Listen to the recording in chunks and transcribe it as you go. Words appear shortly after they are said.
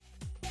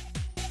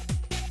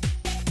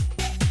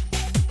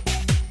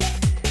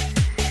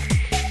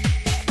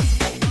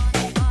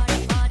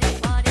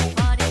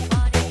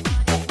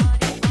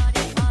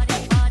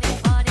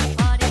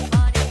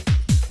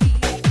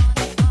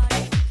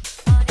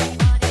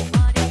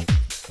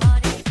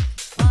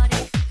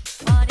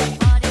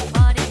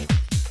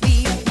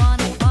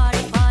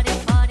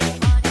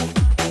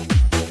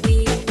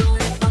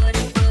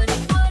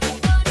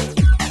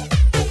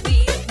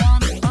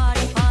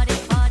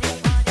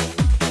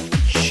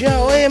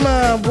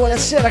Ramona,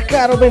 buonasera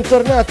caro,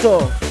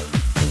 bentornato.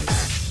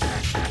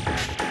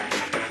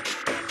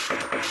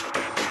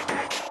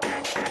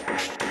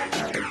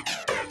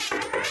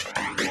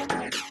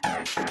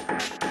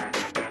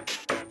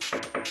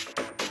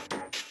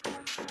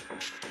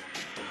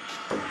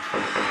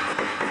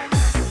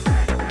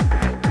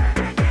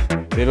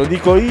 Ve lo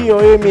dico io,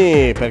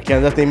 Emi, perché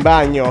andate in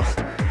bagno.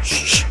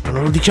 Shh,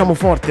 non lo diciamo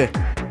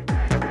forte.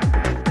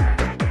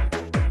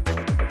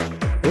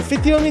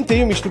 Effettivamente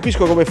io mi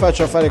stupisco come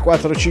faccio a fare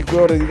 4-5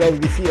 ore di live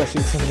di fila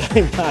senza andare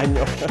in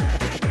bagno.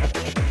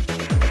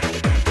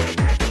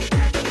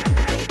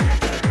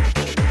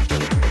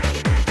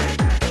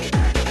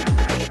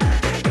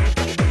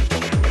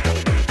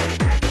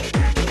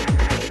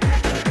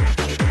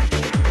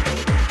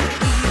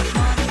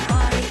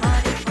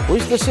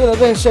 Questa sera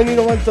dance anni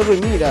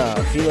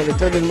 92.000 fino alle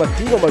 3 del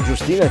mattino, ma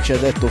Giustina ci ha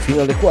detto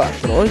fino alle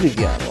 4. E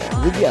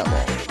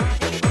vediamo.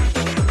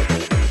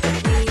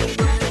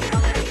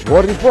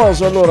 Buon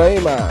riposo allora,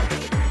 Ema.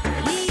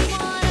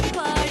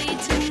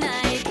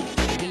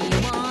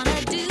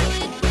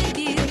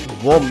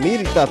 Buon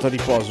meritato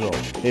riposo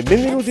e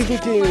benvenuti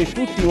tutti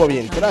i nuovi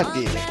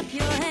entrati.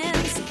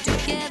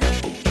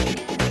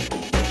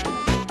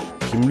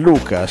 Kim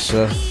Lucas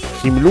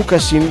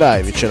in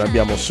live, ce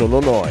l'abbiamo solo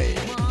noi.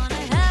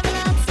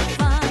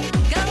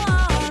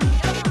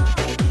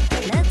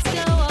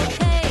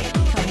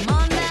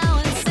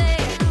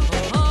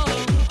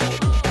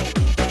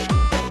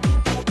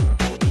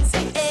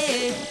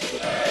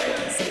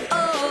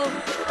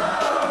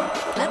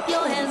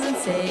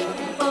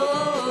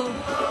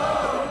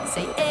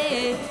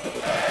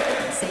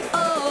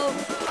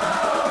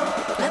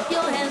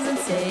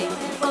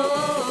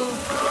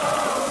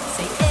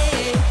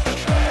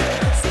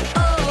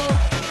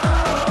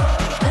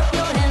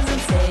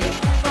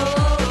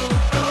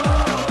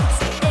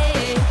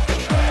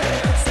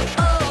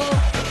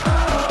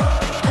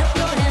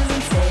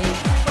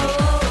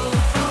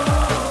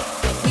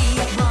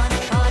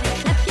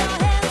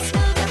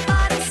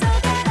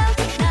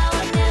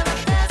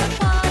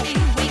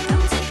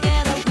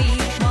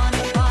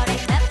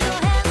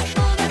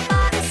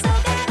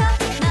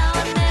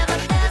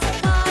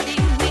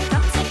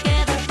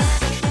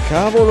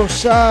 Cavolo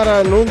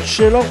Sara, non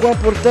ce l'ho qua a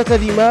portata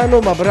di mano,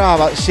 ma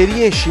brava, se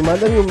riesci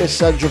mandami un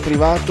messaggio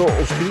privato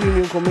o scrivimi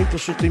un commento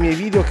sotto i miei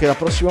video che la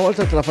prossima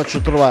volta te la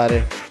faccio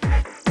trovare.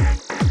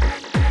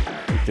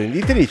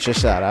 Intenditrice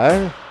Sara,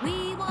 eh?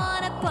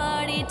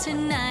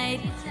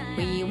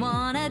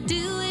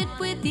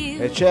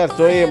 E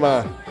certo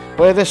Ema,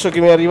 poi adesso che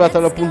mi è arrivata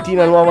la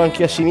puntina nuova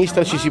anche a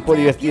sinistra ci si può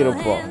divertire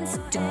un po'.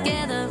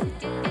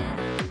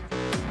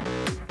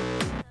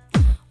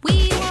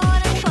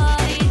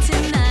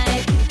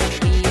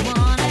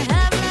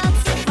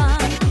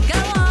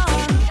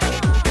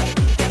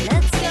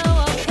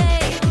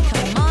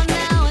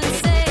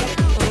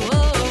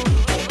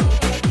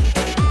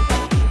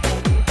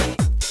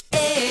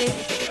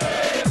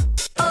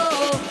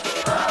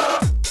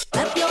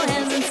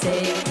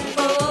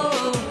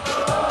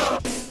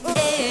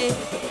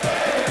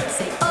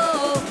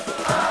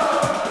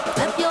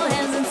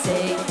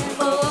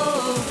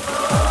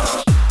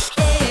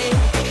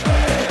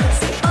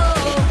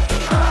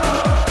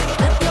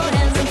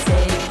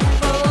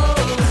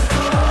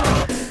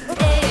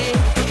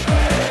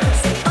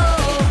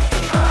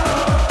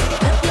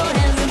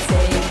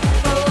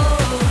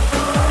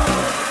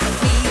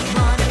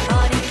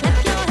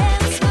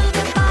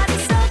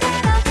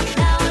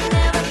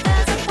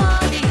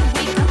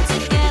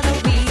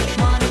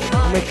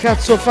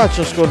 Cazzo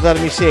faccio a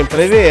scordarmi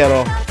sempre, è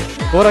vero?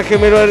 Ora che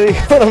me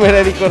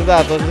l'hai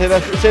ricordato,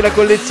 sei la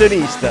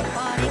collezionista.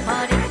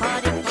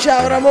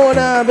 Ciao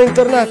Ramona,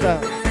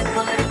 bentornata.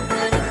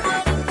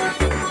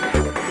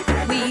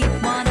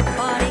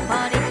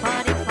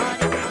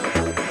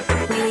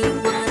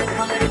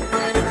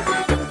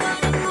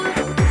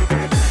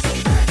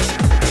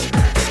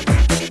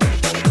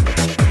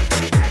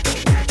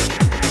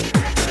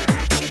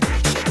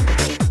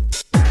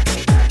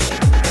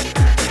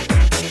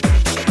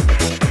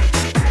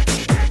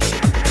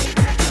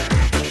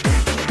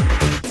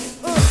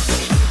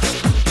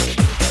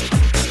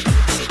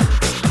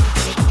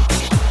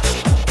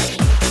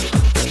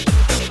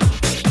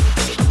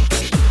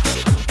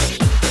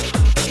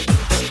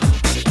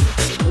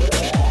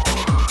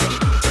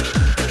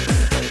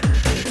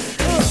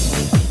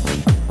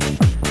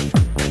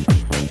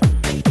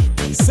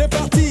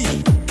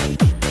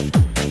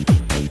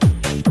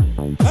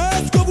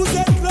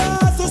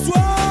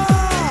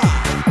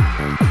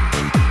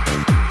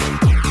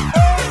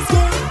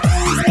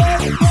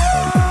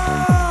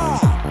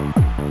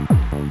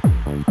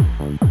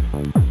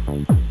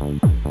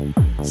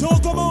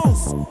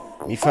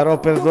 Mi farò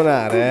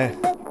perdonare,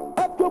 eh.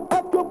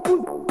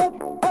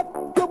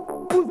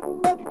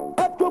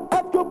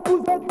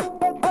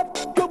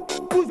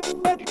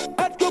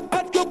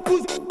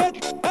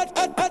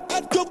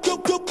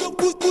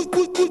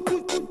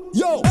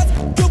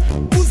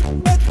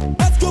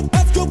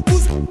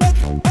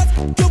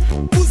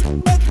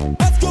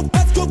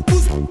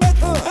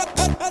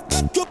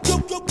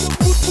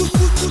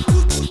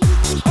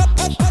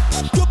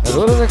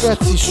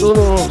 ragazzi,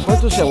 sono...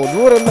 quanto siamo?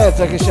 2 ore e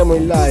mezza che siamo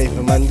in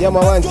live, ma andiamo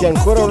avanti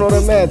ancora 1 ora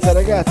e mezza,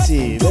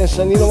 ragazzi.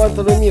 Dance anni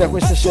 90 2000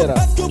 questa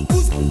sera.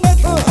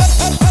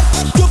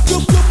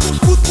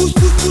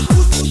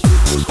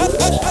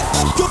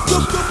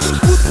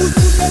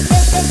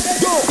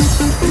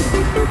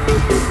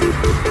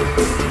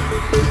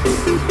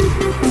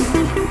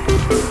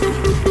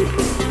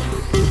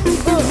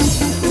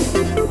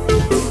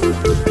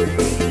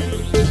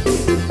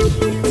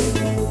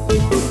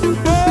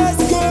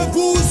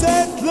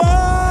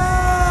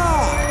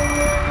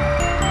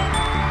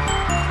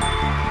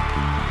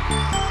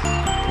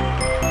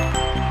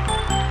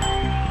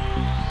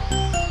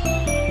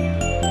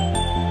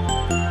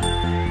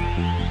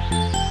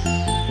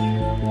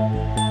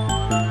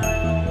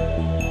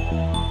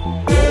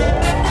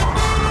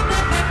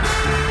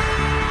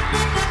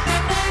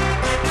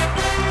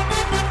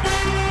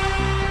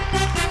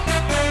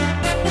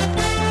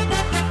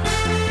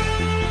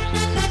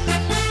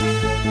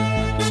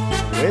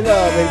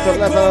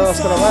 Bentornata la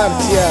nostra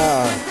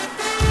Marzia.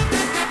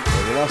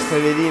 Le nostre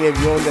veline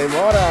bionda e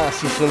mora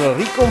si sono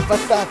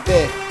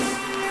ricompattate.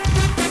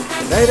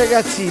 Dai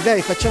ragazzi,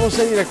 dai, facciamo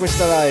salire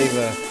questa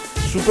live.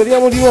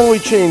 Superiamo di nuovo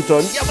i 100.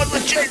 Andiamo a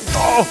 200.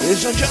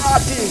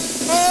 Esagerati.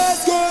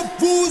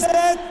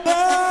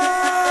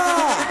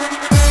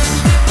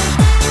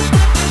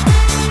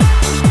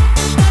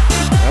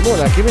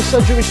 Ramona, che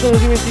messaggio mi sono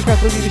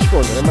dimenticato di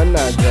rispondere?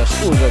 Mannaggia,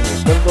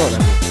 scusami,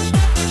 perdonami.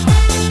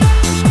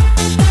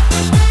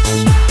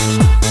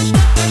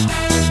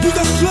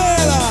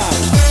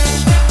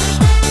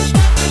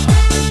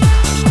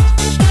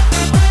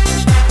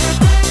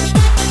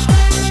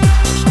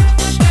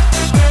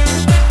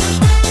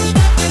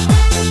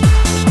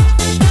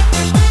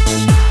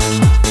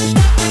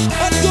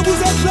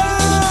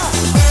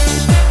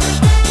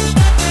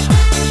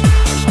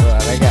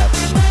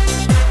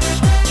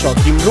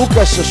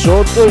 Lucas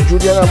sotto e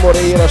Giuliana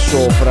Moreira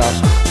sopra.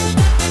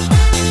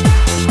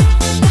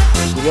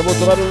 Dobbiamo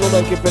trovare un nome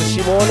anche per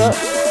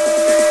Simona.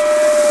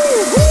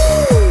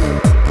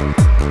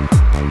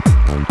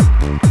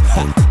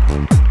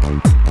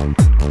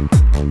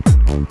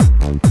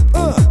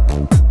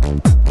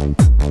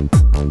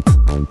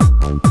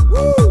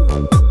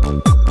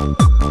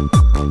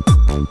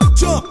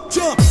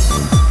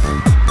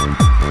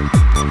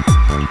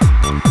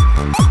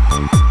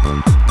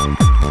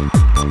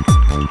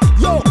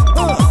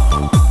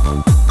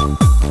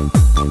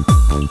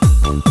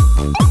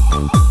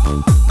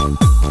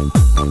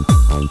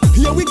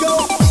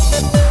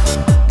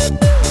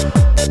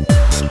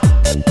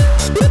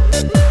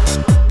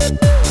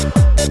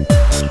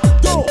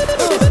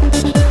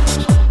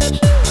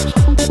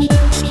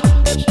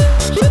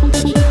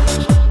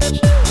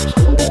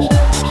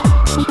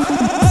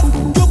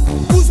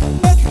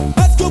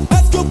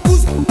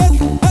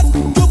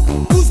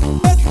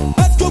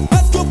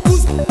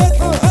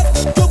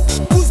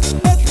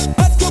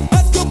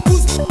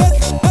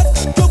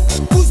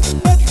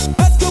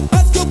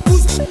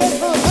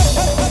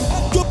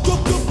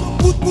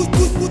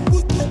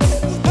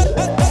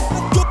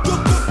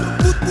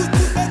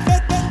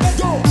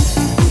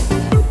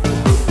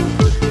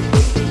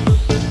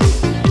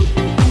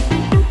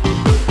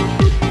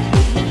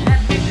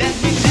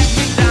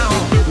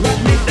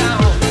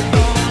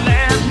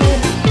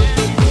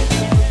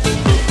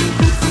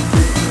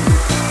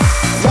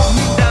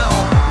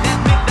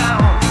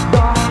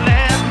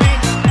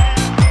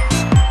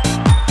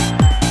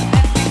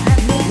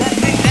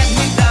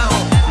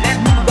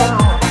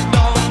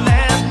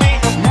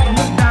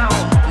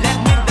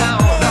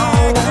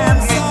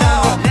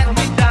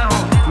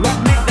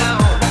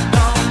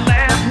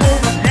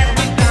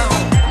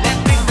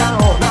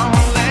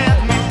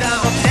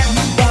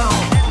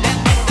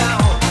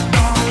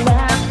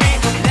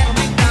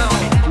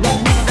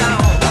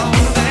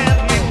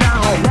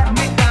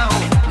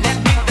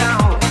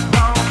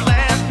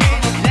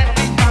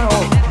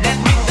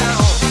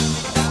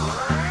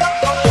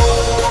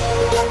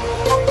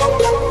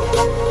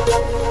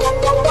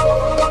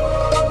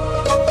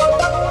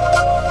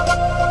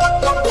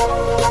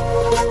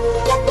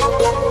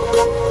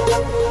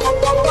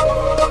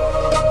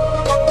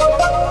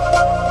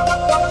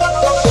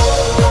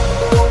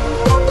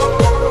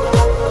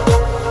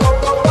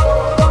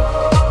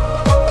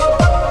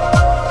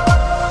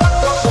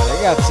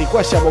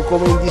 Qua siamo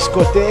come in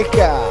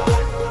discoteca.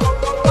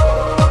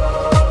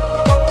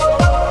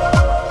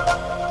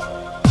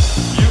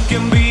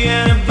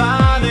 Yeah.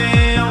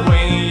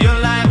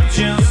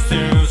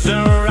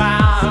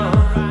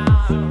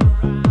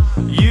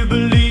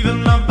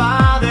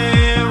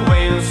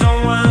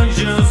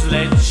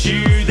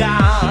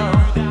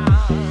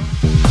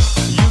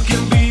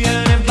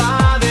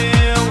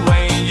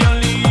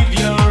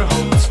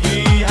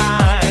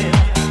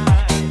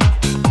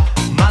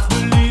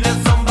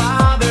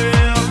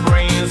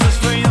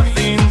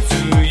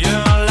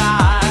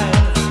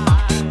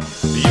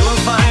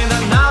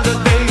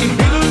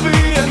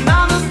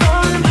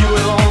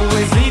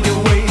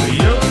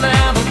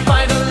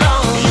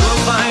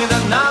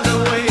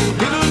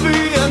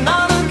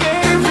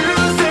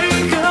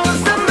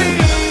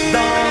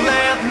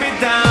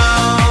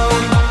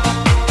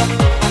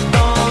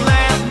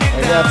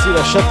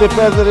 lasciate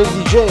perdere il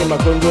DJ, ma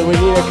con due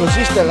venire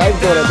così sta live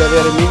dovrebbe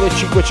avere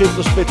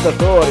 1500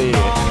 spettatori.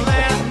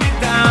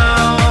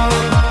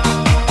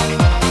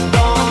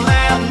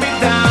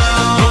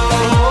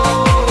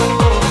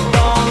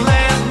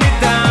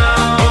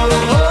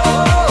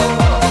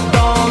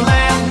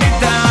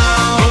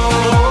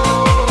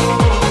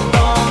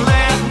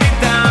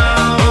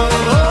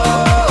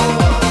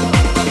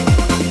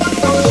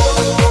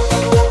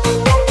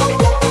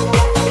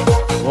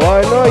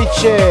 Buona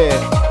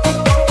noite.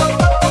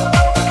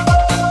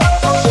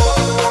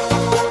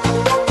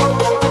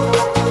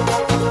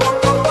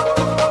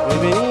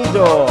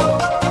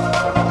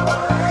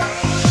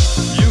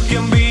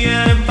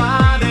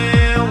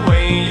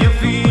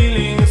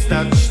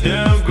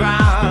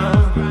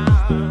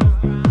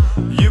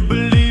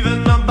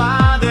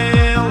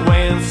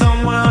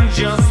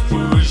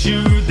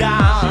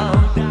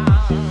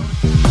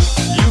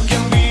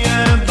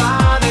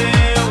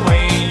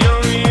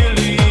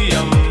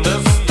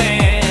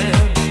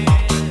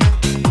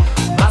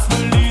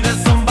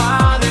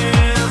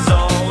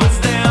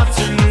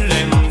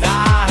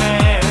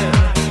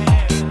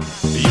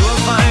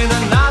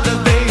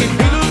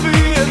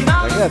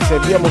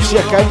 Abbiamo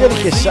sia Cagliari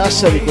che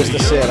Sassari questa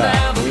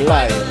sera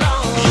online.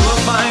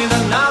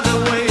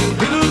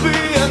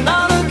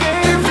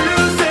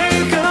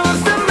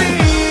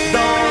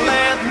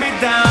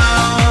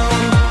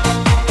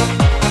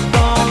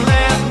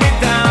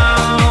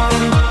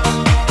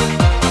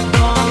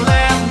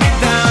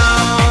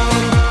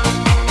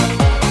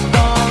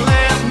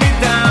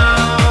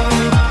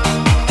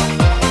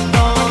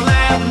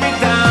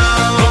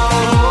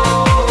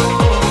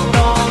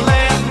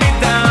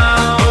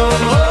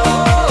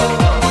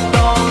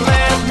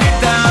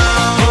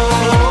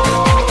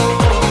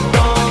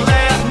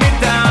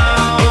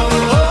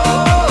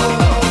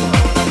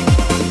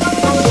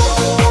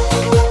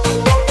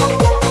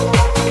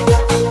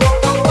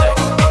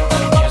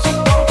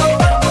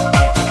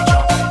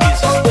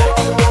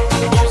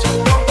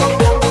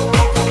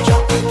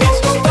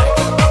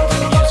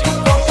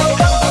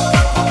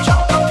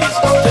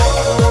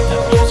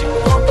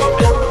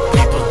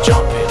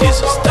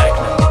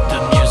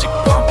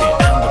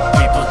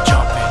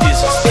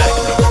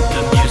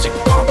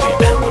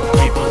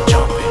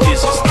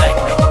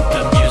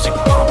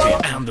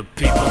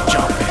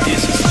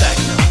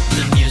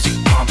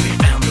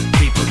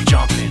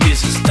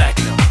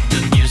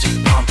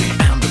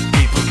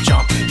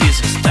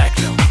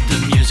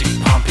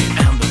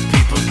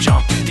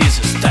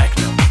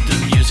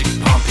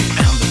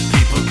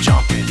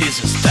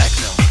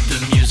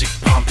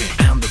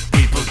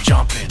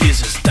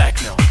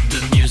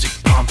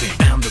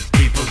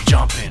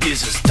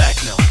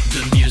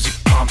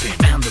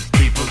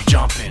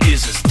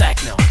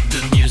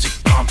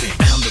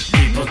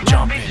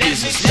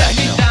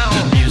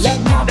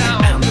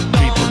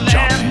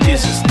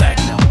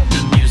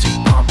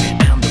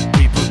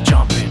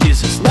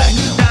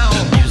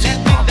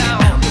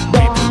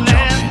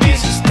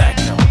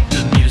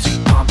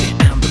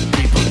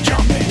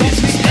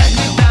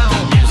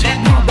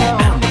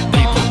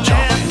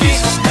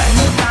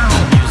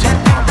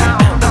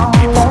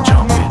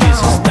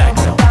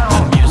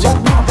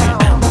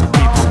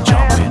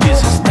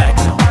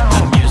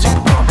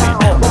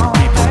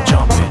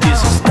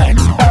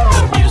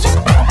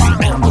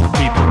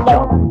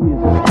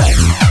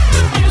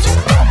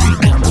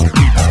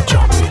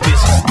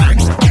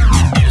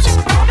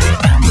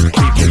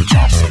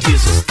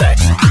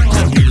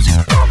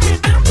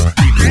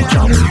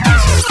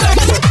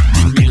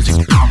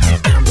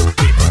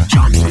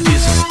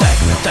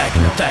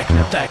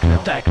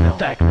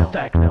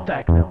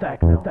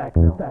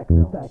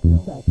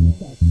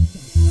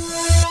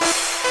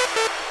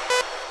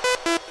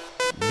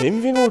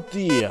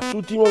 Benvenuti a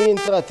tutti i nuovi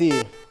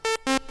entrati.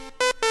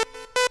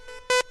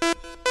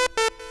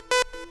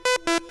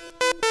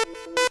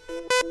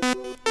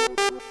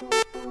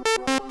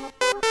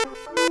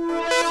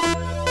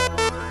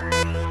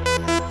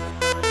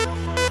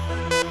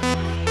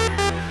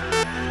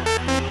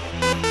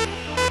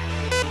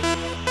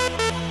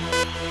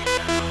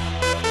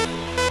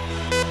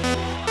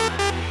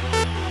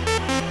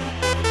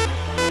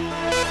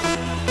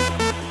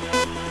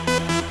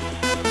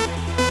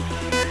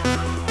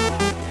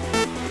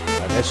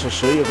 Adesso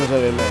so io cosa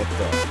vi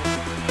metto.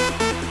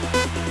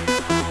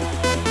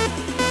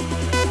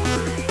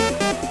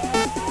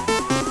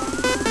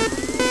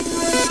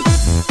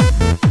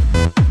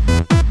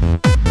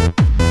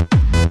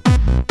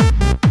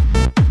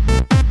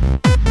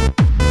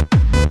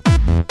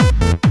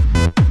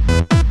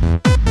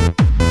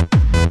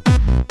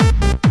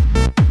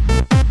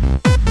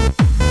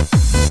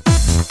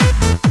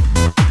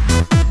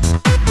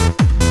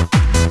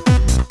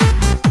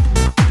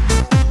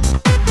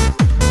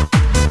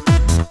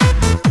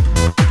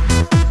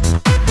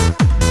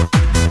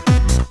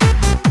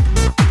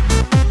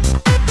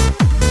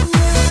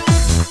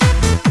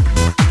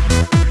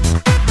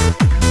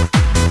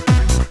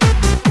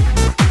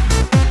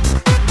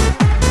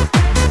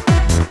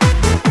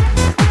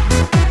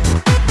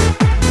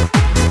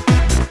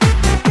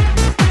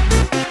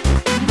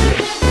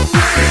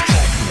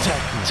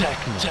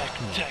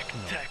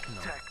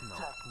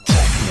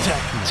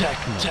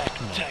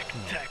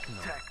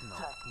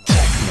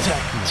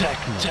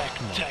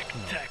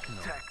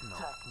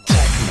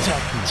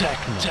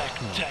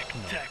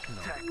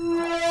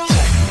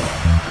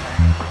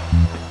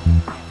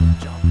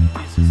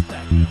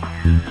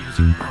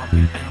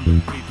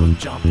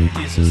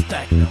 This is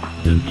techno,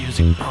 the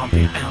music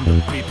pumping and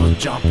the people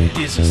jumping.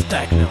 This is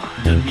techno,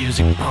 the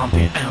music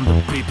pumping and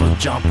the people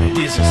jumping.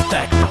 This is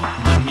techno,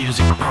 the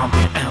music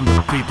pumping and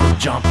the people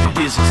jumping.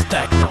 This is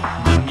techno,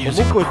 the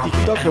music. Comunque il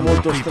TikTok è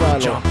molto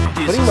strano.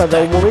 Prima da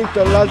un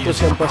momento all'altro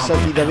siamo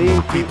passati da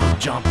 20 a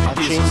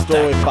 100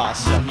 e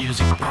passa.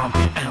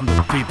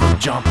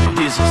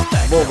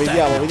 Boh,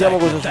 vediamo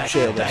cosa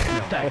succede.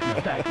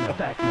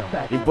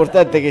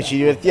 L'importante è che ci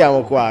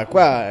divertiamo qua.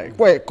 Qua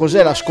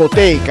cos'è la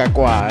scoteca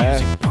qua,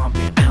 eh?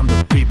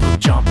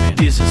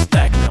 This is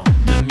techno,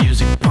 the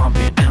music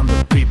pumping and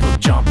the people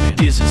jumping.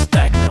 This is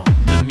techno,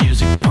 the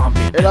music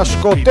pumping. È la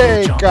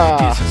scoteca.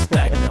 This is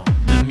techno,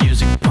 the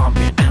music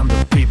pumping and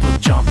the people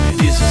jumping.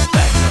 This is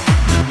techno,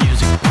 the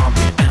music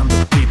pumping and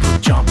the people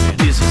jumping.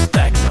 This is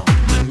techno,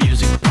 the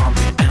music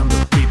pumping and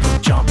the people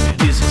jumping.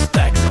 This is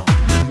techno,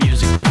 the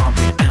music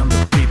pumping and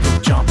the people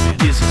jumping.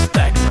 This is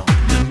techno,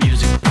 the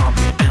music pumping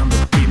and the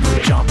people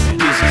jumping.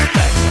 This is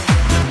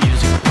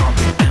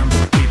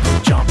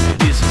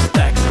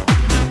techno,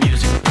 the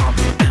music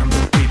pumping and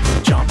the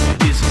people jumping.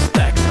 This is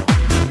techno.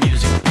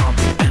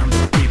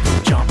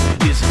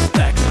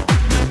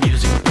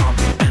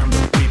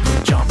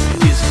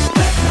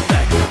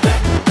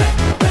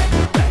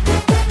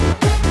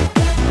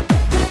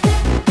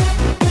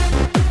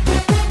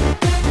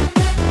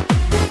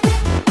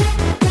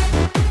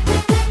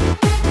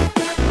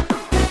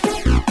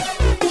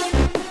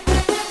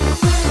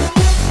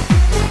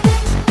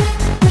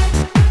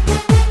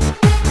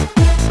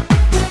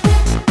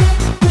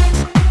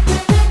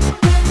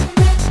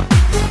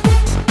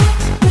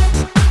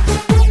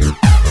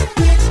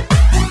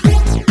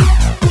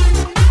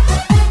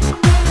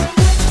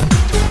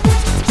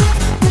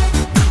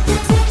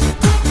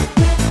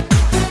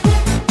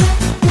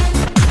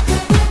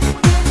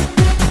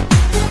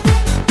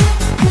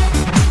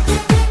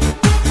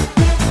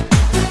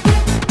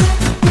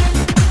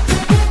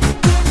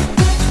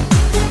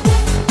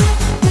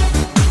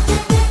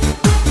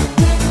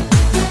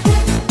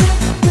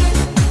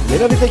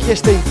 L'avete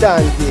chiesta in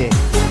tanti,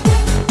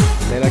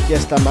 me l'ha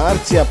chiesta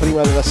Marzia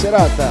prima della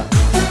serata,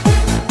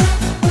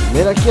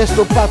 me l'ha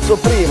chiesto Pazzo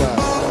prima,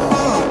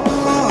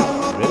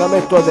 ve la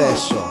metto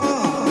adesso.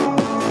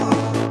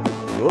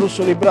 Loro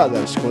sono i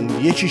Brothers con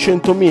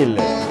 10.000,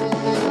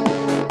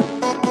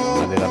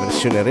 ma nella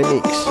versione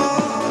remix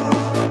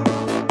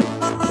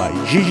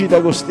by Gigi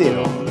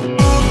D'Agostino.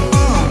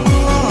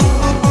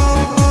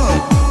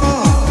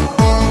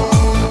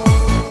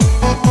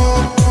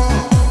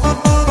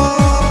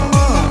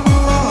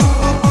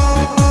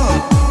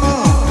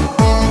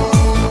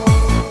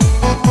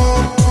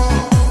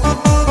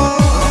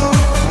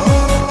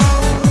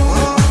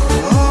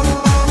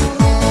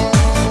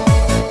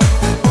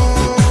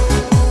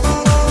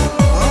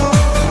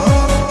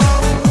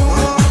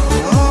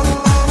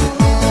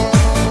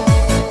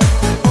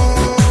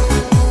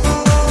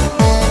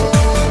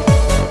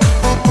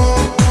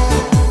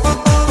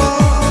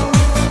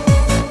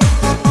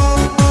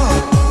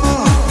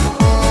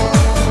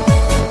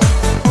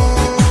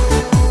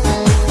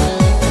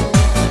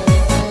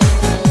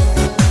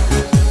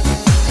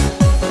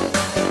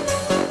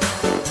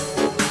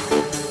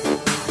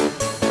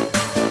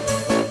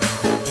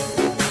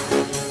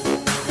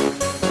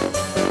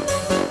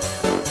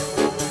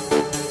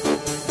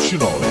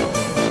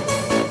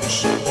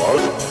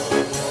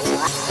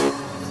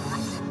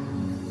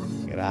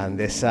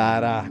 Grande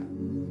Sara,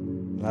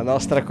 la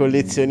nostra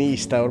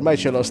collezionista, ormai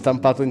ce l'ho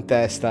stampato in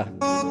testa.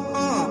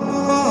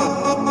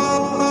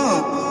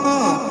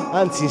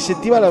 Anzi, in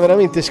settimana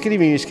veramente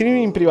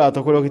scrivimi in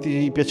privato quello che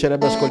ti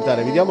piacerebbe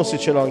ascoltare, vediamo se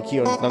ce l'ho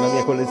anch'io nella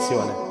mia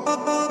collezione.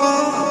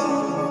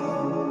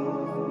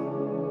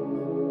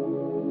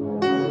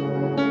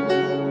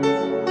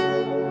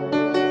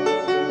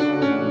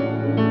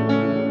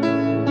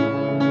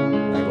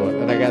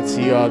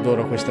 Ragazzi, io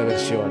adoro questa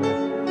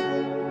versione.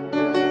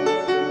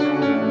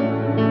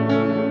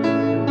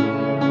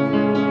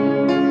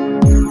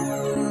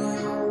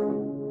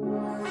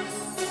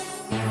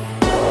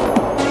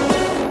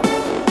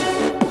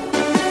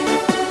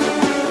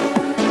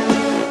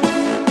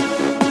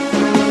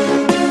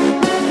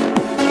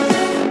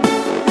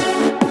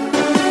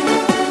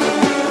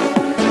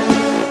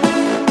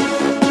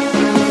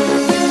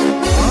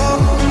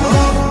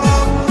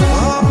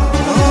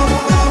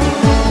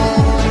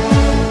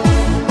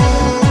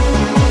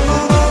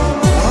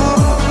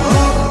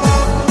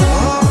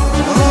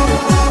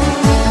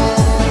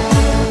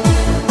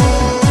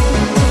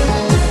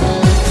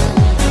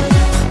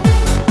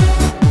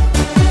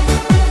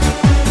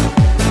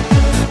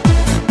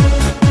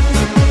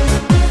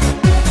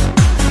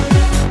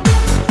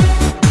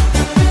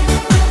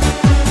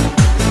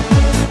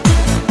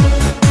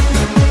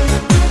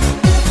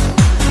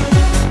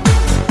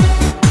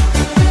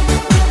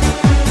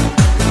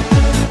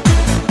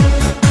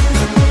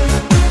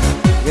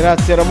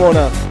 Grazie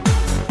Ramona.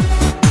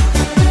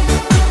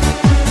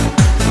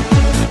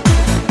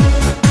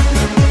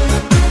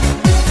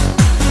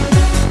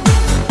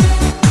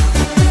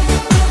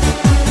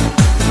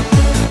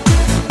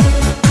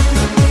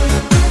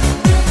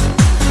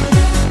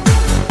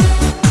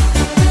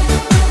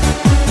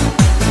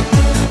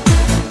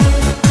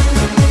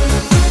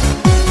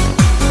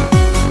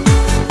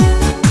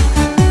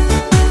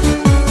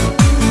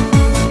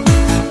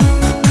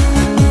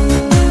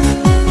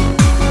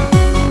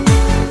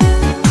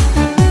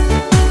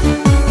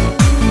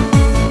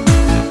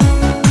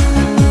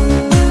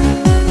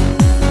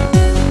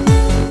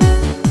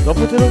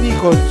 Te lo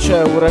dico,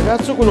 c'è un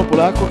ragazzo, quello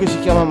polacco, che si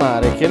chiama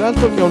Marek, e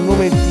l'altro che ha un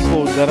nome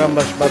tipo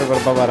Darambash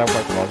Barbara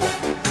qualcosa.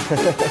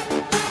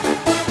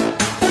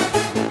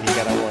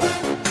 Dica Ramona.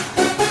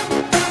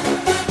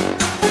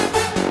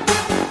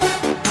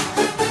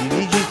 Di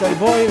Digital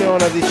Boy ne ho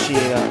una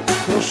decina.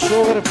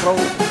 Crossover Pro.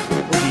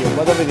 Oddio,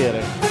 vado a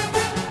vedere.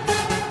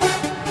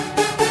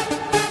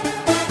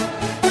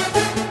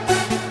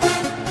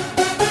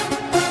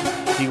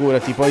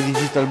 Figurati, poi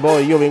Digital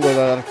Boy, io vengo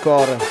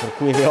dall'hardcore, per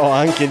cui ne ho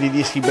anche di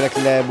dischi Black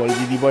Label,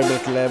 di D-Boy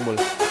Black Label.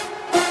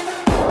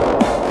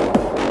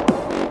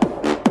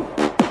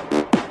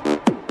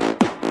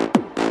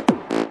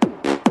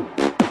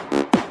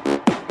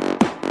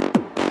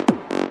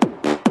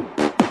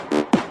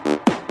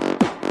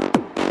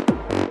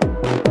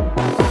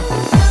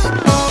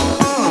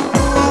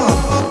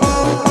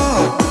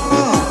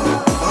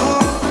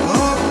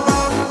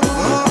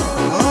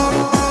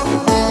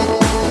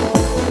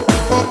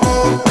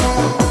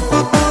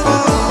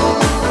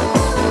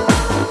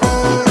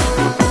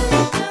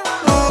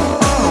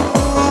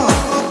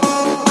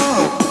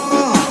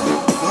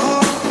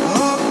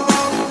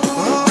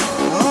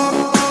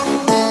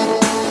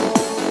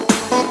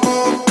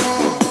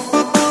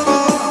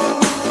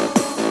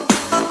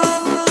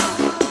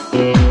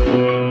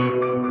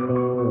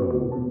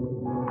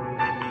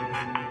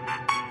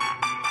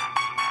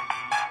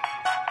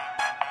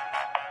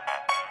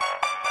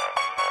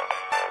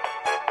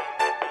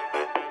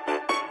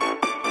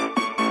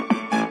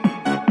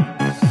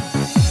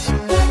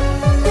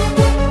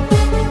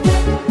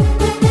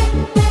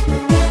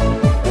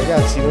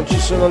 Non ci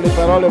sono le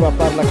parole, ma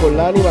parla con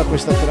l'anima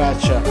questa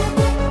traccia.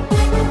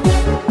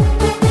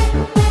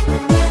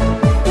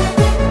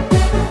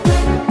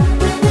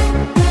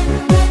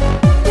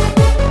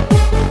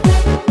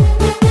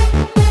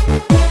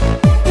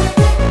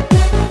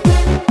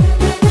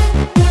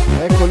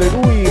 Eccole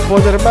lui,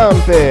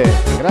 Podermampe.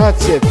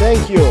 Grazie,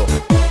 thank you.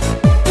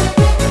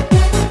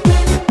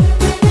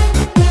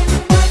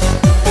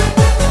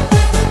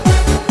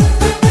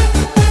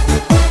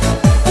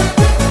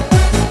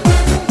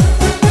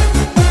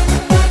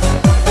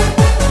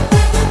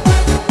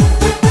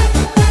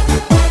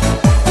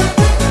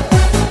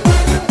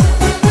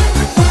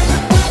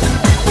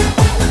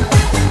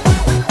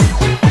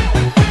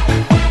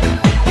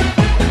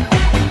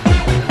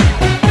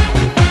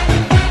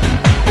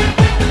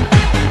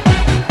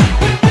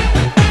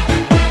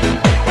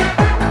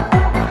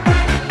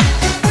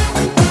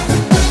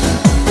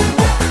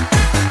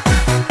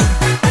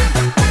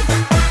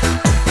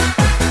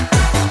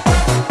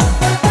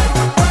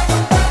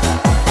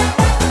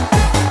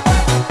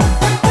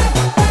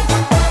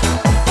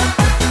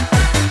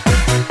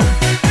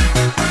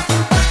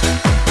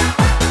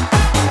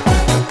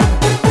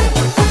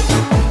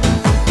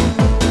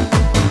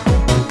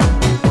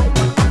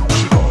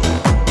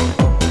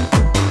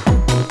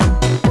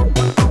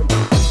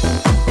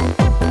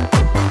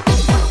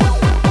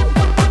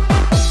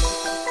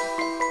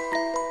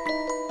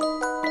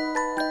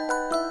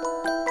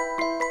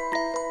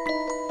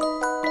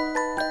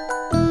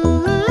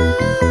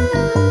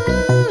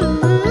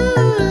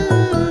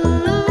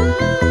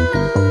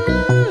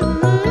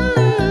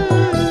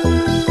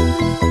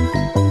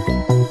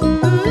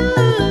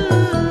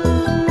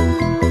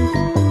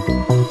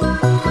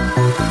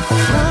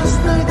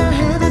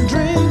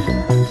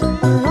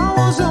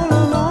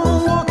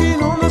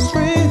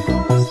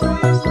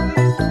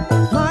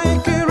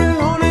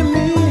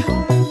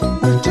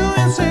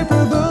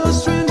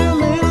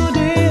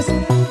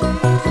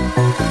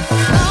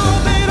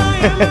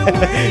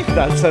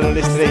 Danzano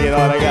le streghe,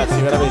 no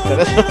ragazzi, veramente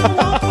adesso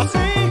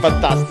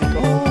fantastico.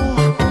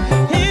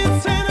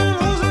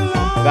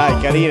 Dai,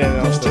 carine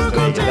le nostre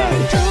streghe,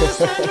 dai.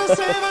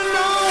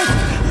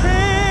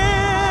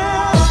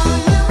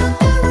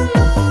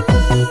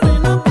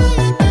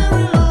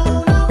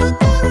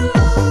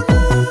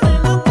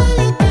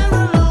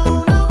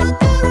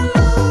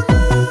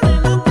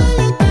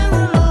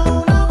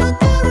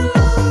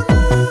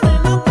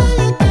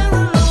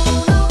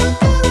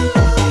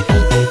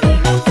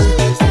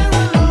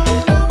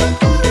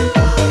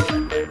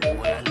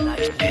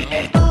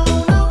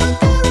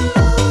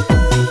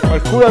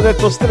 Qualcuno ha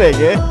detto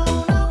streghe?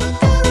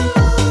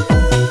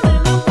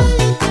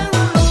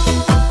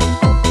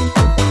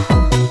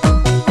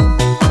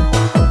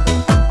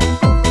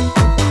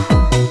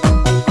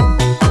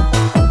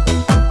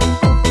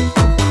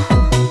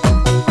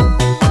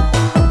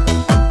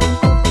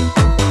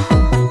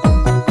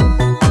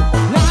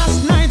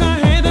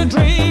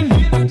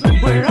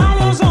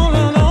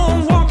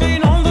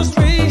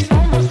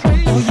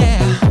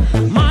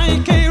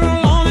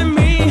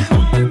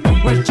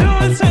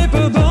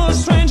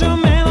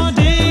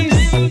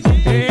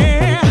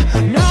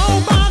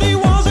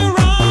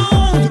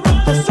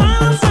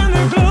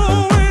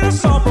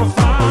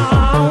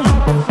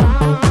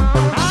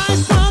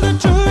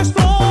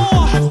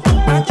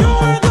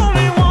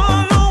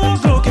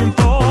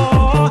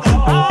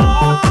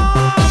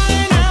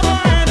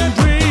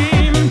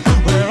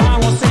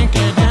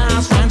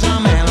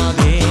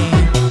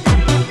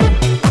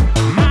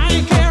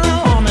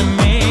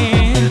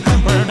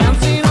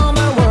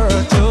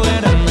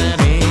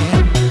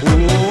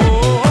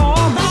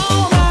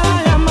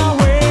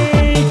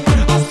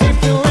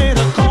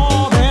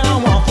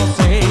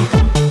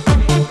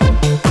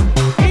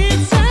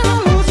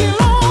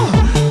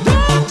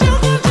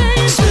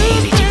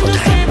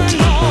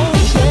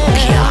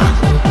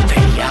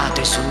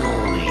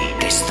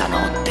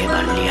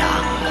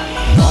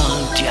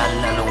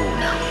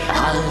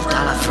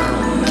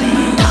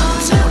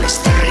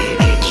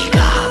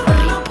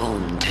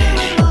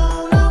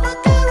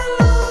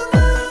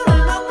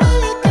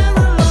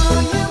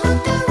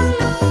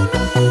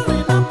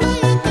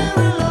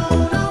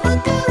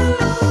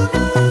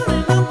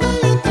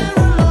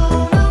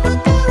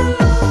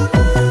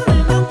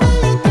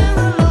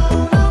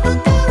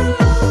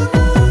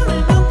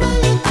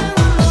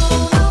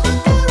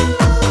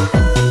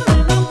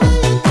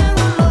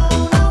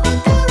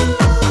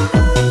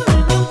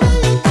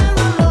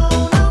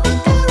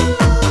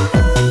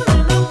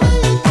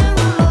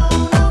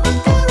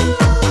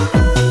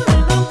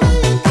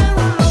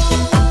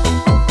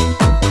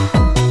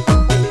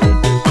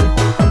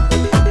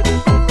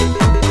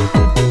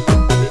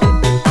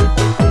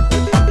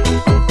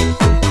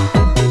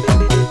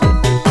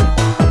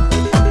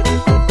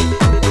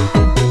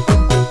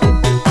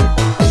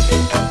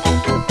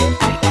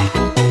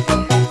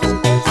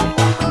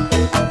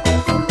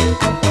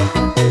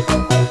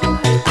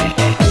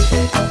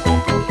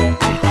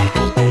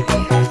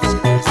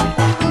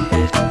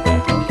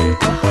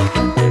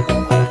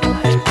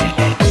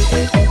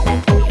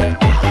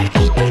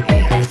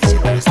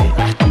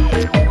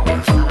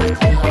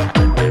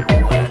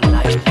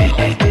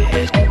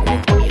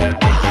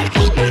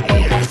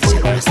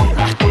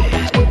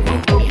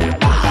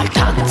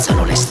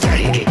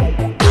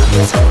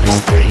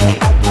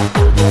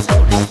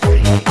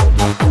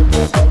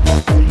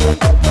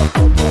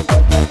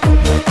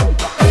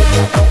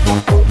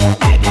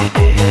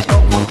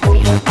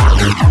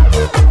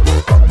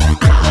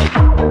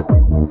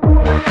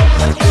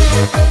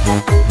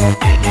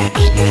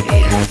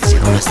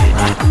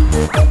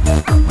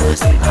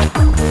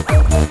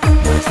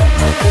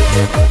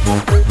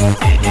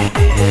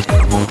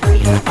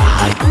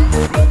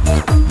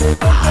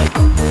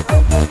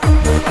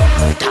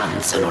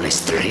 Danzano le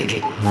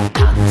streghe,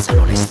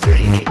 danzano le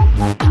streghe,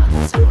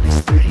 danzano le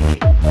streghe,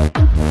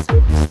 danzano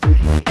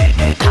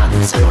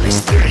le streghe, danzano le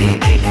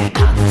streghe,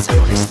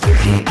 danzano le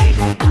streghe,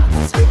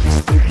 danzano le streghe, danzano le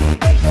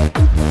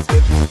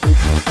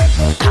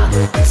streghe, danzano le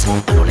streghe,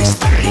 danzano le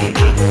streghe,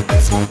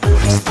 danzano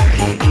le streghe.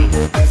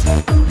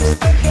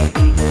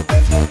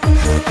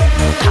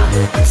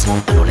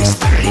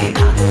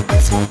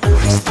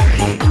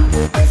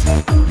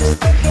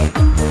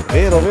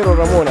 Vero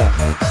Ramona.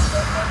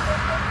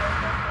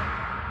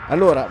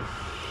 Allora,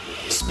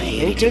 è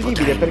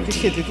incredibile perché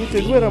siete tutte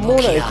e due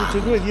Ramona e tutte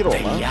e due di Roma.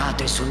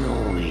 Vegliate su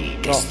noi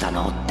che No.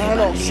 stanotte Ah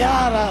no,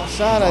 Sara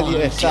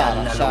volti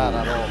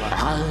alla Roma.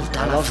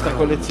 alta La la nostra fronte,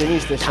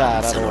 collezionista è Sara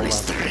danzano Roma. le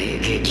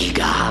streghe di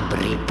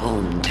Gabri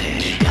Ponte,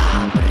 di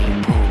Gabri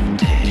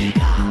Ponte, di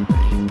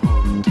Gabri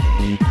Ponte,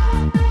 di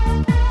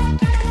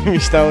Gabri. Mi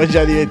stavo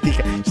già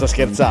dimenticando. Sto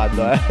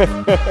scherzando,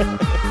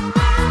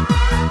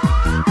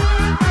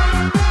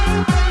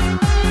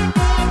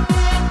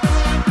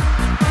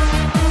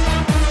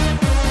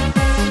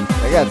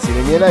 Ragazzi,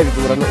 le mie live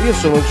durano. Io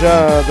sono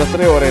già da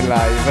 3 ore in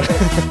live.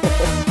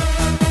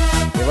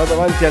 Ne vado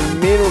avanti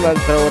almeno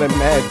un'altra ora e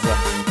mezza.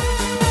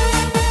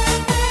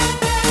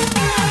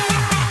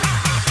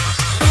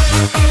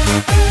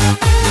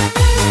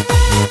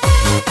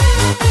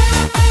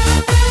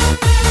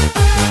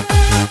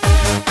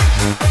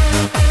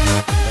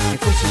 Perché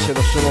forse se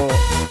lo sono.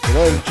 Le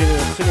nuove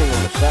generazioni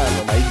non lo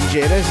sanno, ma i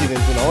DJ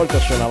Resident una volta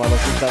suonavano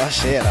tutta la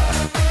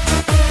sera.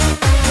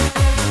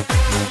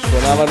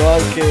 Suonavano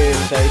anche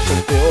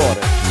 6-7 ore.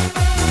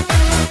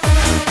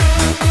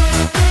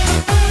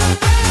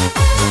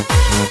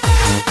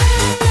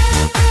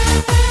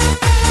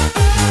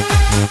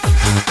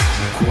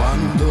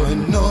 Quando è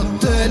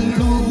notte il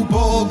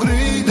lupo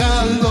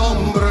grida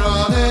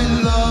all'ombra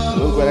della.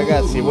 Comunque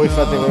ragazzi, voi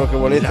fate quello che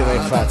volete, ma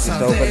infatti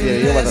stavo per dire,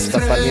 io vado a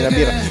stapparmi una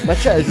birra. Ma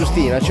c'è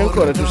Giustina, c'è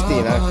ancora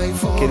Giustina?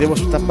 Che devo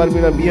stapparmi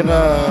una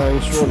birra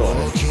in suo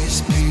nome. Che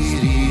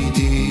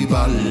spiriti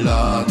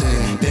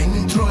ballate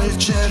dentro il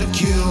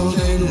cerchio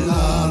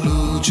della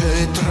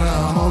luce,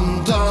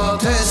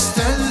 tramontate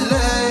stelle,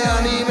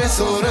 anime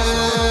sorelle.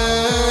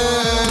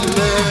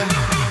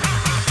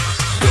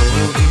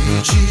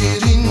 12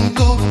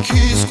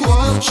 rintocchi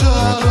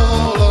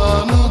squarciano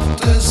la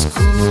notte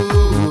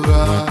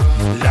scura,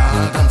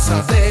 la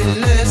danza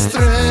delle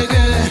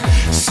streghe,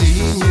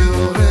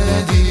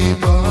 signore di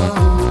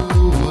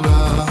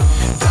paura.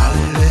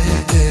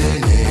 Dalle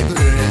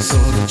tenebre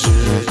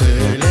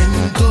sorgete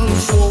lento il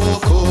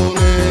fuoco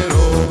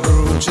nero,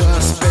 brucia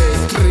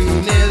spettri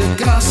nel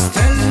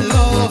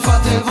castello,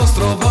 fate il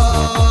vostro ballo.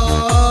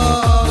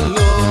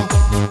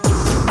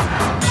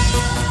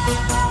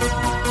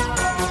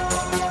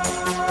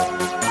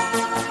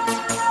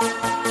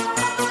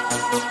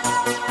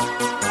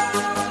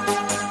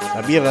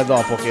 La birra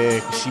dopo,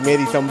 che si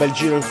merita un bel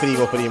giro in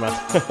frigo prima.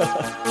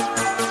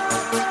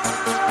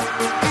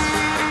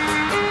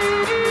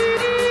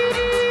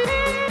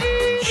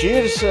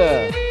 Cheers!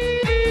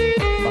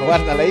 Ma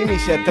guarda, la Amy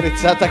si è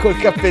attrezzata col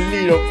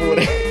cappellino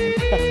pure.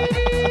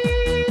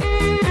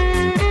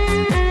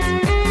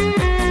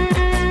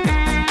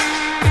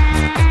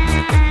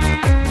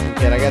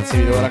 Ok ragazzi,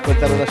 vi devo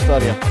raccontare una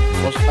storia.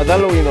 Ad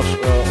Halloween ho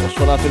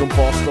suonato in un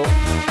posto.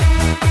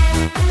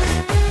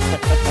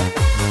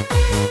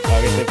 Ma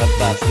questa è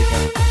fantastica.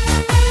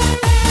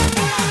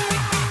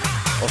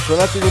 Ho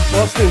suonato in un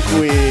posto in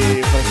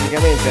cui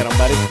praticamente era un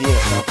barettino,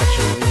 stavo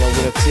facendo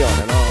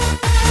l'inaugurazione, no?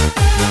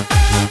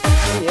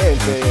 E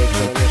niente,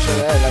 c'era mia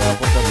sorella, aveva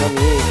portato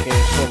amiche,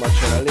 insomma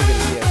c'era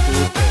allegria,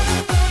 tutto.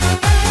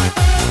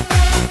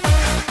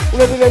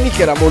 Una delle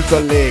amiche era molto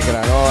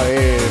allegra, no?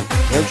 E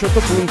a un certo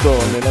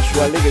punto, nella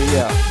sua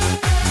allegria,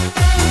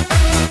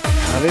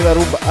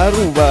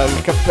 ruba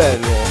il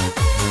cappello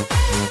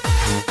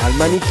al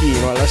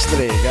manichino, alla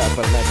strega,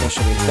 per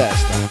metterselo in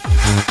testa.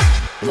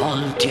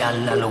 Volti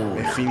alla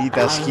luna, È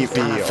finita a schifo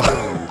io.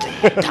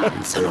 fronte,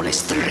 danzano le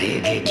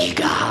streghe di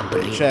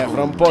Gabri. Cioè,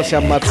 fra un po' si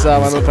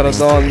ammazzavano tra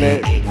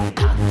donne.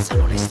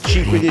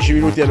 5-10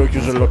 minuti hanno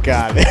chiuso il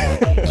locale.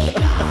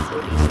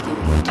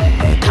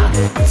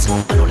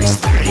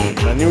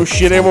 Ma ne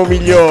usciremo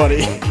migliori.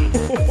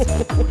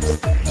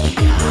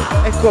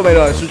 E come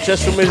no, è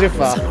successo un mese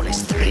fa. Danzano le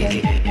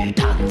streghe,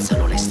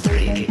 danzano le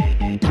streghe,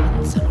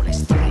 danzano le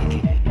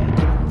streghe,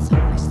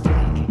 danzano le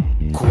streghe.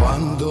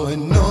 Quando è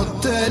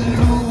notte il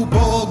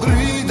lupo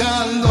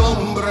grida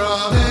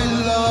all'ombra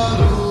della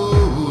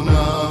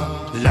luna,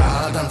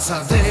 la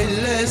danza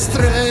delle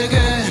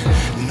streghe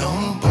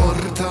non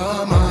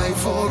porta mai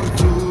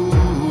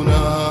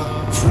fortuna.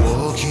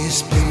 Fuochi e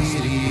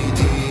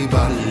spiriti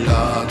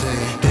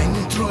ballate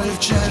dentro il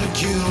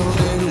cerchio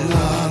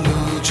della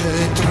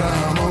luce,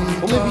 tramontate.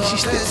 Come vi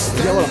sistemo?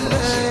 Vediamo la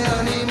prossima.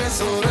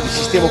 Vi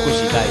sistemo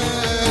così, dai.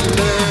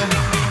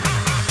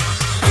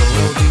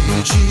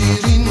 12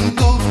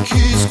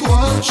 rintocchi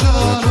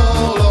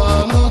squarciano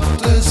la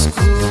notte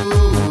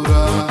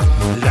scura,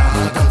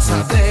 la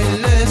danza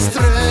delle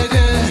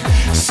streghe,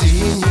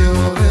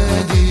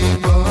 signore di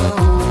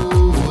paura.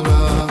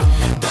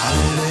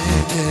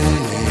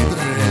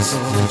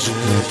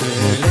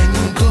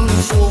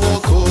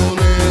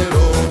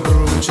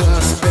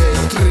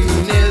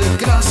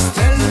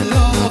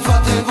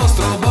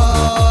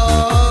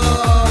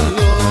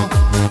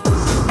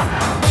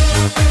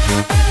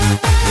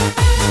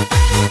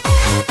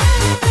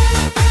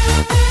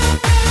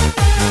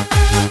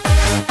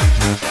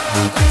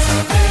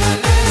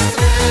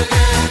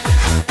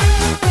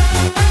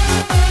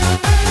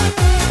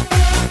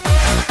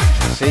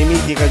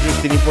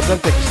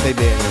 l'importante è che stai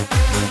bene.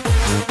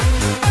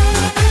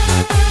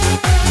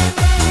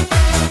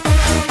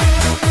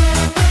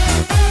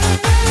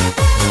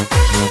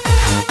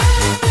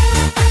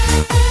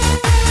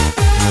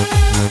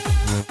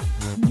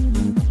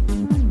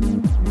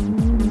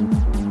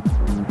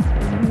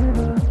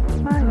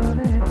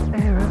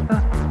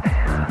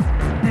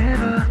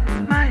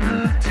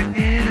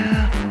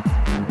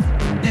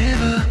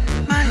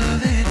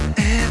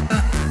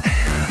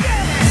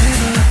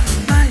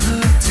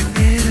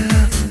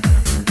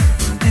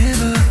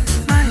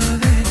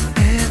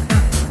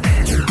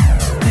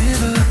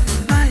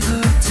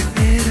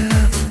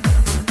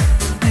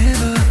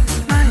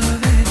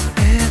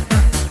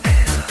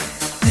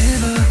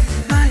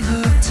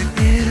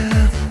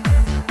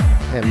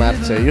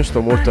 Marzia, io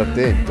sto molto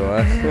attento,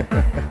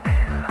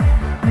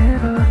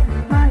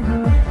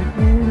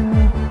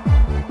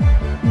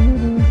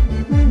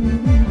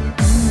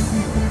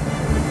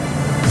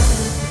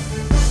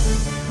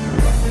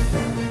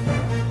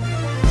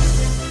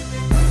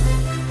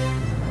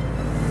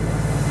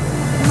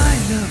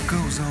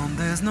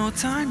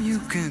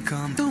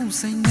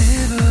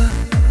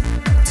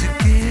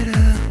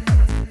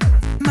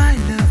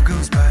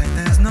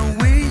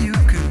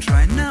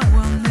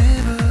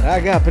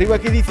 Raga, prima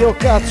che dite oh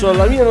cazzo,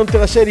 la mia non te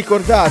la sei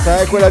ricordata,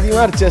 quella di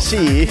Marzia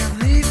sì?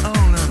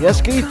 Mi ha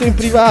scritto in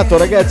privato,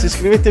 ragazzi,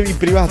 scrivetevi in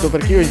privato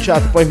perché io in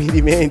chat poi mi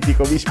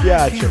dimentico, mi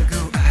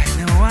spiace.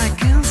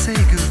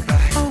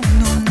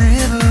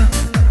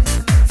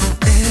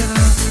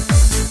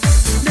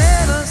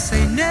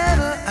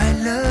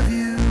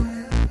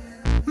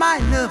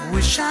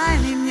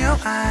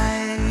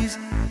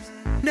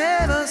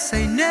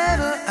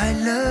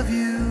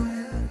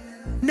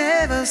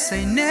 Never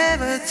say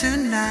never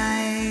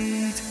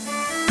tonight.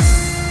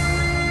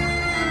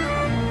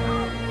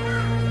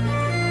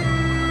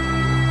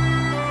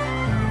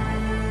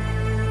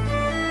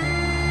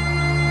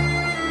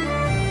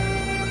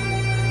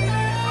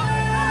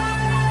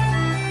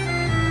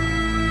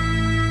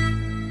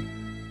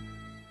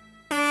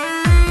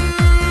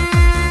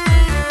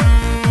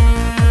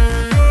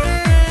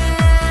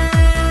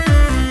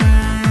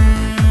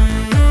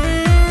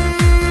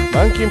 Ma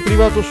anche in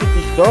privato su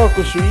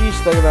TikTok, su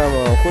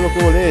Instagram, quello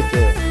che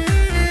volete.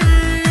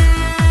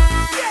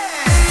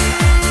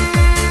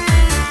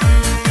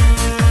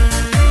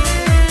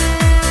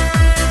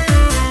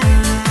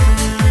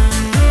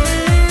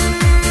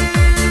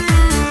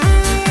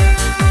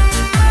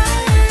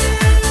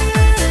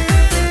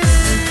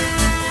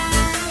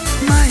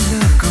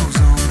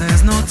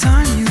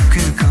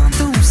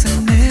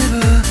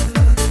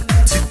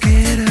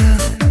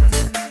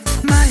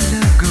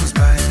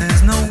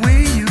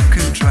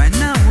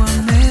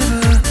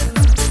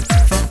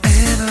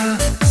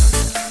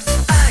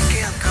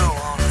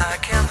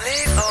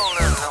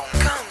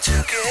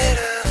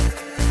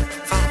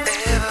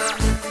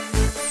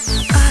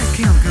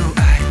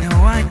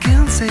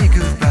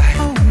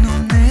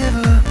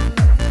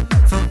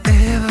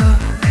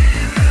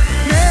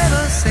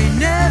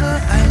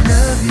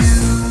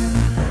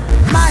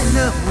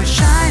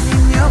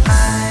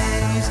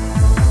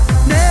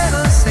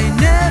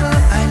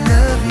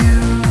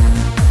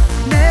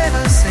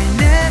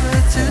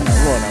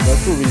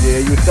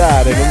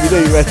 Non mi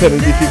devi mettere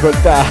in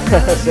difficoltà,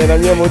 sei la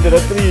mia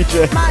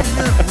moderatrice.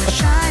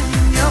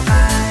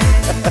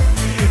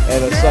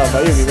 Lo so, ma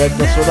io mi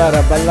metto a suonare,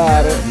 a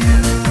ballare.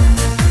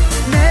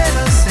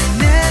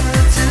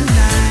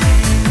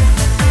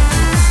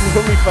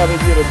 Non mi fare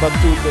dire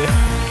battute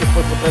che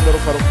poi potrebbero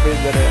far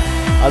offendere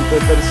altre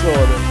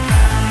persone.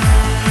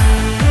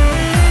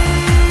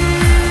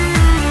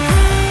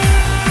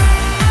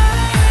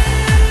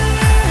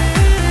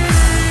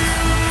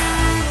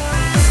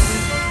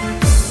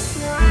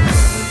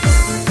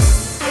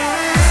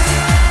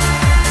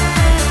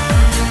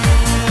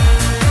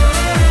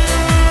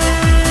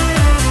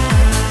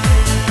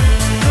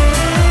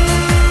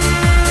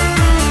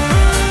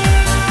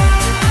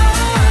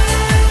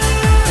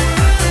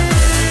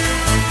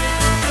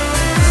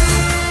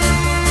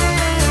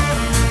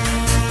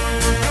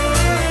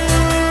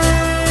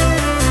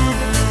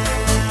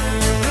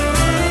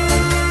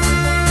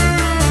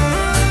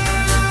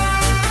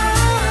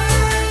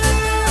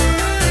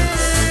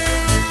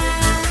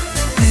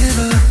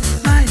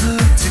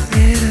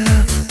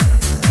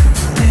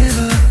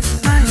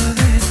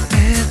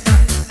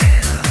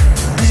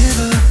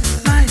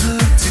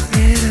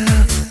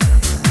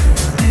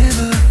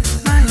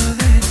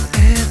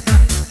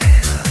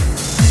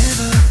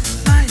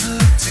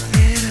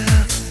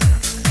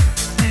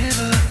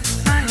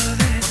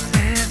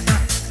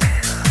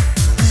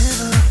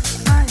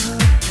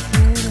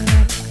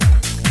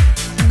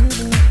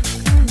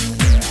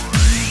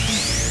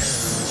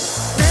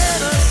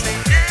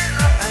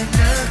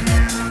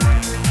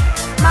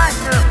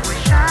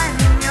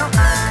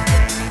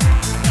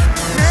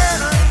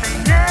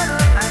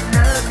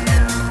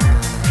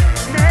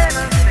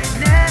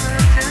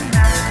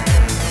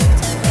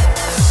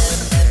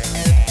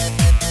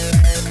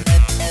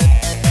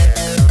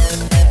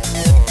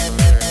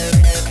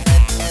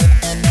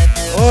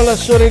 alla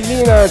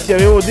sorellina, ti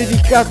avevo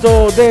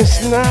dedicato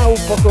Dance Now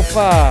poco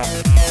fa.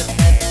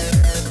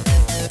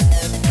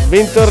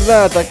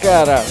 Bentornata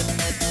cara.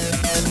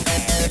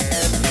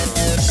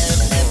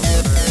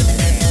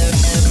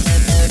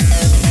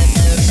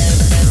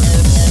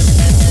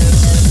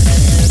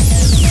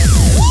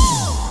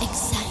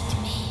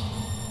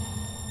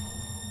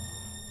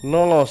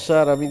 No,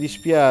 Sara, mi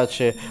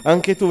dispiace.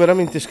 Anche tu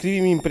veramente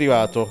scrivimi in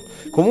privato.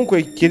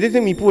 Comunque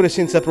chiedetemi pure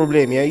senza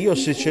problemi. Io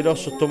se ce l'ho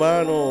sotto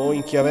mano o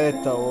in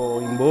chiavetta o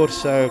in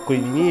borsa con i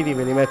vinili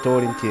ve li metto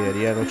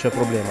volentieri, non c'è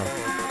problema.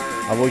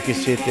 A voi che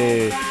siete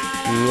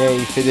i miei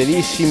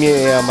fedelissimi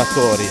e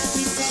amatori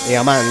e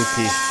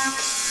amanti.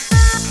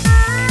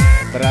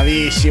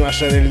 Bravissima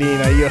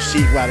sorellina, io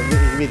sì, guarda,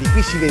 vedi,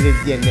 qui si vede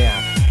il DNA.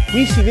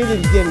 Qui si vede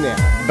il DNA.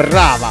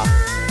 Brava.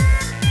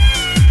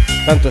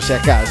 Tanto sei a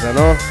casa,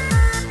 no?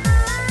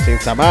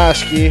 Senza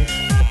maschi.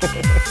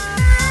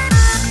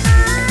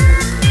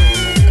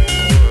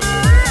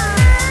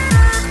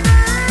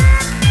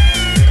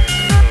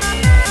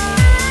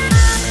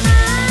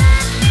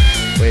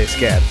 Poi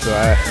scherzo,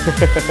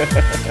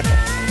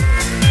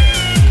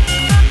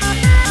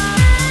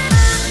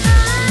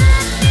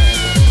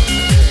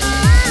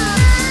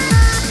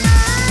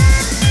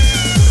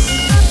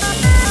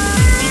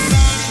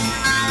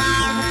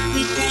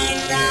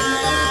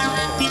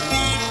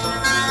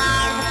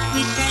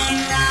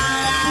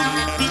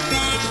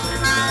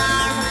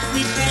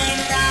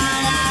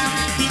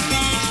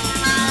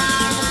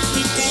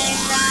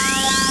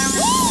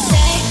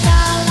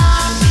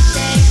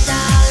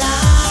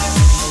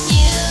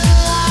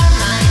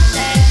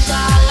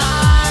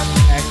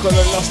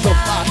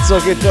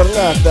 Che è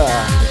tornata,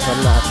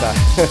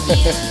 ti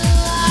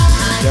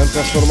hanno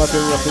trasformato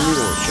in una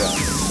femminuccia.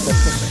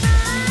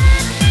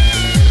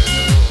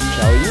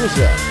 Ciao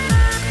Yusa,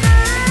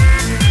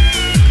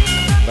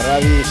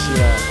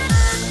 bravissima.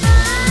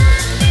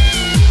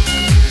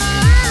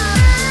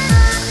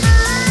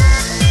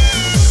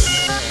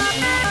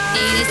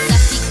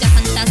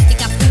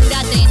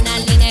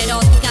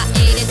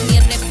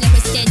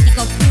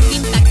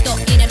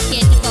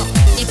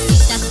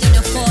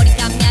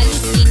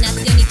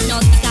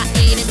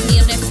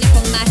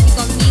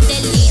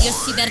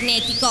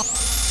 Cibernetico.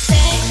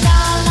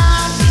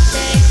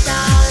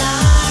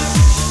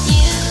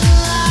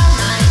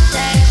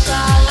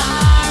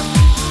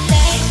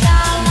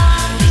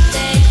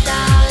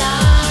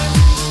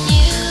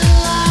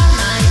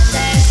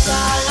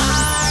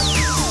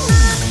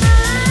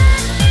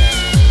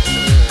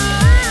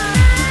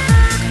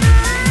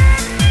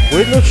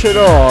 Quello ce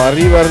l'ho,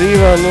 arriva,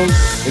 non...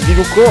 è di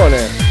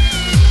Lucone.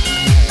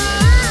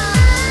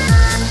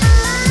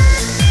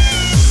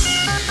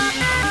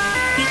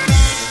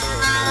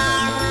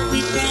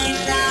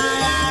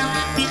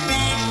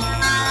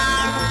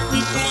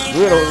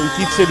 Lui era un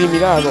tizio di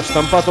Milano,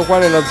 stampato qua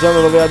nella zona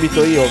dove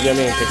abito io,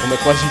 ovviamente, come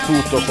quasi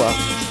tutto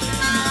qua.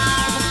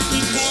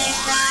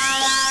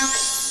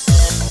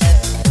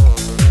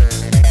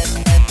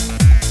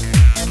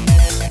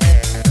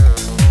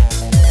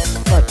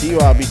 Infatti io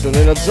abito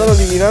nella zona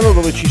di Milano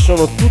dove ci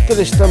sono tutte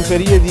le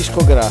stamperie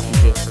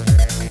discografiche.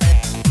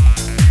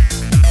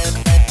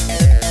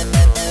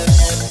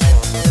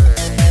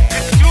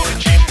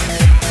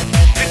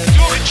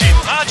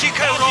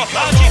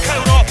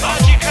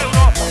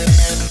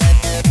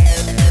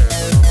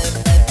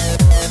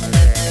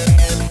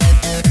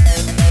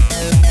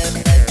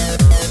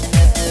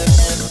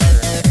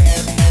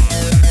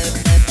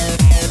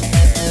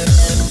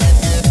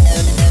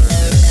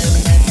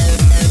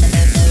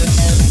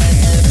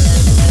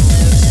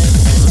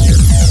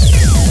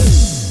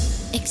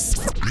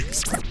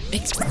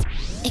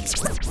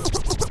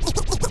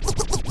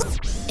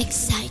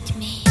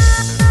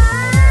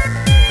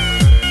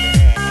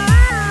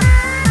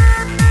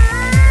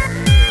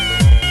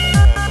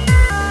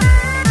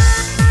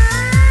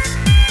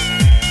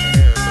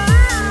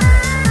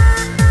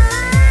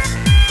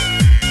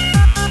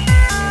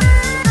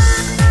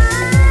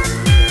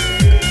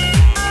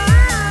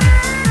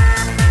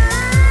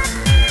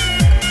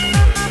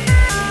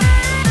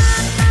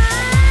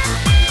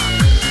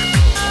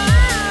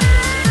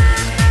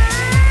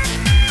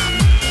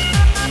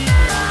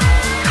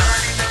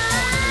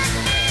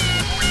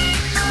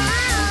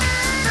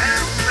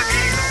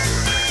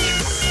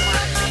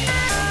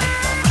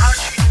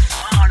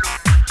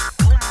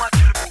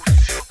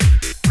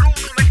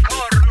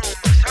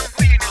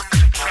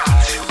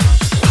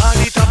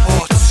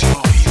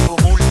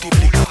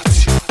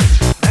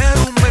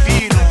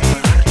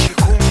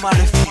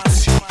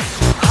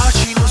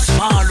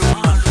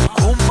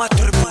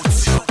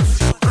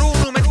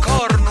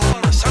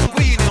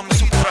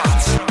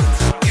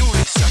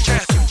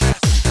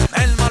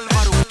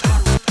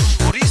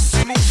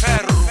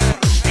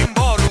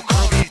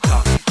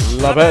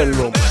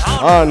 Labellum,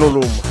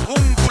 Anulum,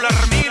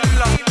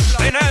 Uncularmilla,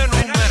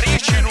 Venenum,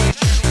 Ricinum,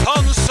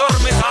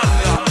 Consor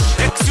Metalla,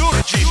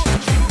 Exurgi,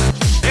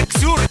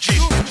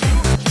 Exurgi,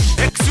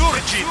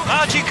 Exurgi,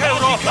 Magica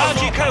Europa,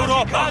 Magica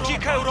Europa,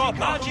 Magica Europa.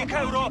 magica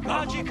Europa,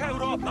 magica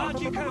Europa,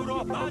 magica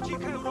Europa,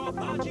 magica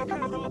Europa, magica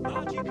Europa,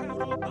 magica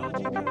Europa,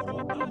 magica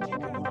Europa, magica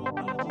Europa.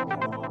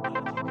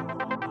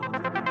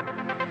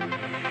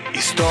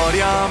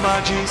 Storia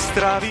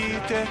magistra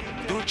vite.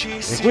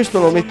 E questo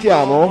lo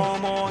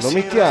mettiamo? Lo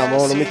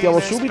mettiamo? Lo mettiamo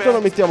subito o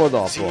lo mettiamo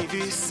dopo? Si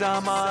vissa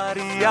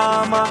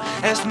Mariama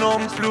es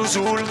non plus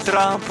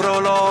ultra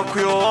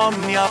proloquio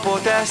omnia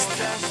potest.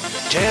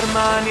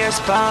 Germania,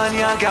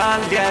 Spagna,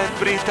 Gallia e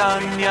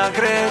Britannia,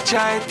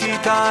 Grecia ed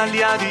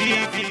Italia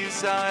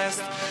divisa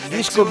est.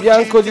 Disco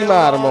bianco di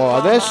marmo,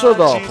 adesso o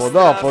dopo?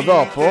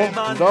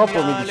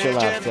 Dopo mi dice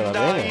Marzia, va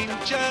bene?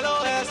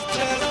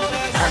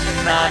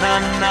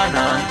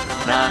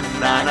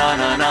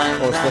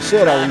 Oh,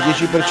 stasera un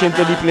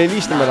 10% di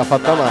playlist me l'ha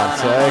fatta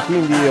Marzia,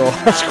 quindi io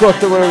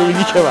ascolto quello che mi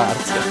dice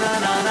Marzia.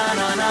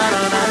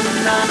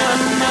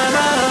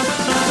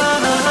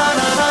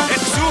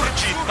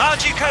 Exurgi,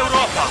 magica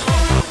Europa.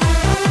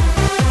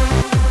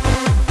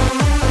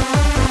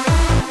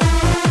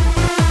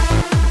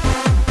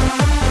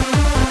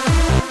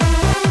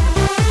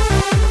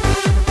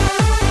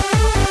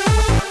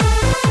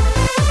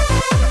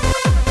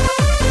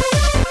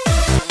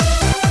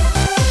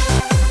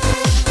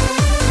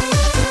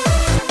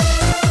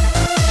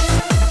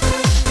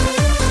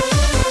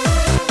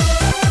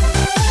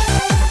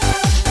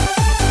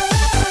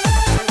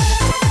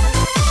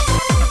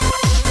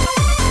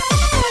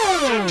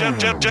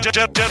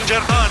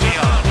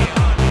 Germania,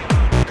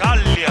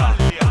 Gallia,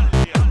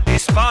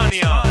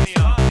 Hispania,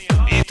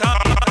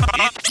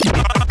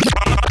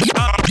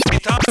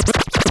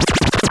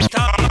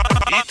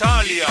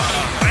 Italia,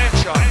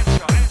 Grecia,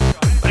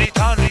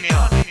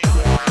 Britannia,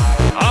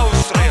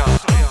 Austria,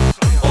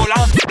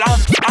 Olanda,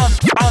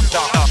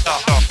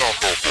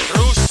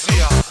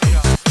 Russia,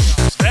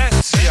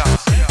 Svezia,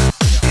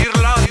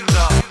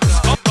 Irlanda,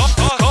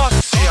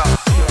 Scozia,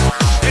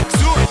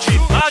 Exurgi,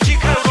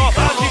 magica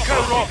Europa, magica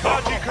Europa,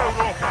 magica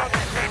Europa.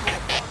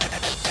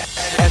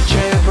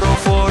 Ecce pro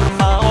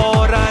forma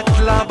ora et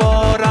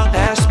labora,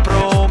 es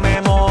pro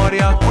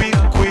memoria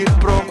quid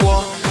pro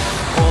quo,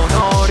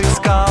 honoris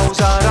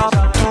causa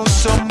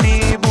raptus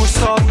omnibus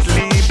tot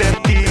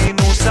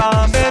libertinus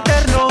ab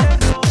eterno.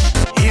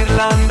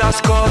 Irlanda,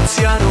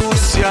 Scozia,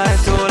 Russia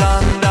et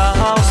Olanda,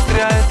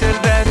 Austria et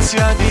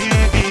Elvezia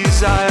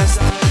divisa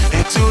est.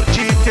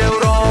 Exurgit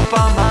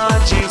Europa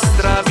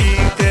magistra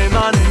vite,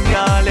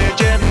 magna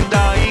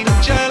legenda in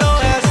cielo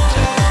est.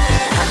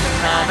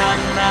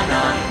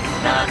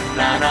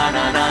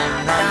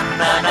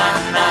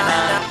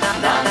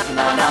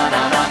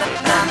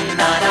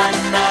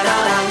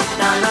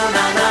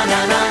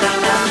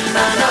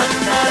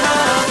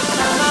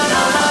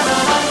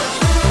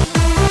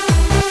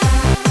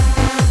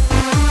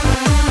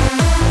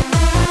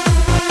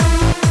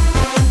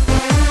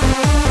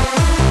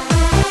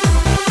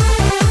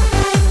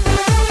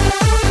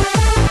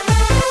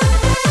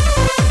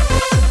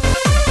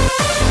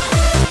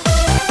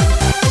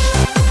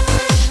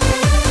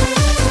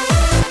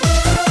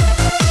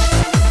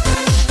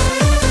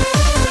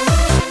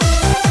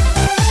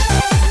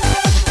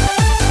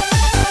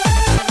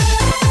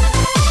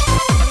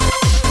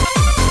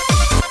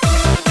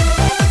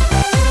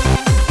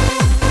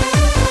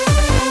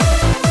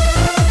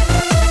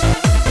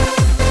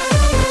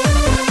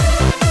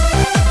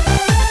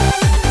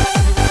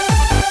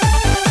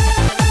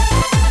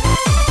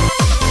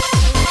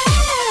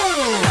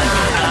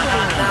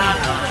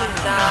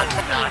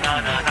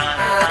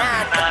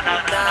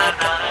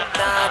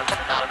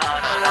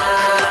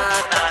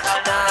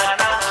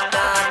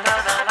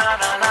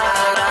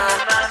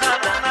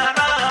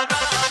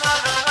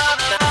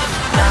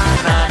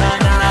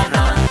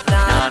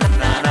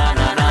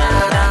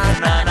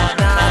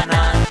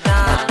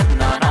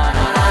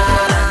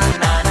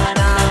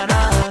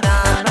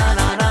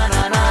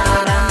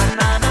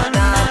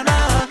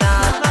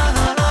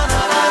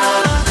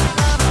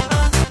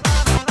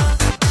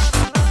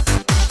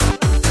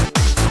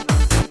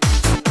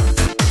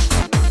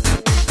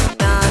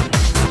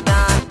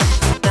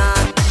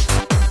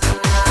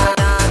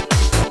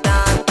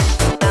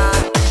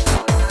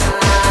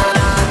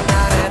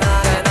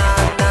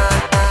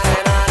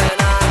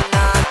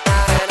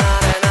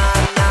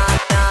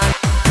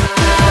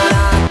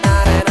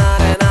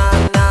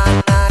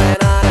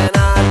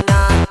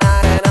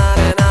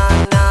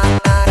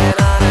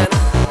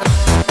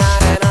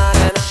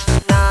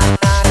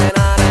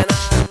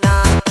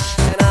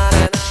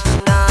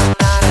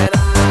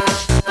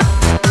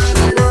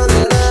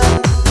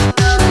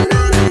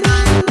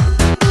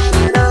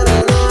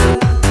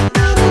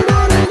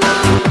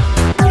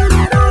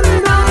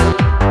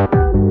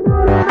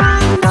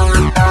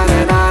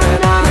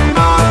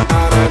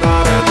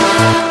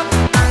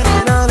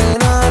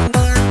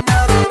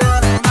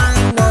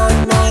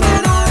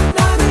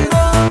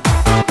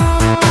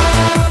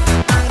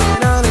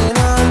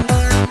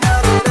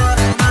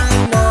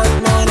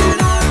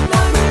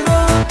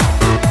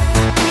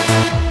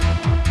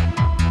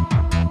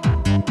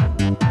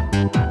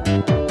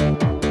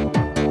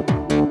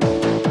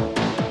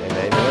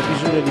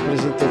 di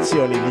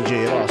presentazioni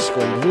DJ Ross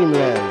con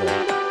Dreamland.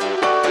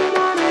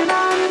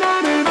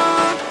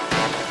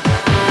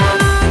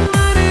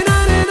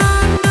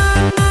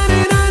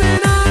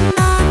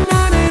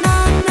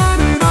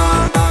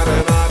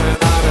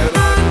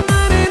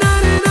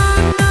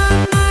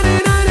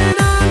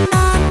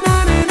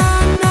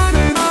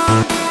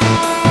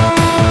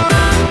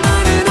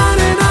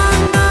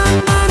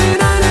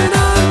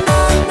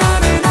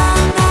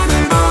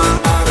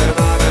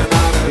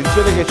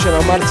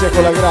 Buona Marzia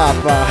con la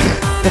grappa.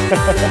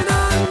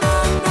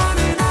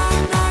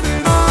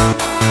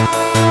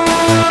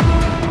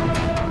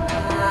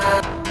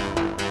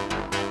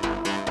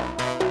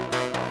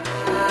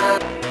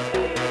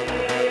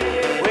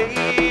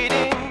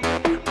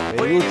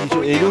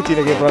 È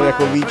inutile che provi a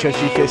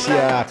convincerci che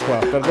sia acqua,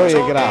 per noi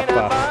è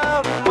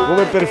grappa.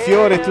 Come per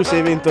Fiore tu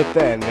sei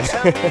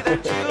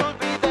 28enne.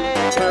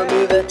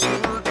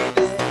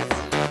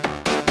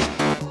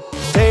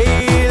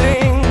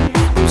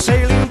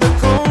 Sailing the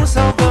course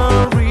of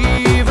the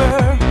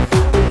river,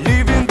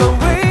 living the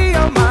way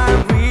of my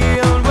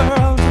real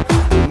world.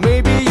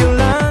 Maybe you'll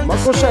understand. Ma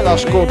cos'è la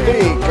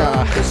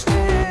scoteca?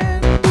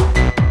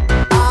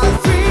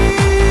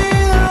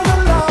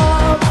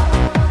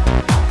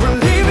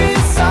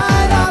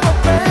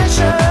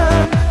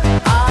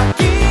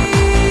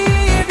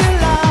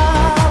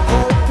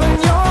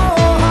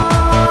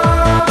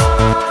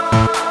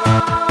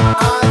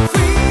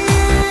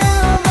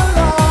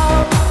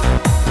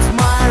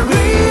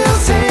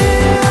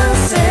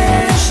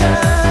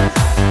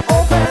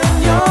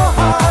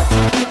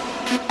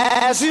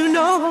 As you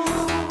know,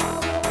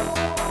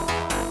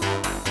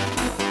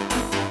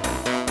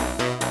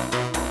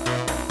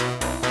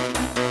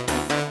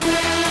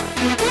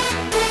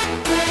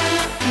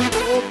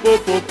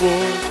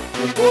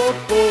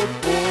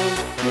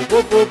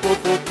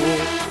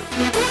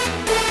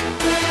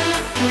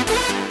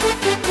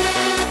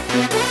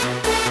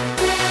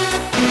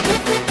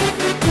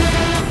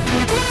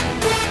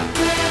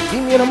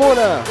 Dimmi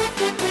Ramona!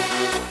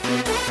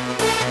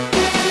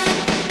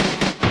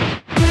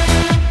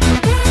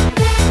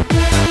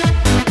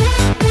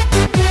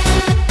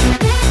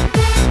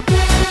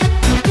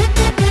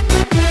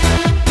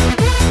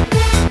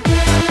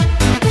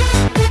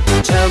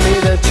 tell me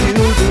that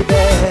you'll be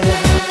there.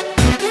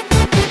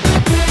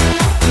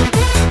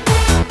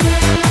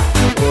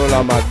 Oh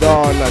la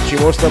Madonna, ci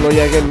mostrano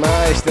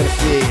Jägermeister,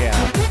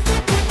 figa!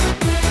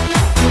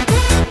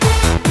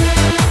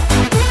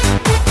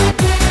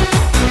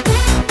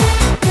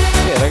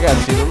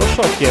 Ragazzi, non lo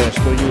so chi è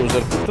sto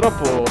user,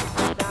 purtroppo.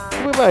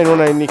 Come mai non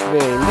hai il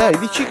nickname? Dai,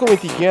 dici come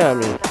ti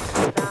chiami.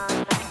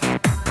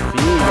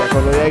 Figa,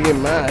 con lo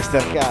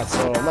Jägermeister,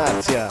 cazzo,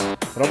 Marzia,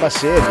 roba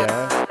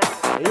seria, eh.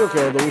 E io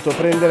che ho dovuto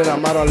prendere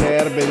l'amaro alle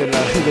erbe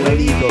della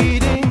Lidl.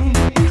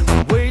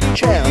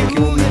 C'è anche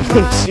un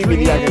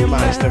simile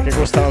Jägermeister che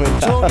costava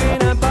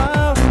metà.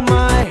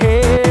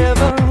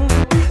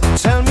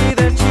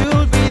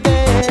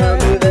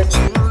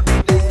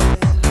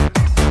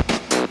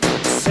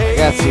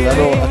 Ragazzi,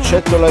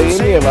 accetto la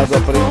IMI e vado a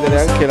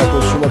prendere anche la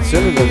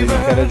consumazione da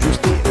dedicare a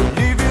Giustina.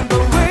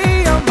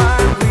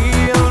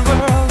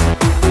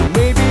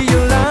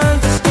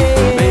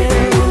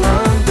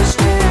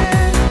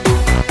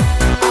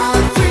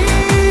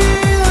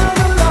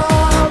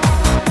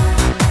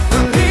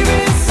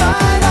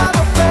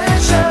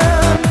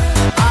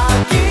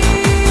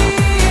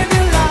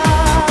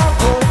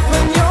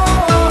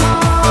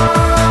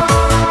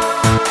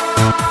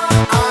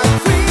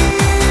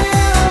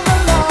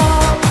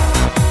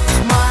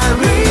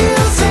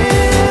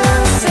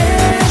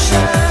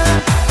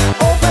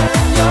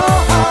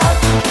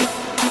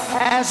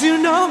 As you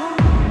know.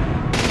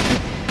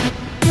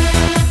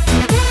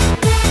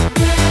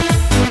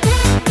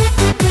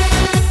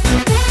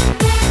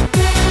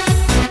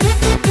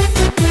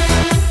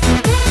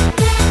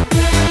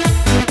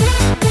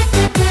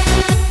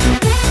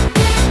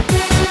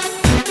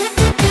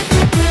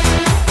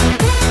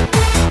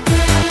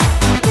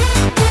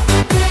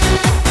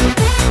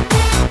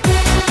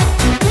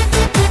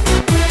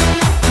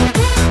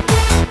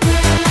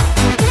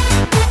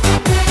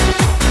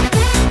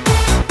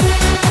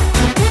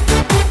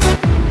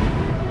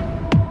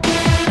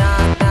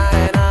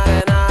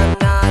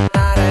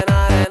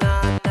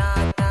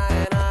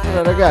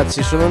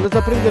 Ragazzi, sono andato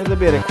a prendere da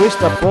bere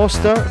questa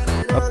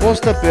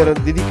apposta per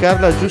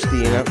dedicarla a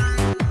Giustina.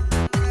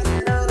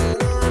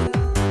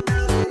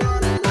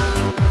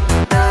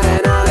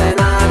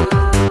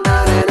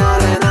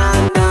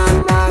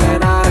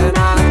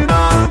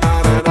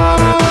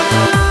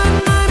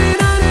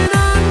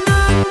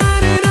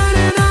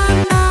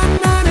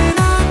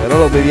 Però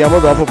lo beviamo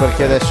dopo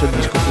perché adesso il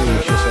disco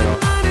finisce, se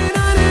no.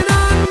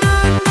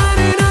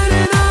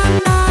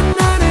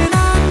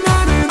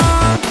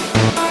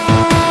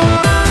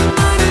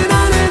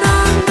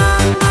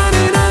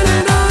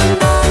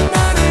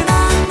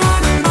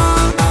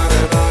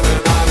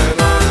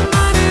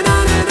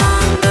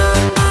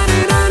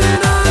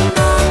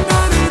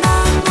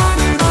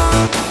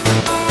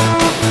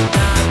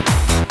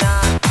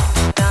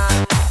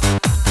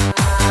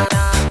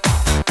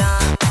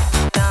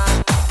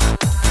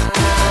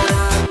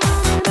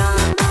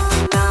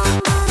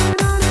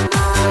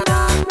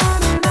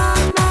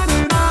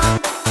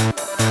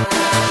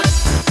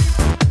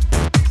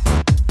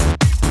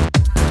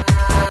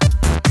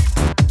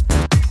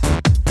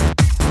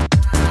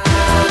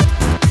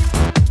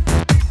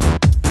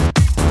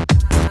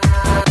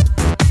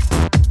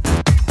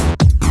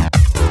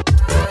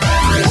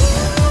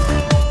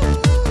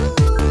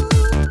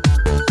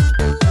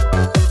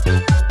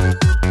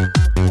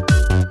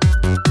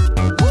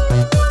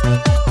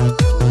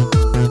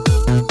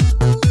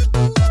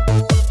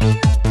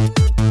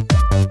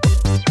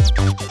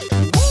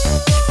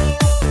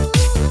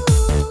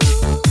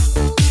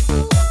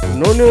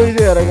 Non ne ho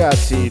idea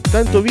ragazzi,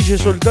 tanto vige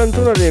soltanto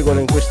una regola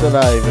in questa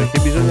live, che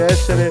bisogna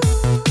essere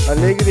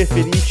allegri e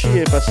felici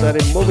e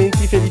passare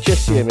momenti felici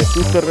assieme,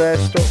 tutto il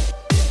resto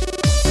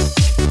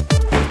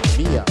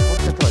via,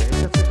 porca troia,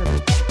 che cazzo è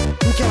caduto?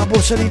 Minchia la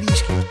borsa dei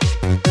dischi.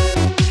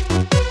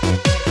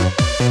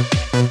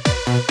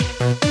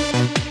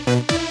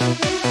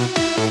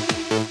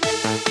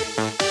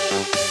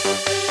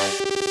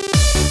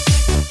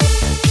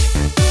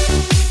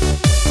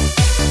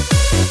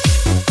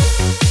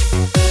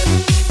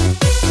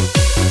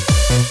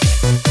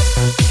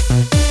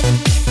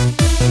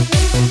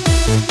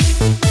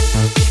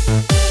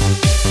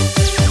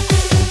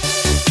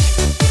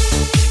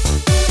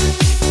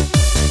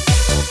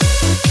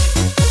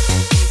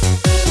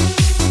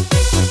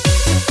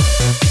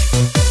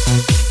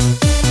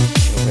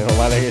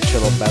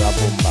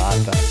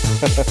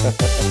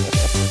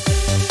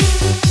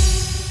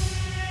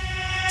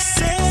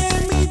 Se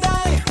mi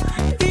dai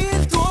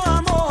il tuo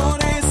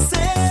amore,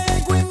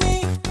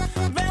 seguimi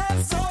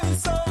verso il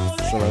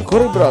sole. Sono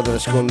ancora i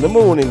Brothers con The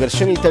Moon in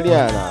versione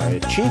italiana e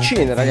Cin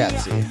Cin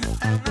ragazzi,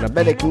 una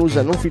bella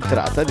ecnusa non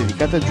filtrata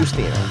dedicata a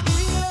Giustina.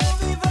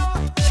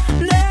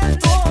 Nel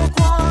tuo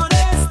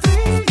cuore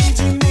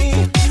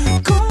stringimi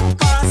con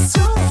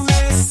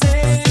passione,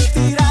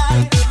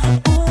 sentirai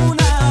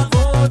una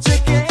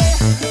voce che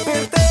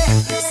per te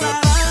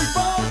sarà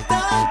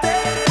importante.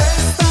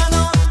 Questa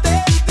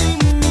notte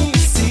dimmi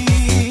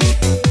sì,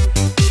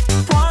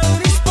 puoi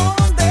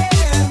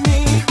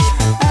rispondermi,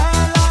 è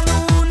la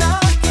luna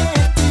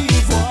che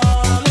ti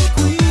vuole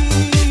qui.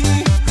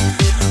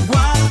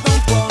 Guarda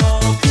un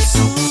po' più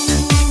su,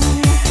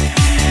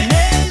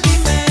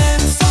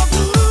 nell'immenso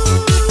blu.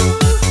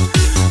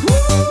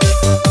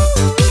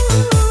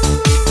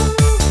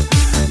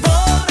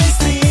 Vorrei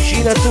stringere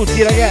Cina a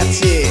tutti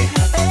ragazzi!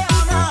 e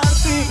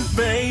amarti,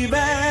 baby.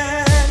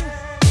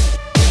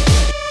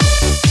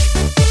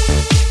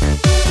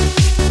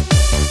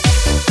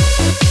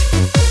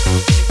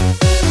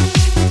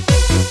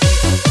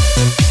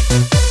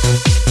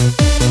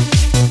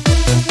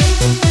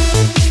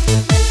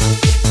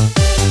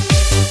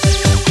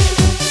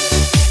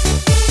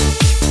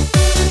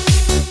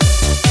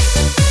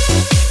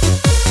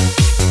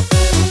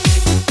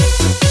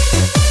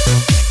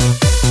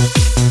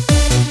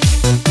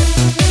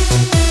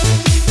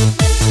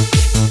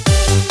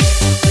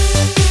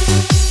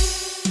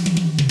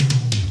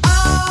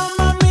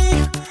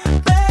 Amami,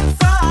 per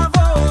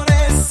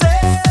favore, se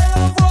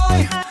lo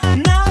vuoi.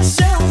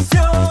 Nasce un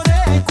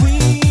fiore,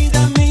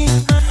 guidami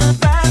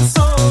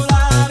verso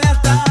la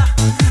realtà,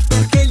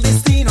 perché il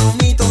destino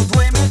unito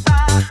due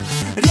metà.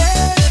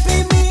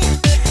 Riempimi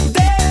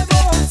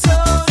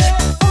d'emozione,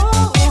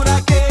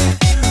 ora che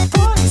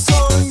puoi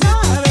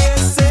sognare,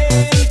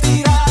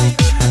 sentirai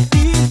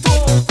il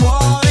tuo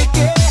cuore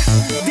che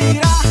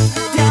dirà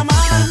di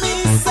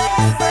amarmi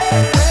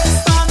sempre.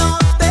 Questa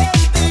notte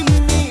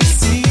dimmi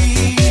sì,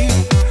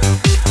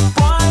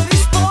 puoi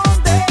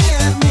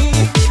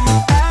rispondermi,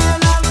 è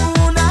la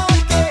luna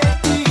che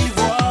ti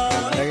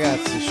vuole.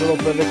 Ragazzi, solo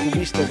per le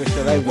cubiste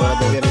questa live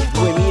dovrebbe avere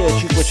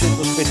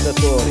 2500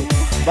 spettatori.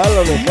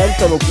 Ballano e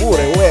cantano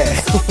pure,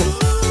 uè!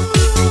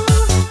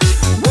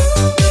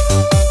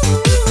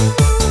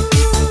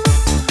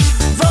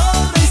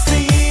 Vorrei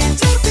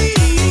stringerti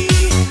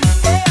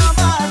e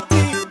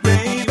amarti,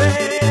 baby.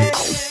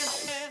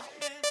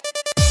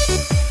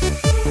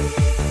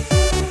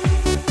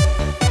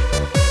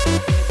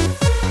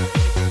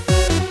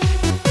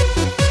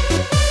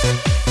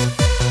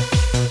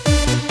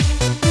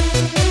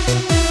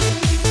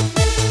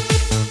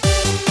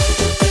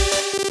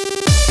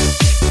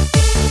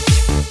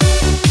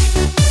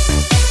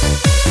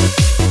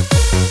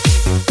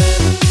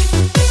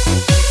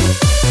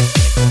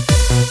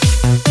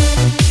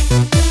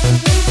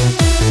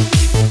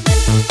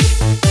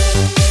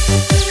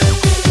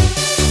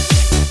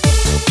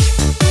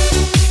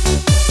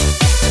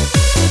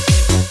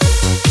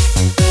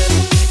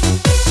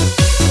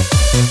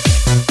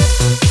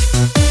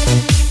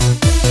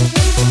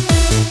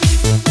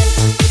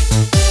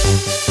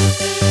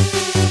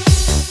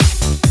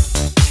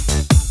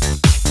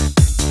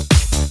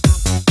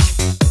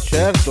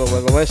 Certo,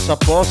 l'ho messa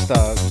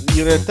apposta,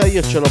 in realtà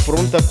io ce l'ho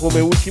pronta come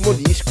ultimo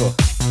disco.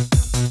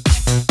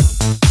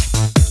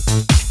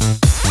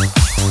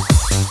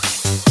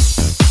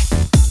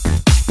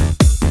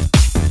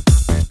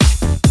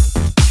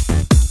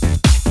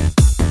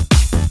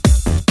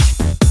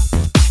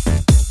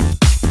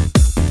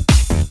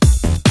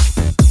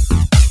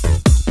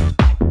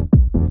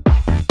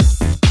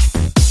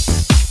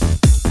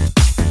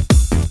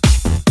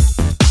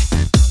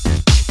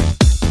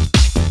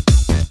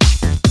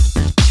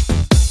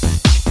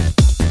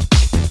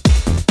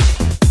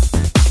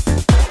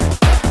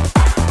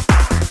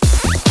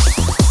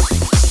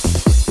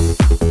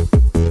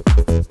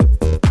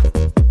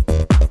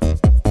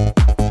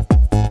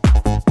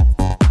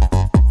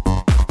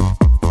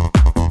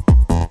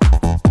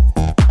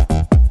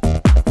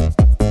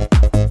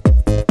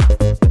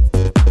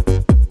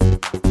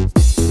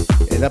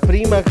 È la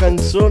prima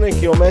canzone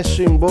che ho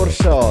messo in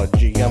borsa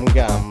oggi, Gam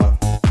Gam.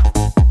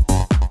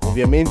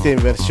 Ovviamente in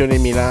versione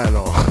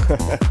Milano.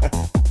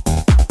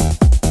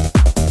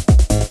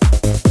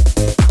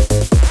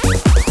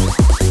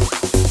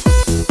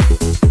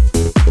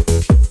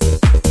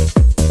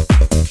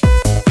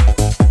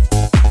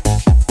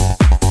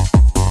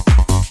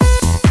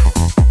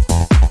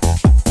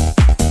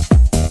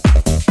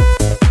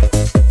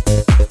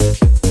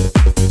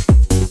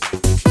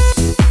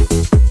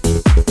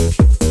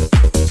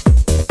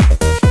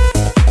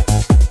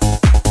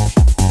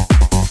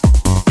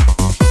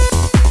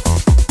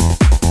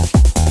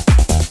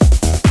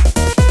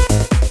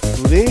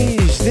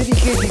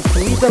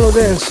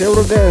 Dance,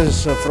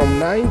 Eurodance from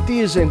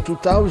 90s and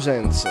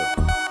 2000s.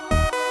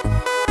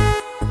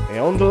 And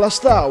on the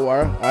last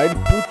hour, I'll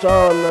put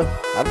on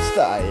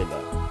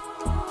hardstyle.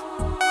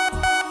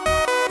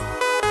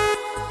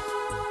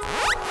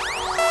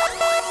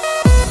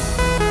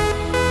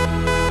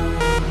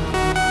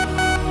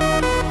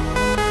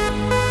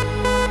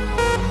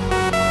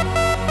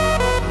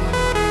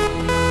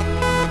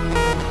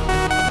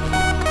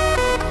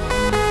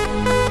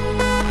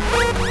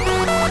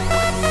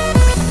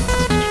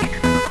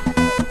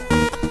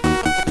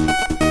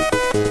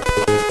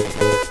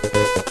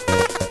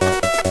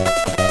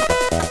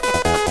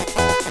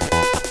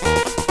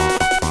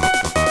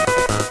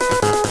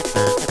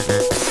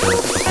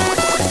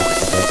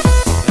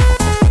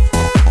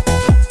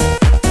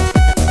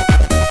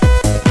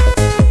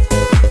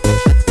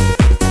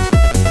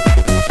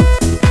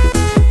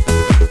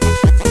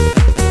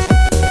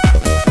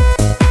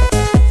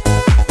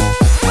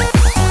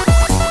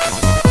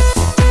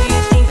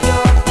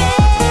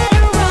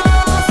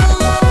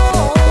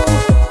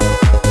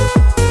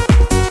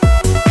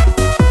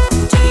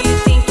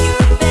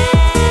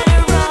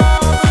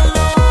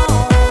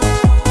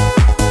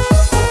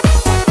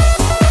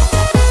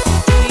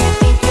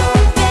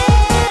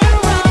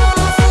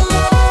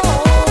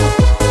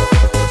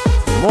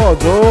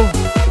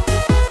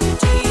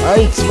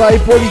 Vai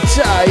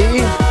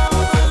Polizei.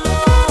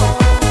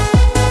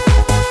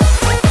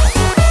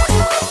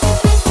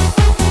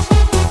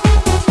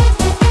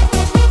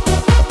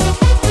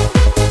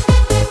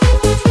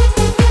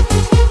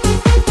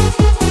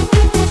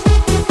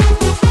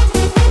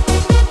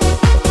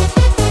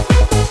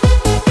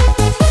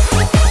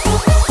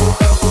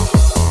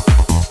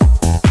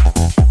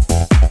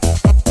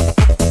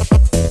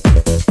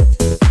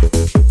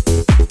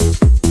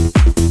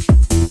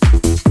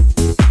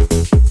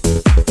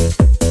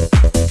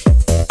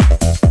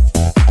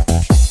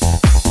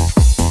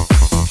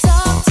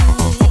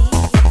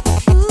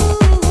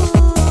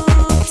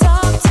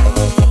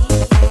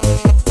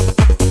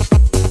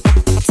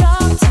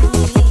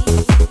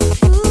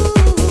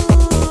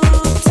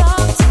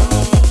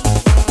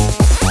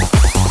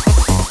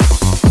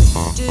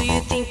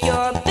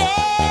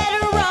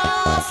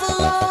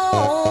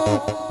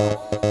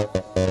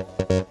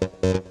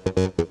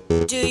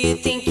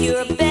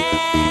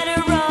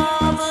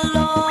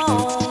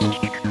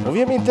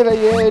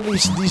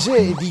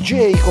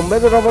 DJ con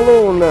Better of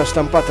Alone,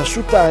 stampata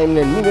su Time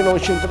nel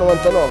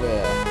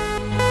 1999.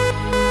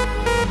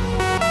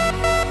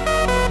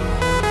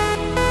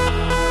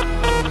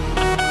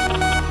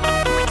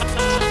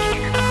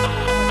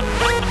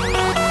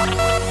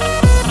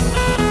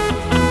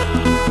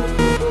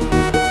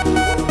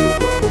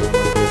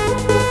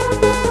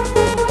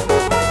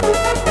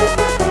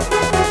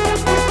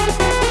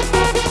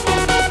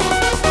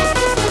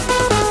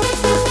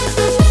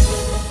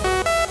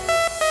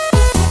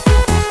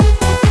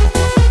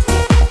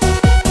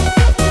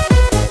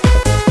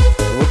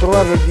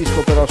 Il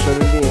disco però,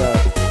 sorellina,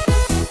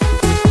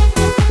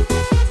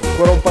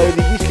 ancora un paio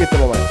di dischi e te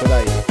lo metto,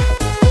 dai.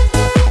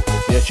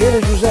 Piacere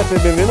Giuseppe,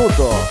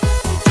 benvenuto.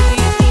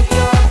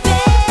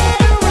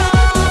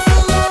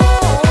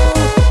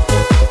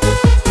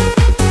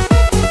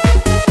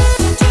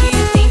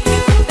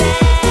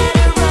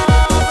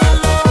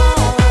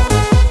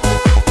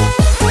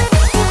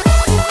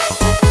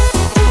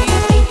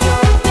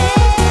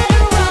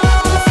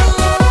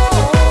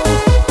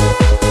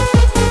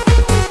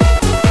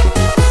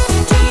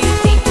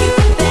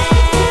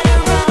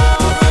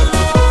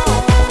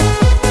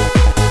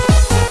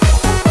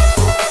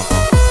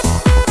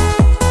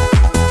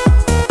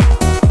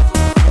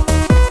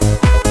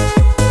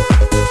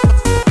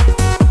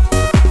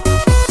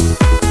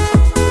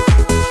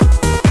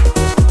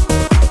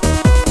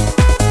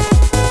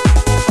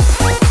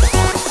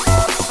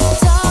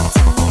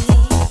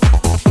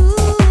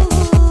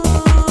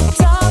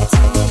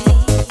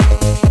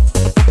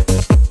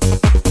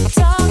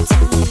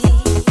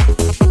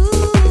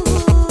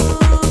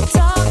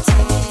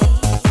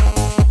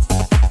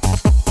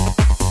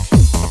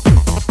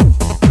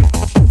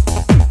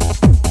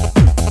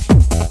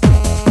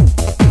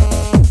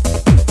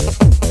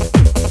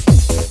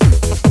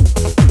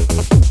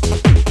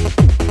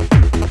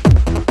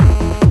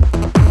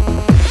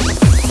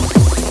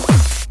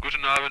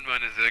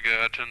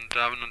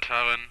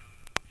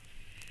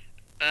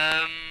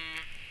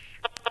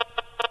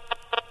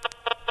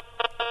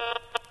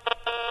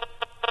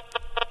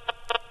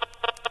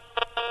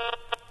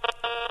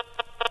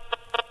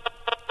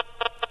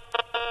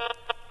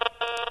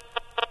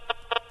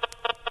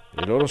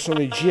 loro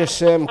sono i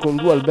GSM con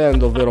dual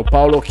band, ovvero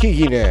Paolo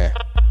Chighine.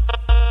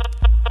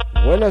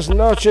 Buenas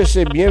noches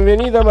e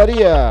bienvenida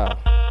Maria.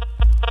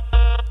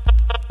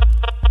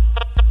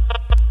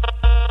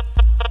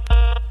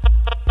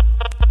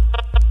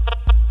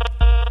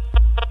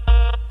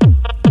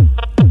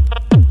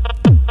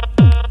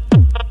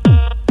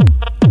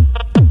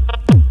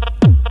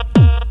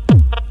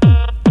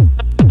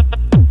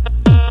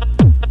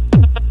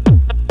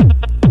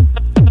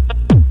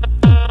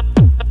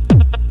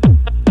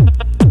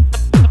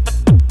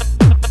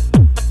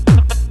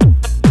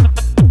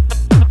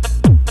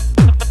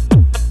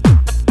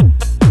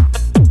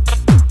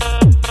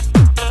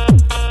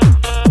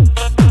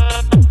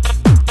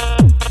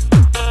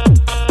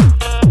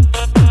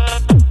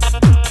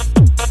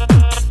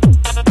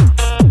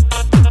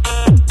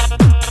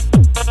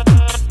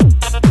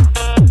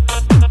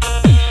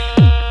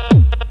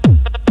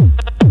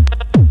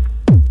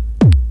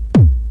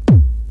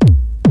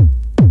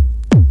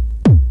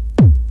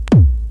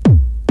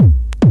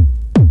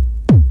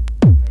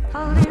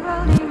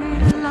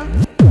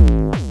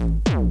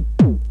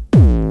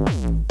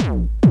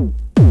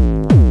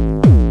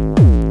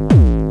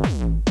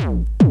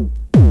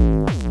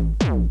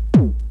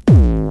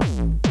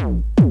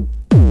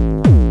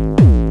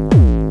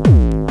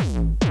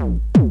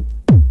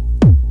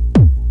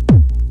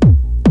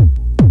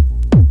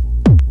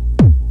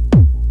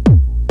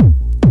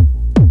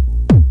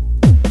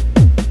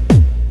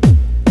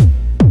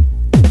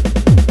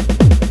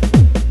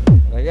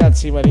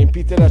 Ma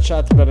riempite la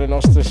chat per le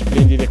nostre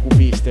splendide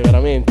cubiste,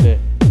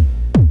 veramente.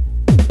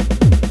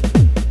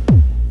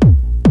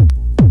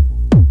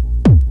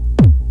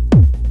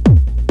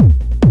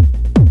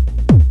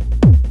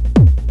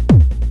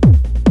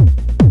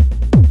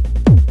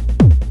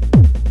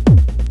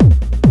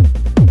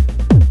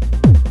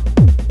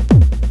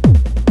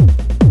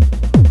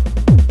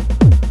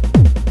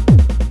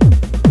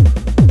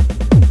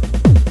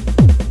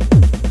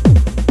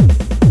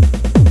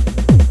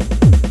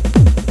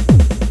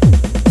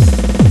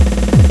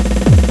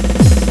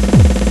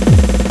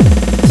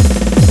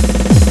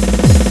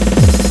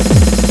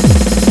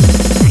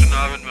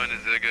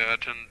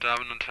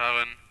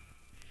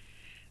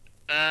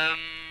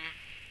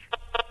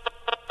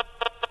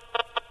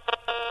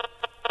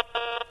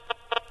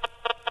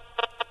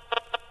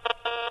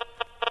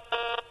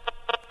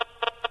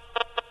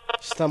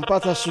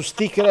 Stampata su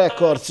Stick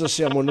Records,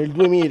 siamo nel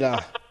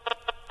 2000.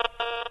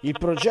 Il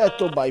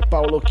progetto by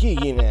Paolo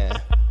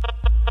Chighine.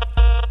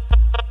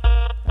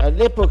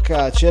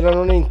 All'epoca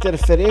c'erano le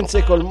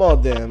interferenze col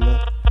modem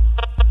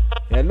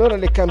e allora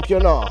le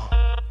campionò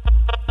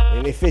e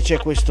ne fece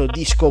questo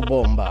disco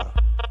bomba.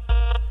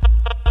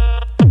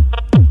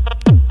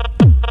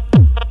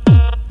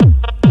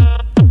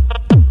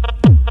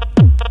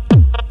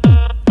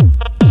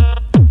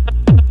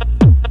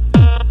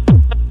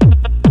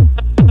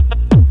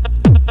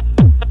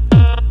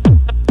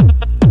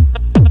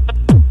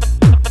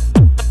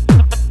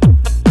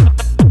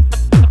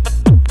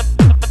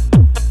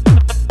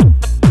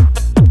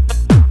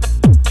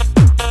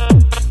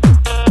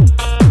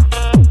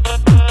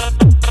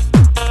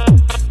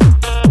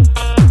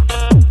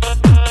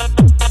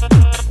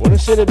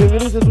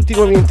 Benvenuti a tutti i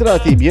nuovi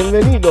entrati,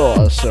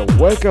 bienvenidos,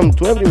 welcome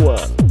to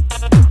everyone.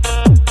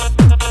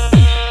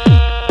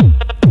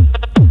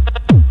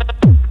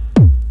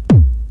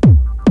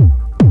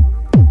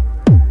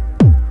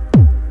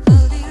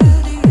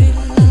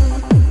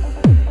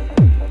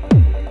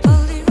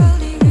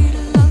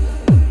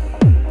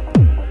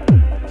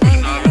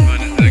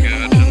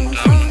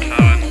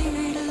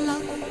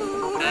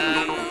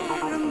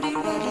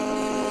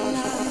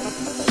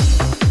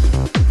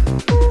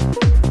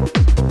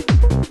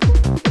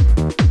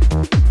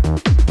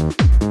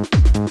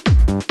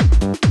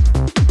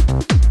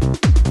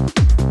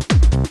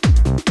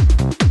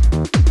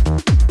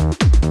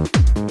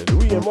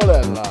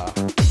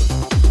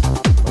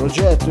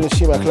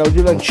 Insieme a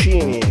Claudio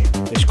Lancini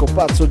e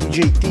Scopazzo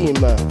DJ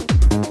Team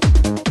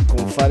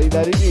con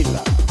Farida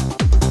Rivilla.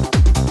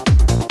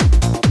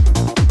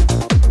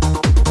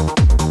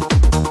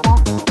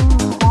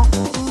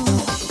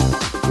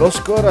 Los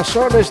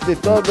corazones de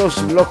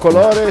todos los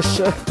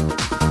colores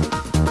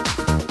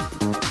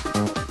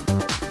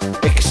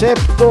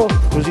excepto,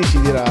 così si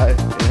dirà,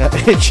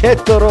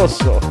 eccetto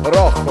rosso,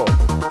 rojo.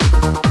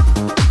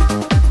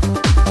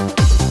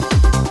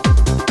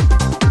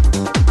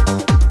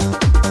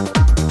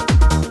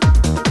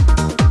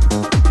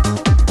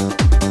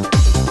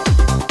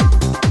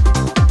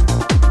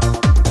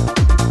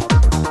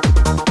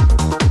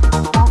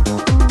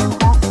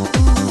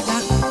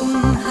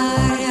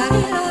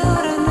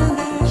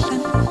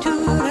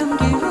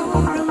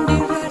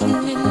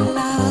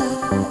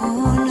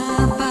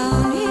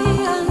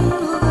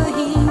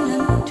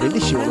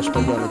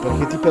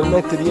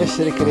 Permette di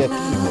essere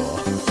creativo.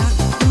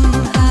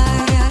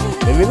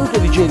 Benvenuto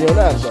DJ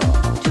Leonardo.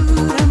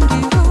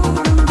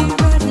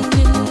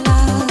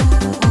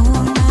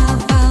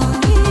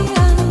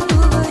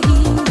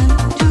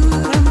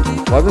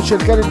 Vado a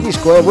cercare il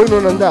disco, voi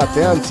non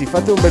andate, anzi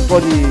fate un bel po'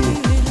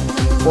 di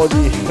un po'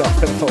 di... no,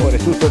 per favore,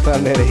 tutto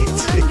tranne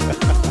Renzi.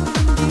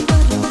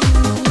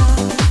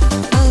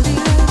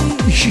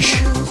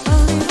 Shish.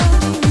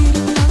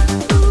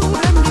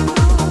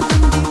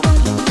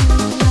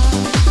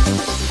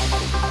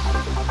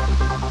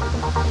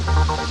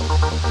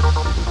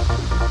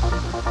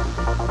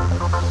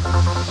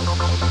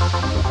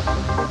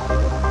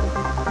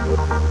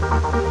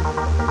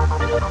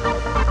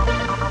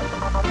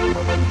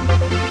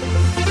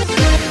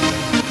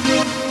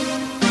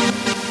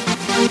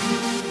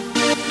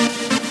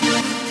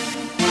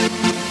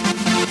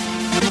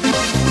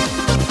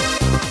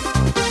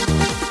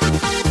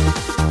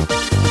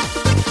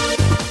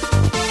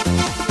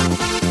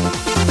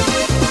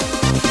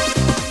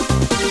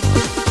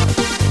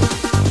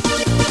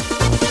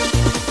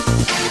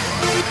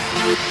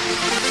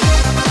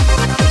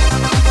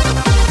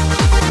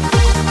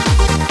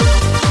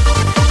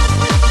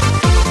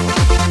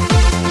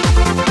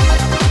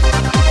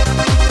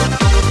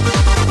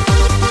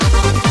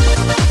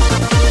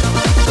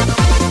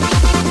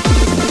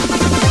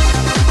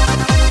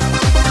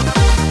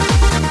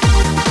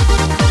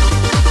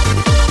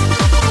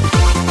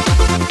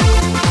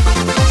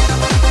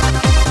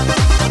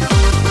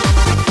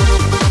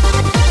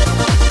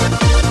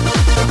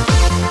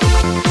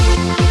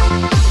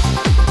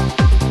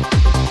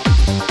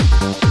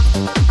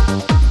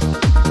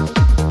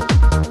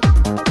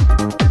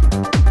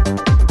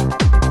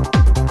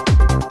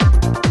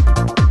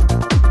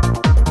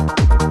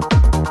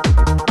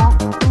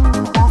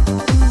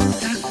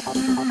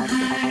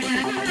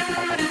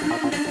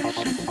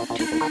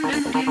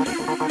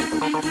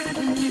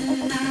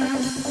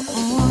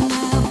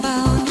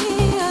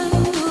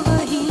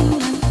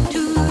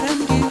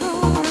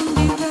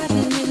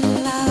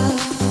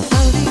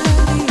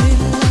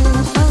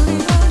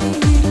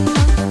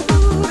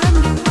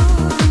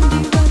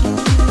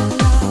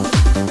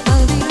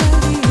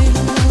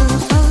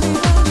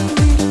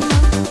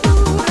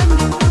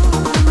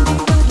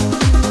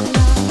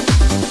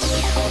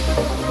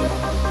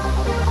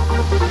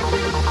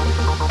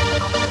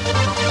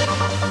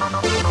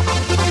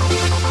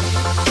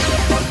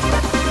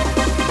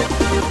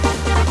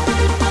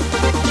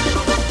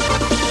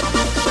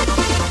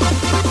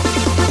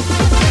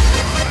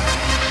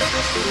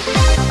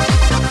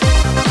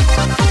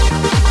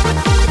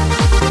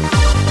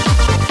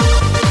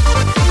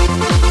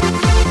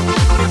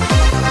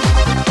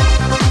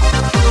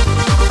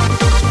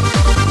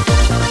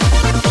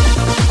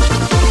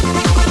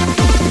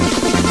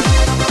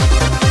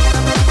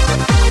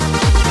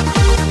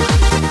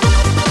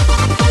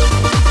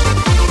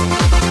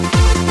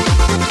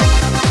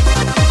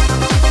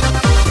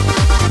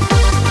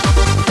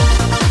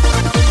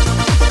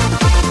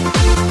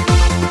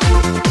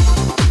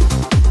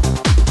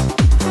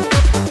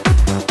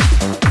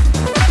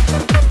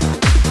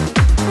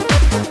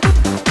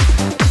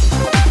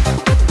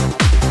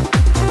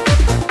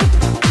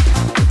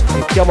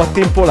 Siamo a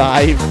tempo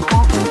live.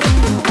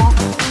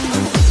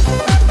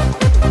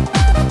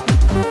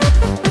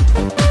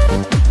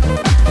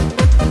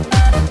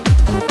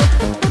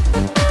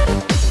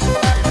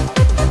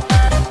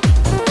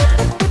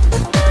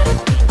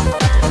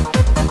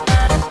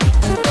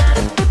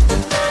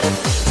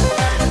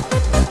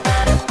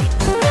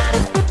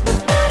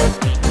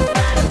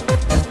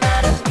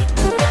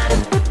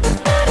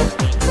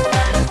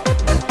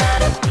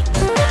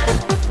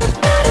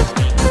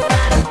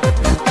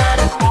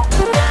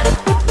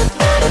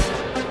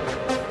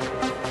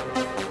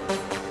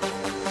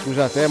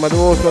 Scusate, ma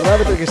dovevo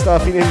tornare perché stava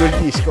finendo il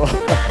disco.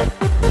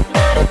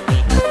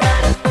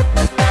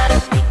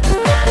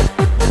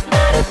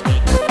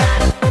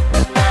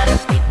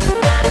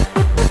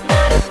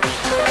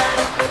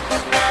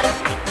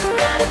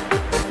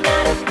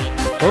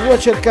 Torno a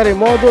cercare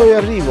modo e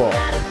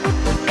arrivo.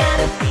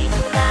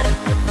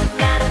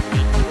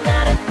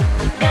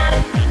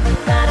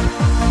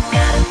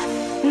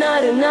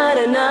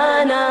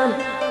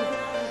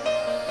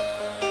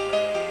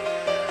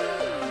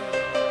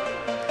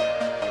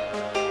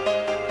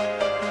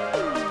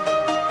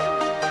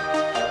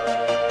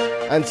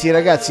 Anzi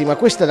ragazzi, ma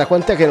questa da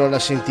quant'è che non la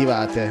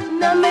sentivate?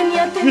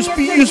 You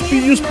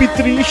speak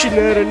Trish,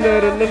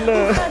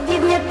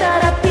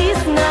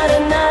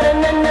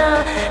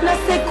 На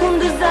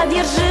секунду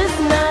задержись,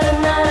 на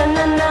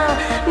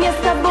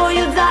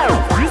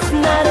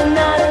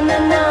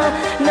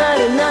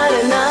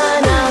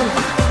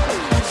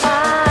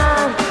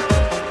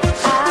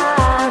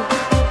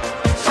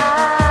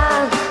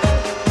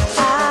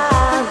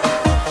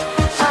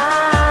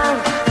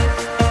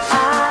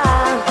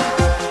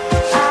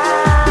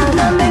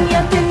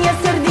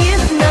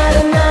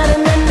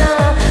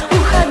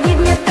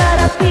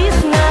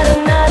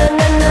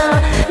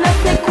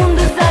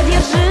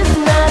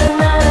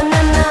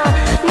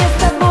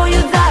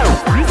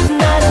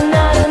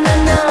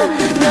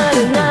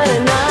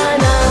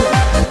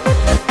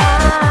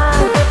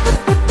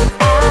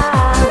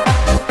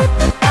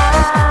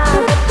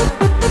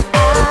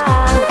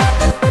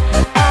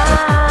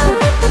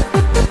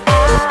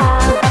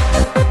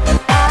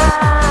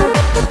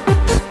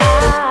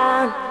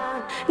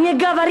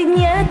говорит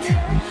нет,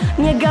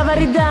 не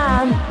говори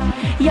да.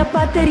 Я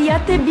потерял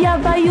тебя,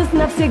 боюсь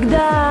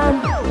навсегда.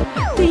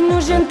 Ты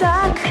нужен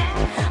так,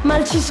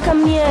 мальчишка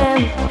мне,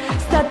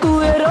 с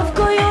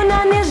татуировкою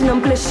на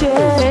нежном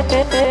плече.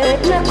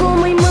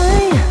 Знакомый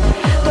мы,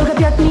 только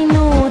 5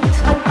 минут,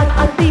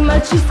 а ты,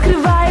 мальчик,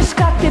 скрываешь,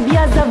 как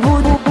тебя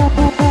зовут.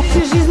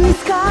 Всю жизнь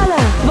искала,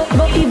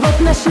 и вот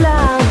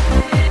нашла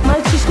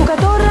мальчишку,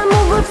 которому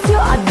бы все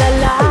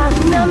отдала.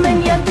 На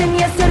меня ты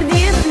не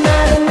сердись,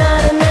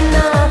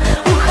 на-на-на-на-на.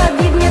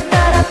 Уходи, не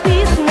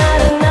торопись,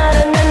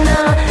 на-на-на-на-на.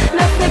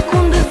 На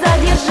секунду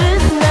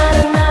задержись,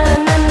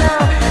 на-на-на-на-на.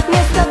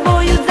 Мне с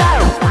тобою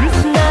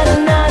зарубись,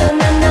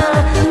 на-на-на-на-на.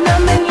 На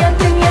меня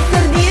ты не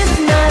сердись,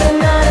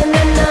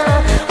 на-на-на-на-на.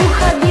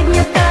 Уходи,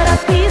 не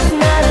торопись,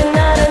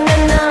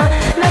 на-на-на-на-на.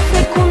 На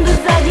секунду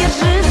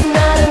задержись,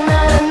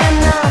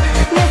 на-на-на-на-на.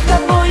 Мне с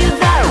тобою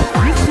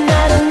зарубись,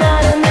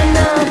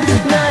 на-на-на-на-на.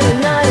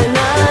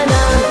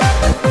 На-на-на-на-на.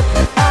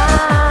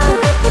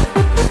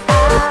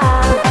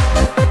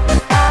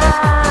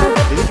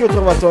 Vedi che ho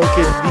trovato anche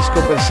il disco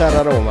per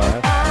Sara Roma, eh?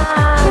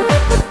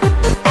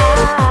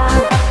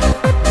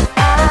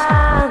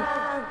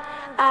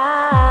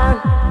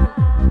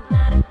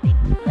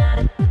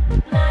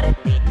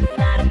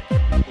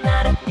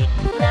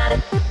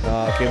 No,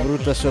 che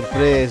brutta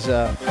sorpresa.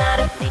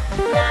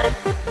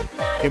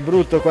 Che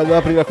brutto quando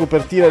apri la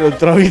copertina e non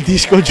trovi il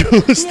disco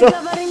giusto.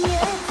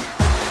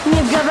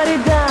 Не говори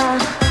да,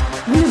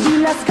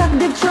 влюбилась как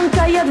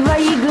девчонка, я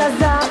твои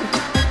глаза.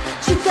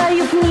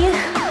 Читаю в них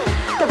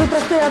такой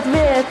простой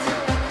ответ.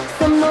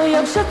 Со мной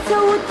общаться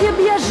у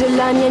тебя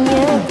желания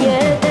нет.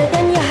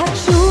 Я не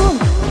хочу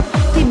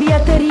тебя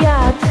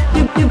терять.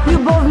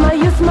 Любовь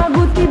мою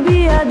смогу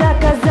тебе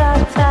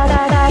доказать.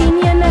 И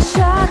не на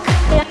шаг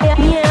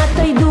не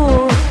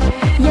отойду.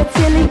 Я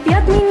целых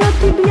 5 минут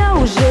тебя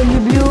уже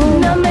люблю.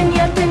 На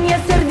меня ты не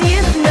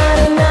сердись,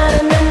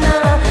 на-на-на-на-на.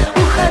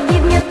 Уходи,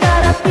 не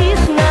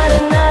торопись,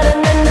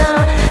 на-на-на-на-на.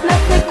 На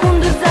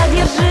секунду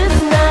задержись,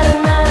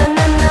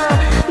 на-на-на-на-на.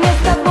 Мне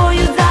с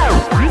тобою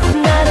зарубись,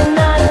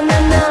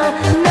 на-на-на-на-на.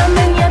 На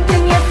меня ты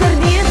не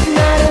сердись,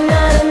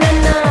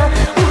 на-на-на-на-на.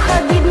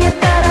 Уходи, не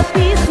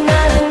торопись,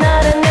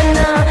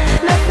 на-на-на-на-на.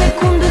 На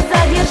секунду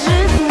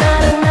задержись,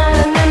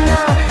 на-на-на-на-на.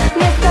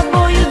 Мне с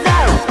тобою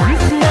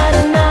зарубись,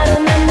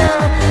 на-на-на-на-на.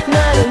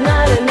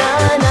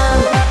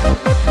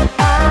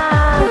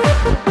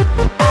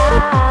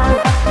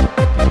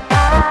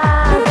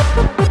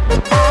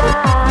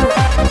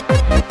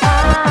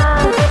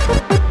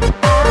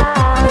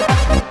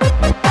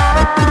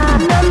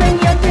 На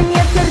меня ты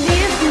не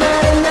сердись,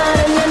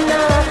 на-на-на-на-на.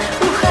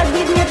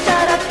 Уходи, не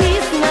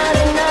торопись,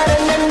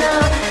 на-на-на-на-на.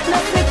 На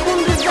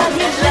секунду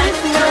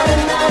задержись,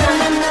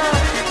 на-на-на-на-на.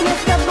 Мне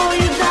с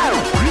тобою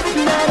зарубись,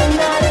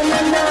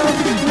 на-на-на-на-на.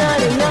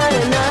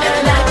 На-на-на-на-на.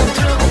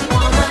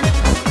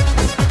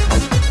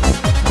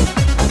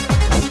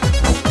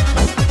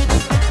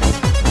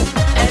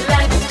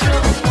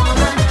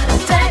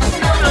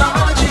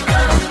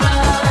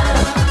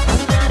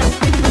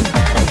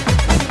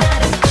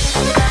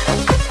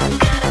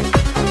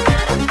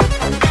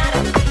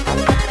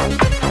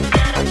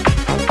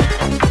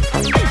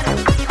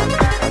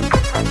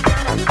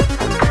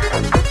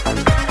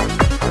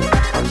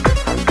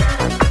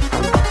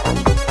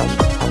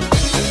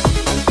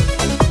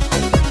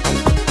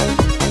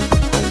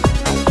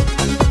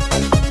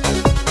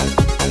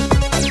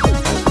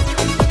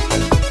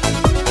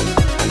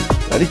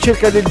 La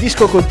ricerca del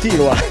disco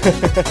continua.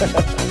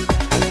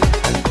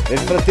 Nel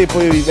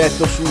frattempo io vi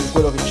metto su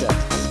quello che c'è.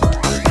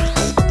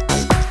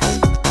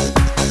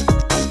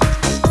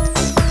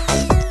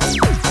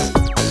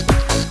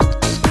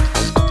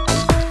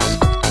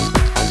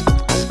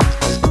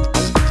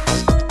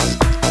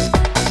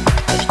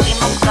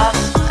 Bestimmungsort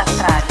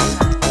Australien.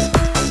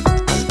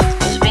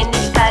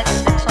 Geschwindigkeit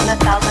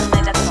 600.000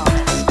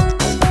 Megatonnen.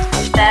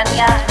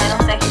 Sternjahr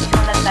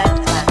 6123.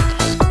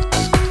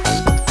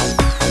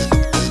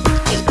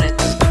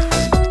 Zielblüte.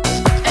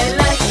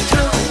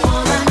 Electro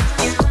Woman.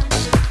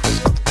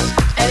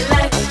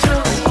 Electro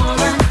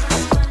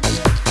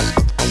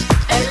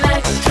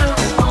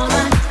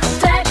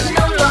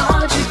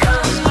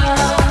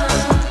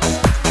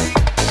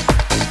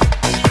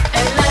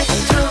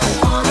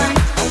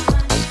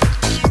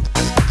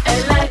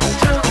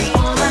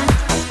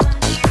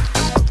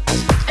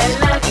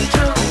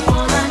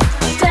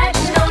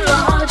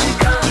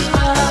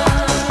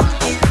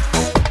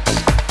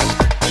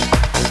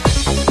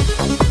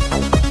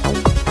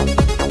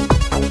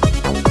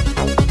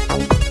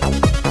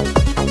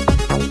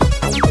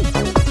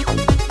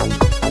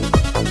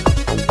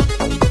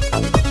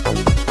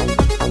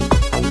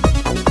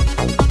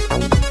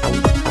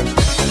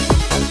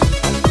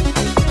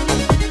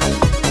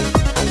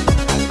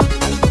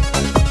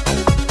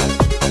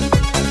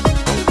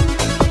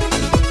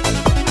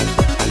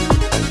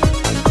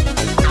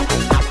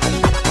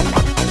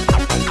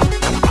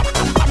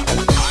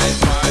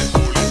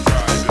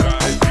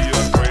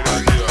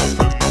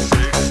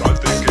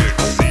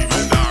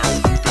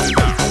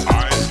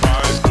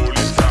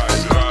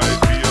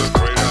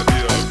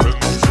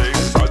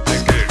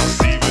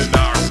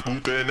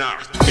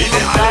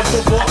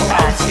sofort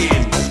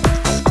rausgehen.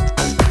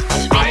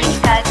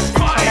 Geschwindigkeit bis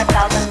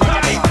 100.000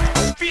 Megaton.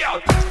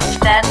 4,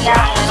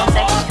 Sternjahr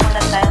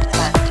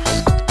 6923.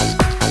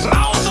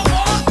 raus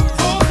sofort!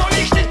 Wo soll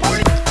ich den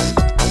Pulli?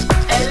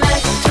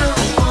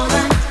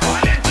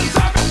 Wollen Sie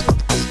sagen?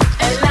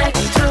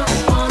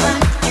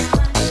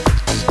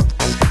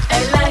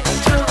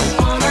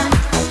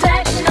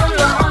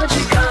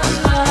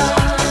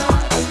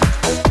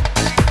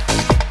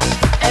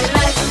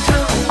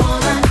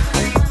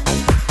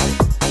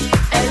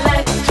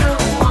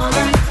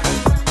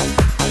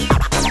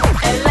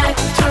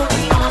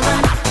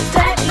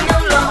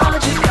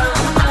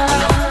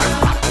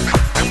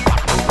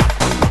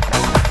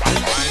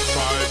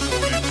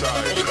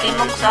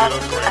 Bestimmungsort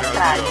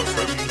Australien.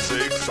 5,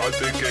 6,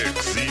 alte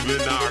Gags, 7,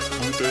 8,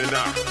 gute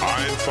Nacht.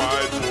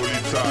 Einfall,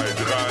 Polizei,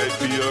 3,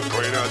 4,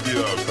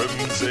 Grenadier. 5,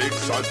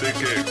 6, alte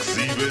Gags,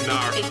 7,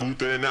 8,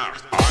 gute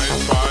Nacht.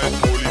 Einfall,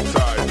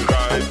 Polizei,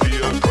 3,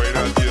 4,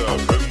 Grenadier.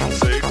 5,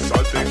 6,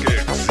 alte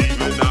Gags,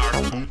 7,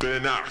 8, gute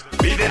Nacht.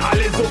 Bitte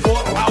alle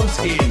sofort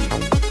rausgehen.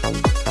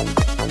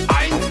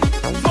 1,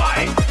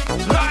 2,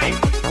 3,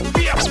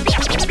 4.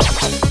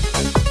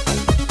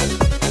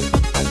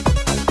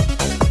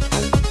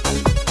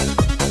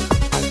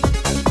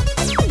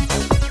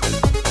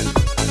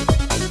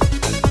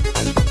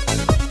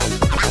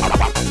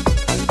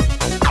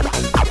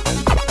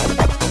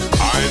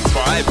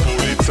 Einfall,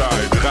 Polizei,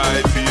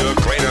 3, 4,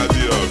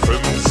 Grenadier. 5,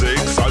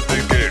 6, alte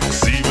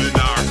Gags, 7,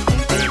 8,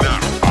 gute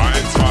Nacht.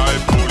 Einfall,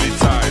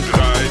 Polizei,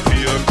 3,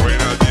 4,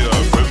 Grenadier.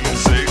 5,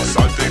 6,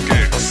 alte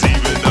Gags,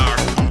 7,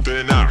 8, gute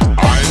Nacht.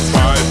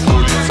 Einfall,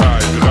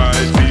 Polizei,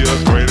 3, 4,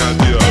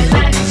 Grenadier.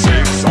 5,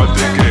 6,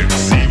 alte Gags,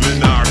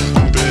 7, 8,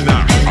 gute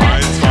Nacht.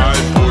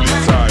 Einfall,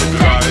 Polizei,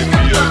 3,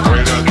 4,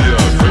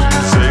 Grenadier. 5,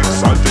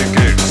 6, alte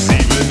Gags,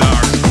 7,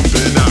 8,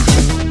 gute Nacht.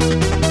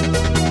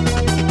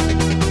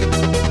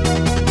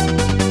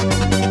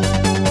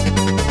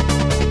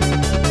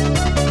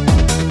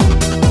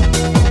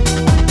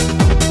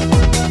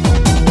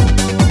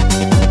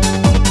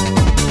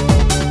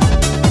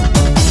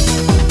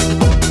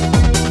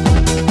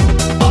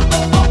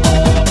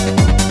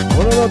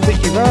 Buonanotte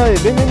chi va e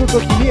benvenuto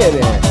chi viene.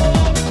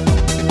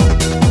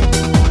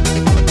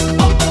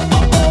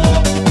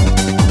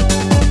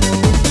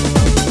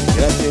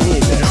 Grazie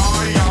mille.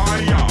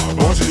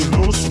 Was ist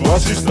los?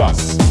 Was ist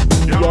das?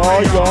 Ja,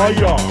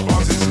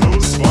 was ist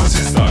los? Was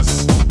ist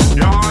das?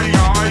 Ja,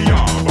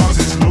 was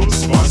ist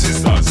los? Was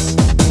ist das?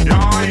 Ja,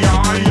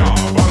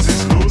 was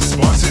ist los?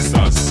 Was ist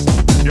das?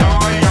 Ja,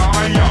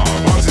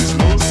 was ist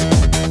los?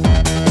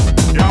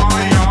 Ja,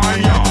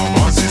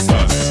 was ist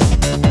das?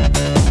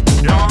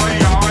 Ja,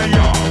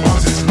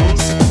 was ist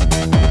los?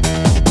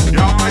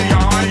 Ja,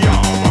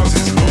 was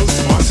ist los?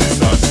 Was ist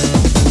das?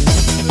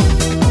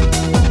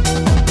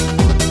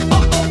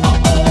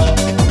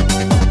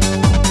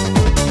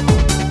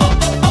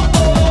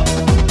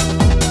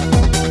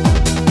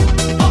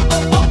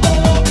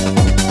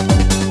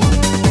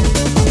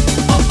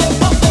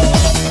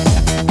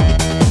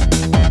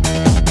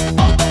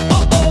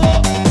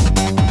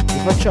 Che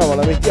facciamo?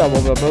 La mettiamo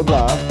bla bla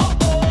bla?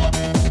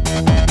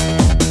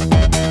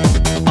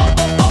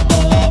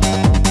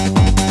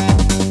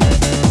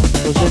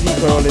 Cosa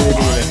dicono le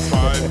veline?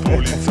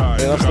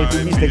 Le nostre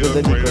tubiste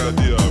cosa dicono?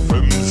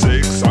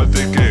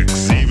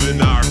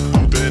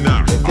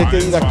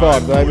 Mettetevi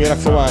d'accordo, mi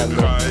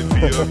raccomando.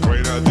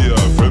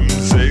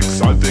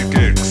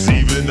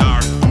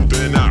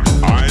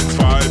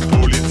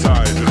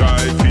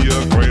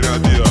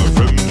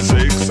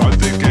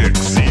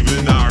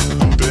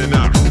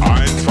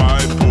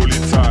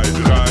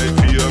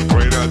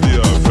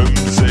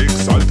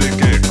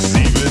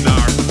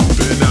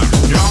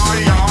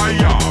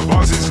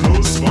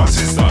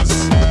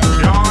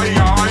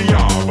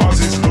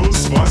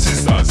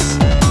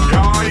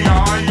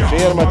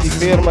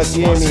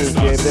 Fermati Emi,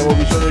 che abbiamo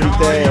bisogno di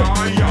te,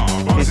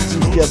 che ti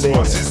stia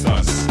bene.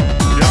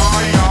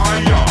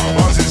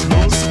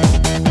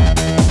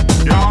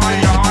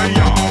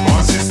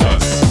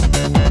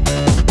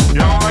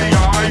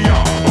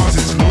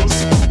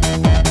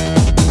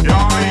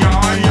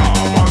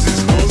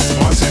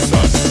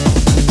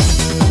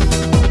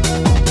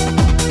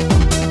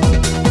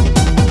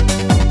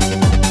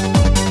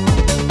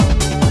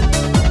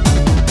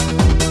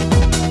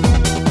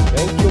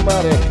 Thank you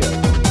Marek.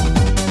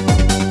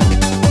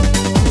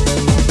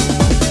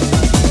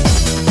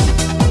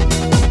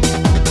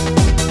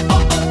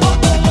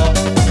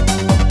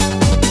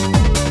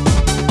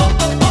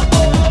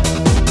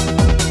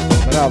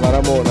 Brava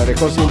Ramona, le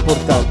cose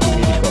importanti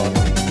mi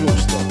ricordi,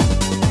 giusto?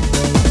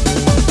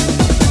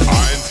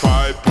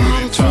 Einfall,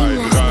 Polizei,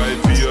 3,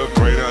 4,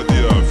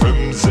 Grenadier,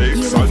 5,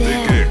 6, alte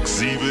Gags,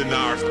 7,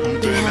 8,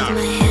 gute Nacht.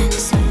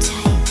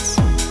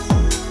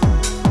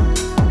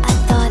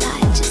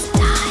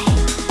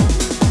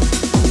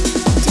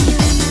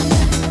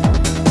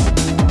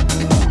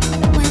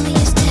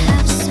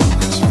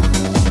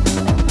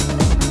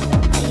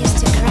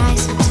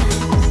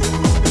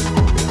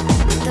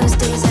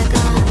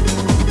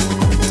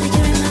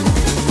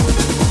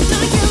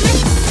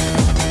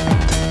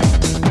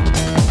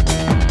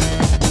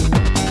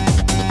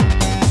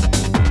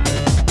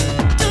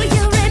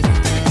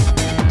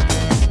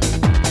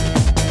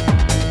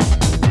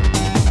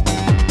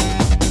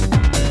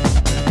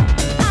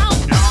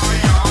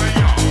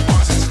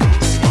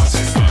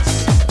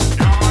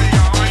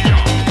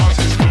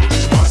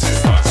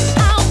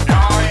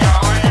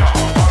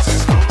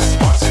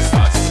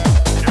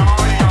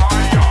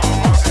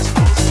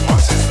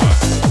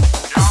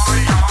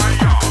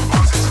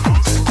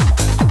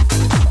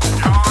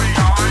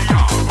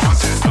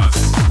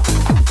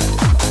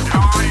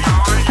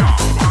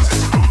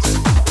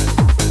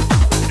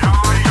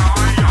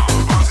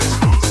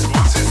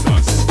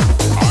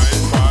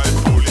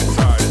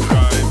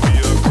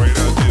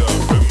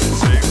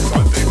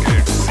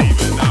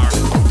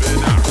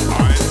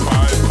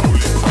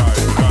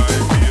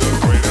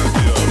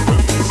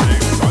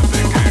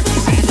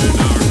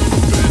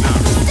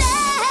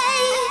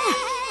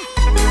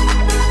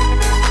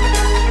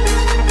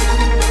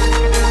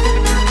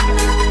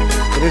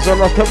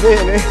 sono andata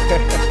bene?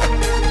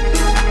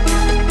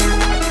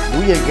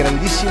 Lui è il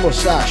grandissimo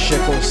Sash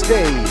con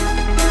Stay.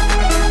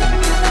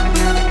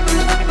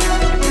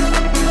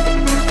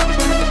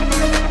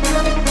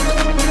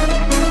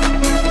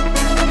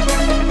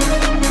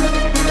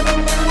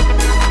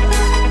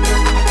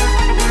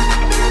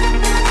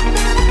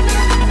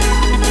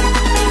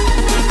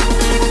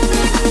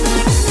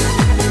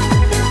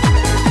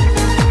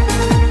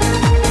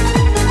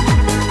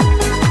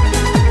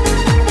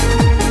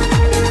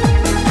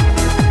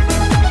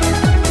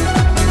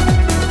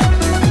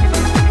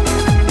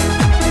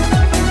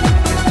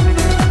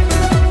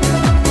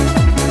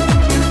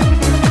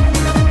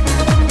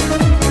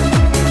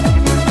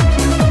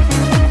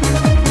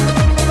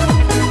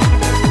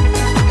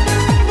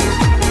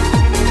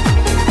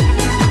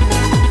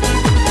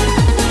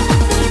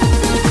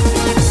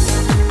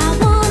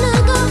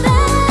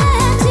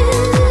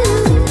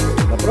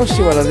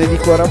 Prossima la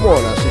dedico a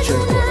Ramona se c'è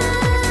ancora.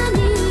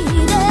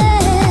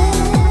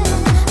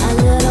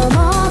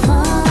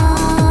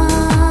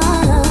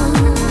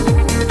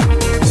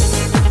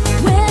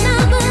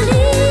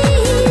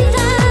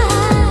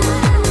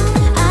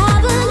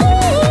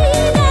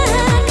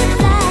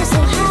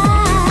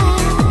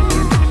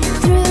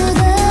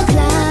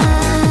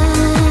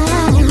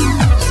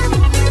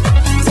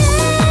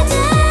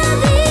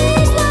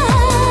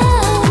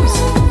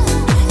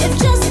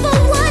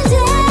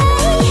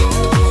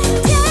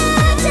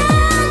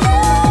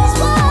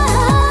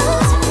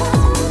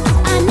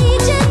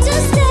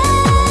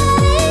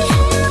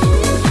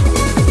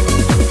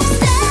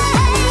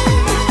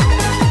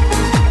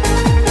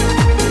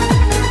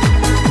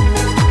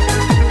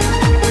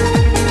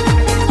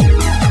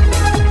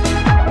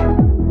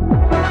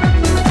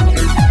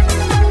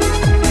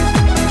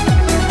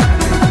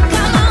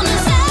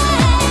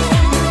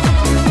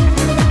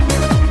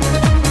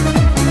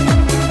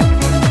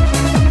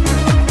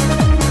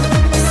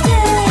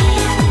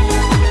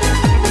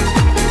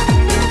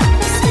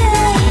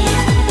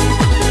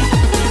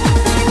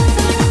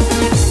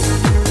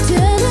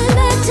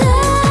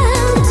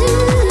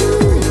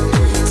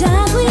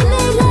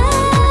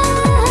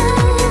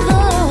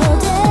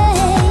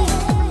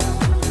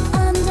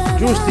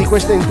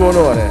 Questo è in tuo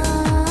onore.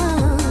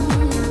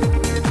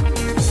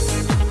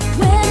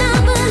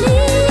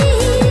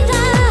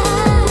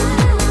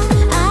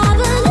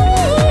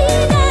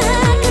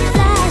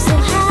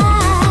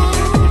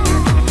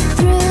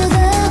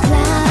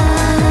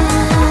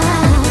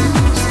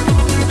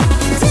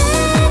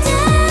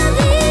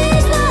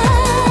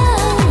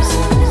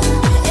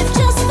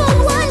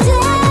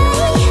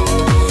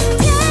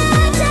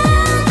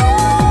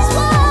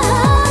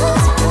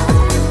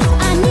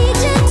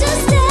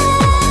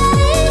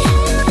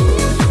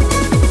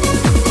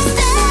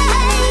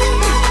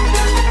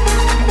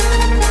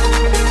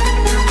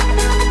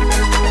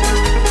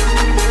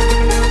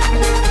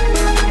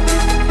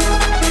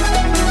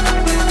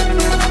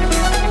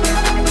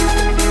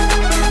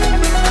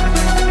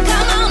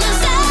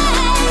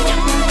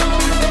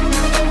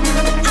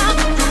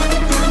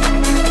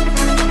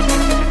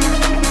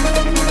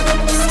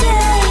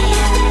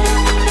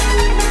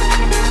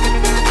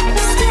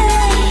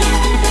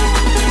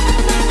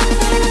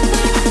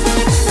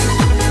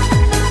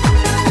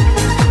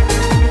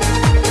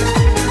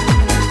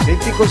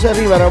 Cosa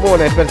arriva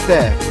Ramona è per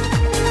te.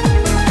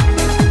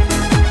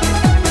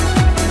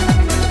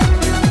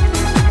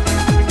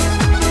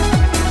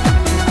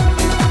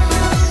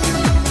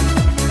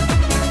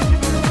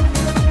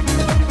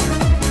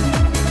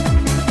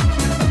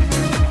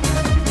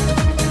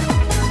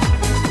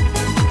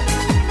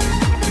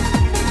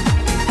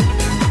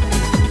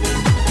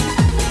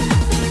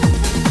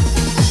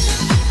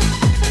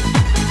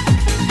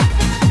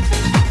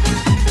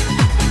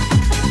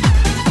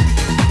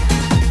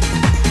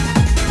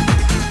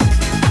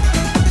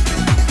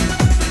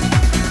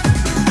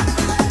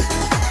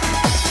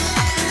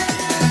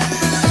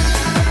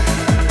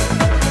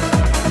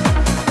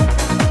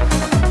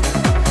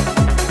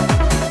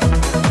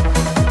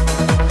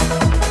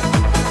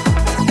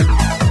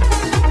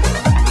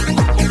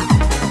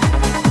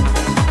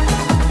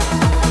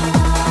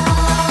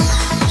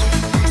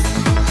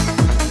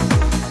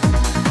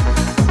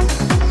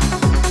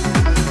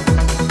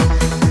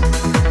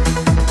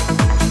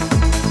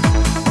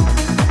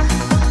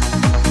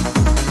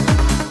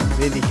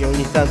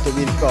 Tanto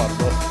mi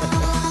ricordo.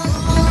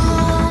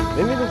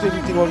 Benvenuti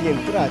tutti nuovi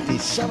entrati.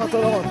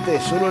 Sabato notte,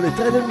 sono le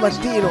 3 del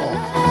mattino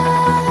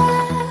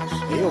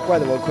e io qua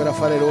devo ancora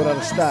fare l'ora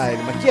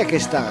style. Ma chi è che è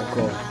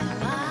stanco?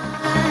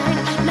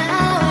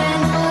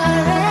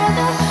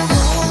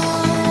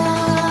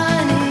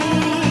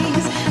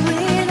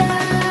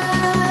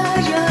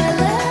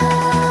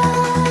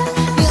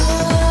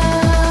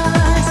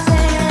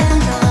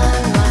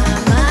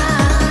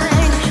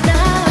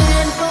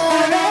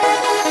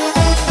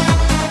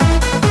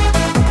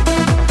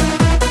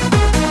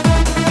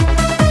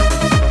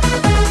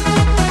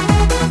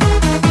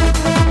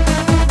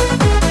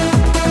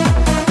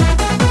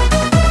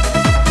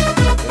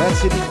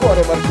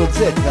 Marco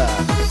Z.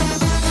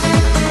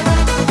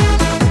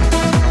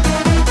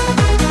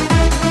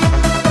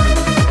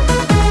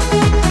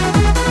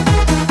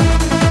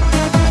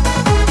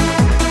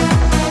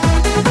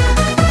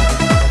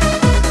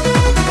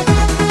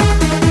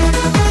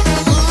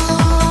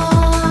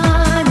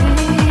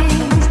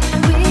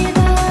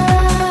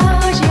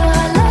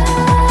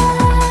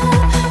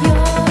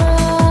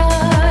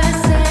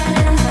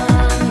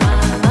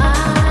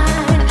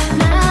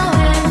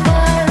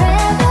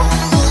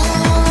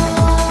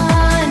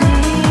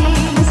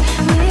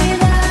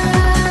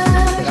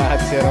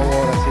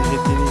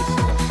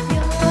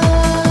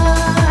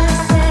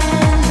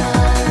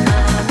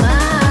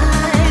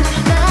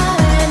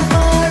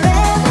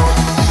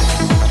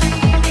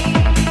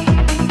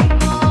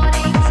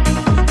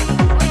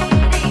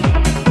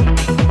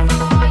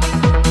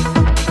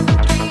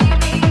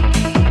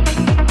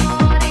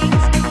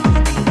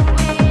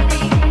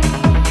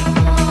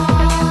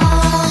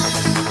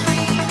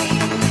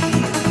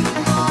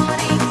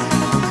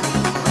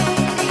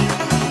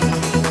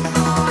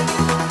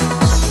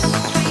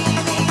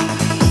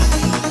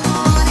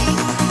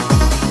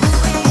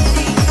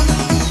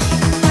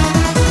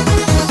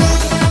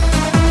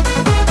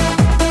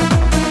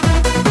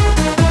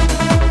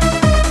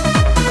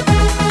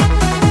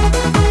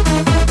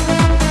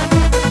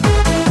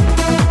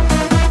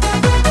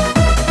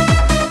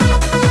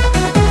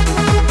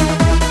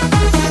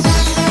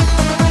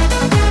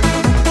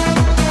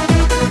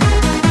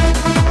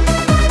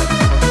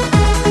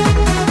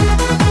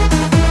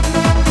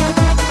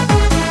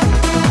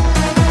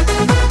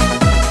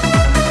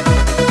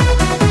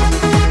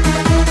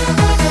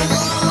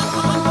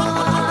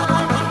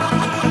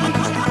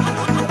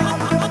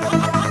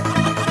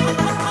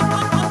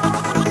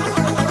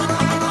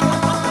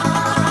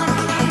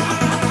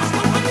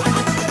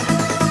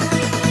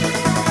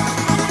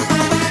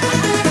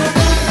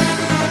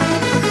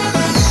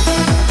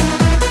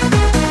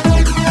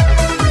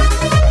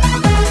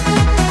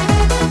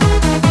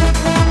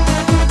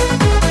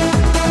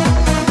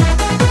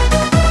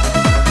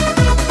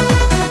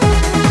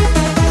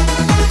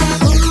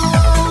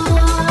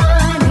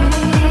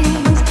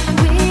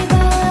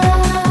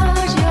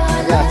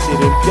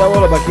 facciamo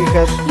la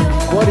bacheca di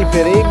cuori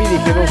per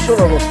Emily che non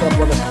solo non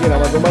strappa la schiena,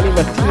 ma domani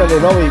mattina alle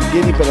 9 in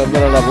piedi per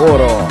andare al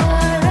lavoro.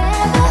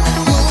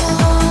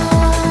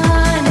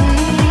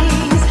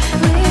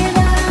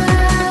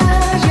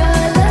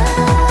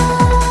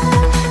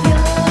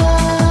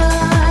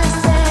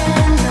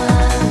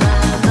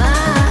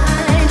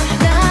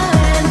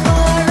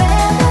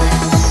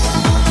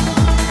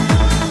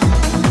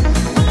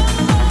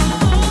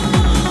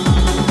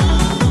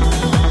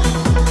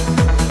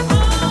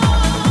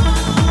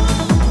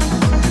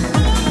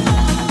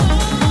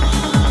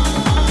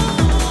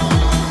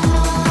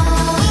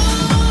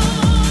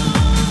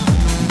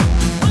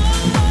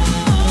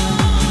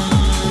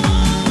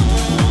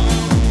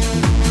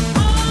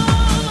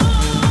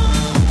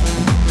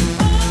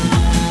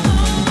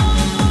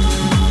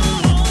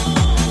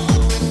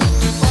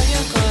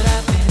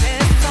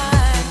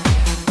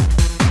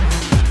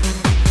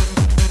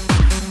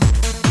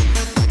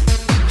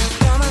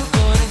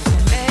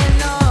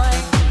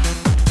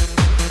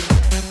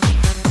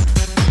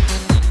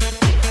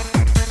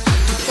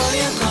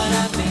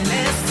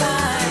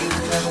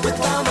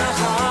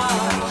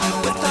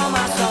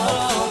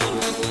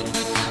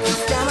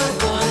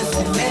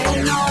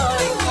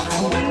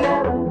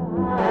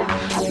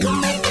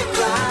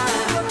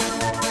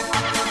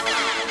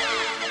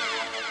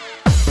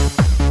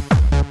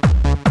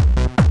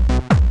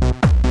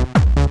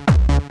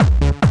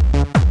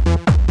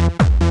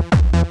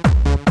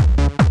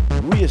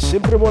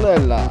 Sempre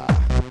Monella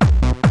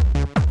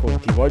con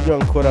Ti voglio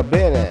ancora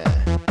bene,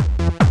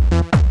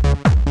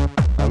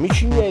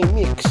 amici miei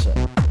mix.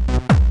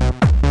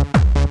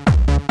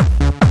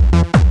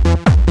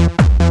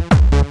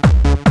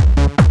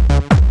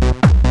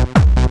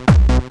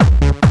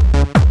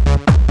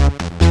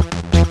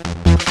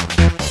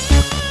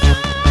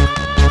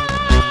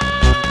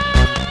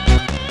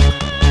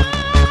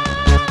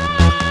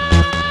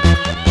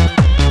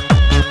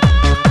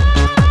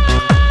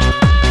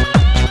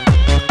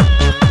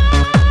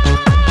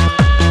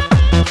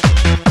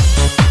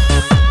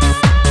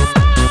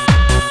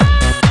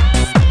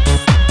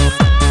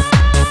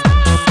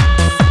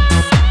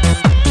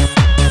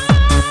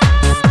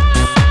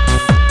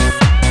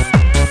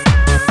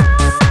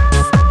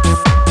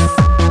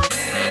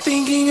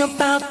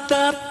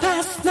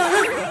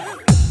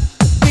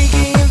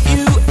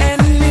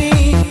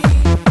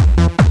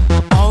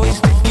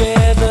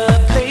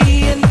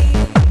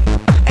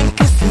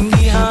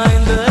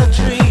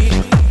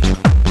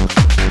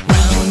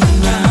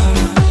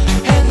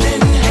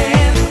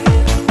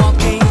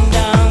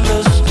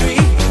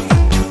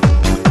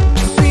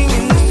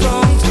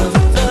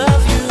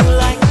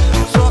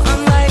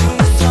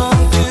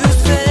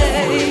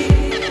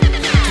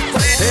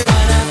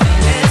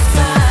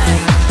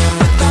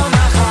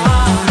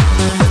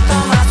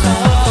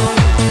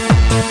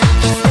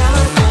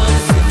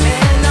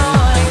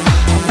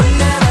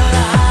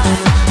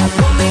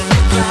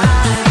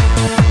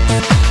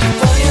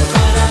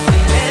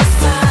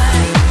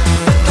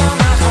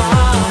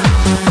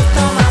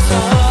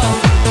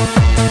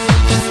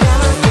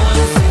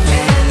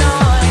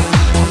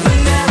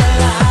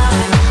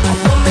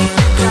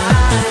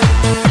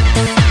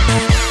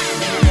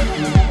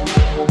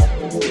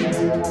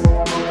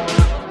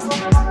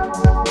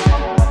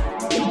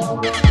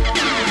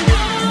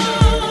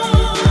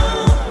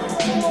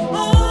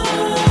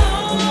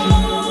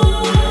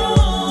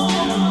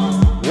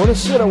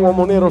 Buonasera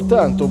uomo nero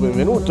tanto,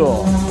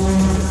 benvenuto.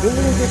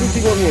 Benvenuti a tutti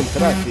i nuovi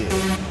entrati.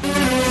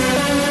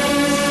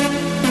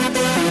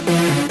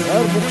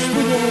 Arbook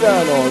Studio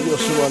Milano, io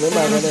sono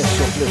Anemano,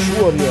 adesso Flash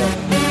Warrior.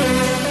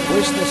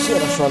 Questa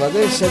sera suona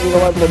Dance di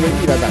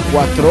 92.000 da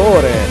 4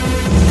 ore.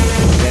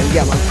 E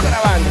andiamo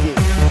ancora avanti.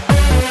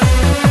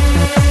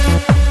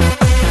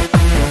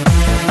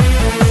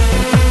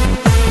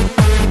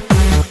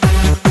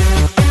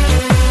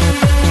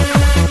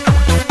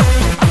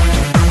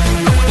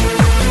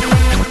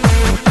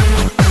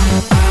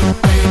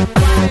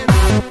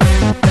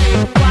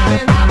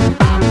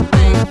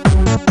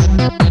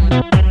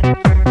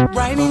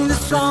 Writing the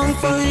song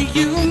for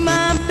you,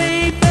 my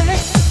baby.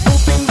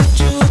 Hoping that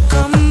you'll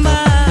come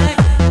by.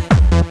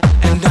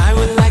 And I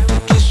would like to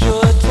kiss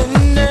your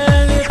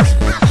tender lips.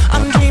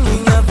 I'm dreaming.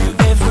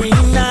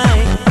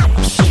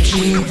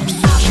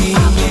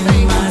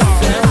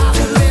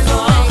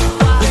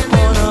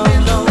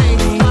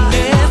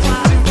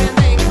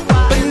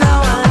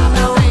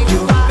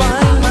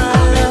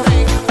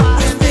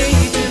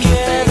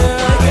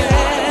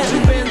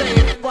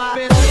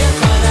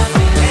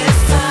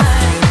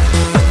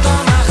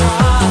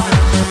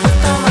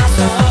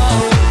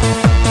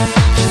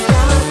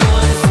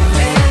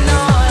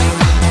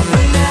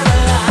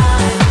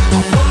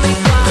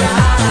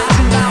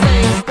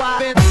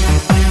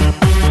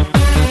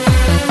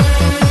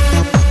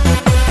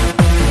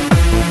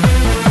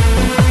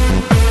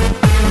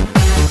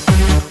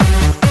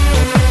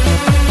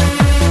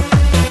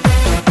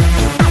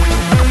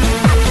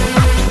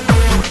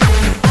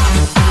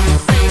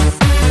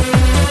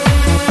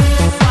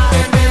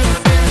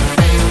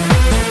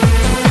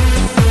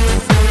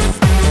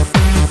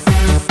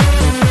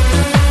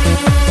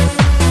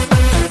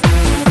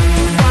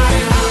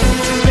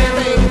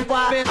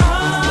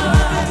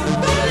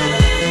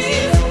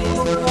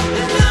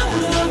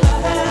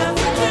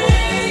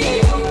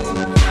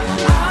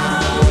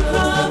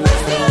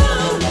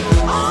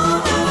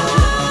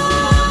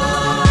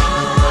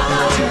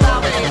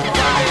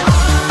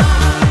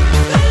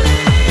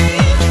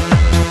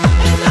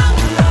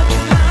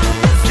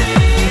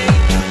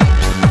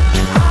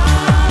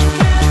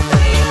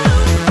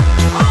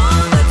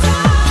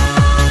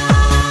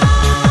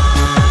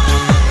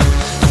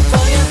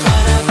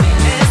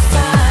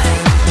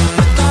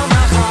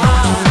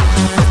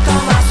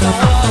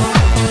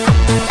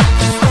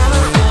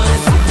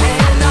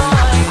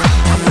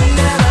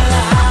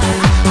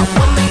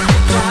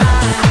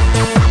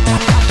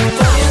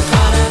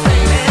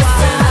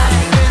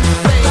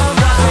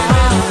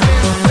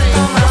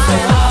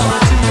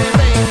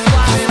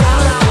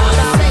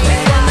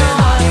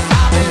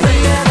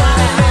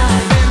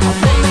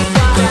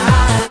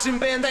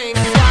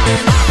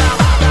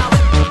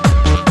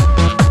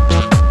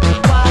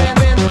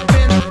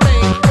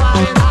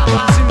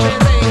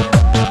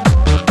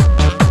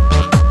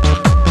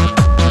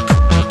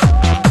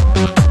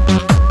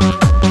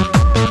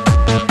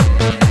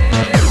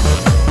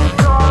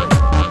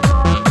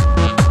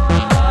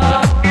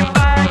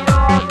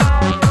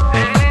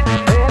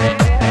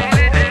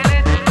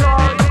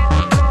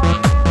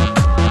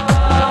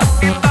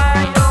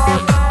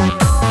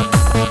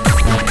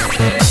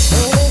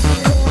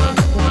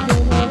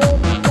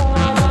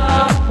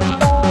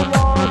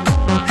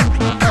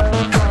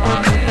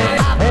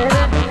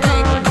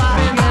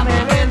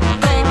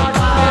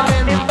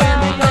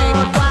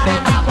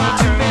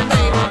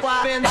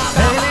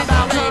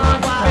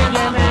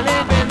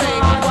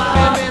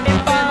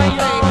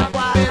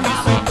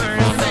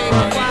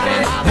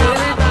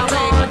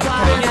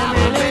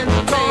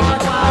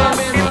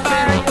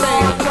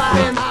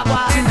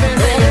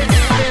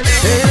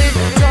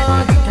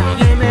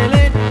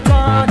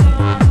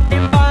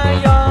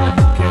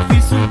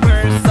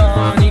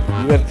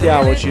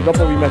 amici,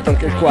 dopo vi metto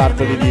anche il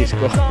quarto di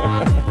disco.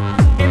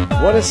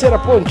 Buonasera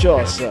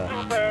Poncios.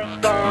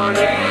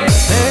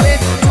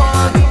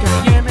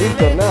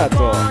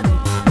 Bentornato.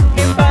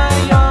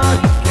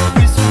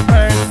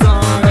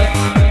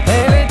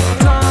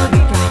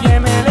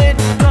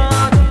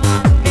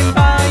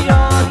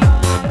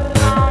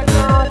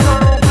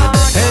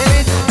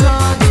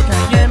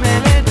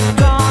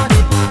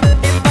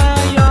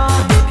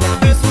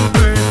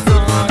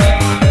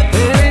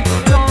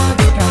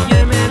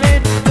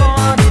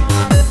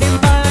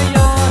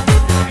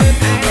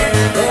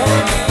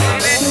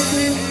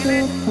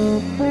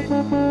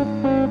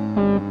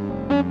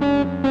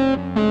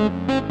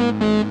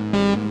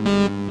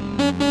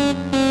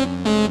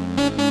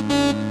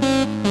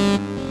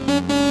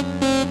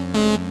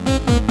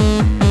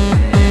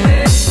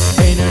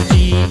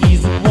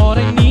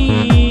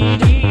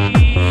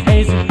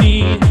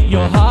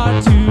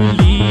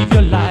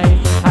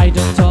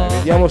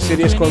 Vediamo se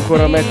riesco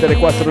ancora a mettere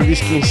 4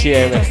 dischi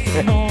insieme. Che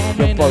è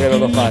un po' che non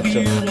lo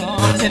faccio.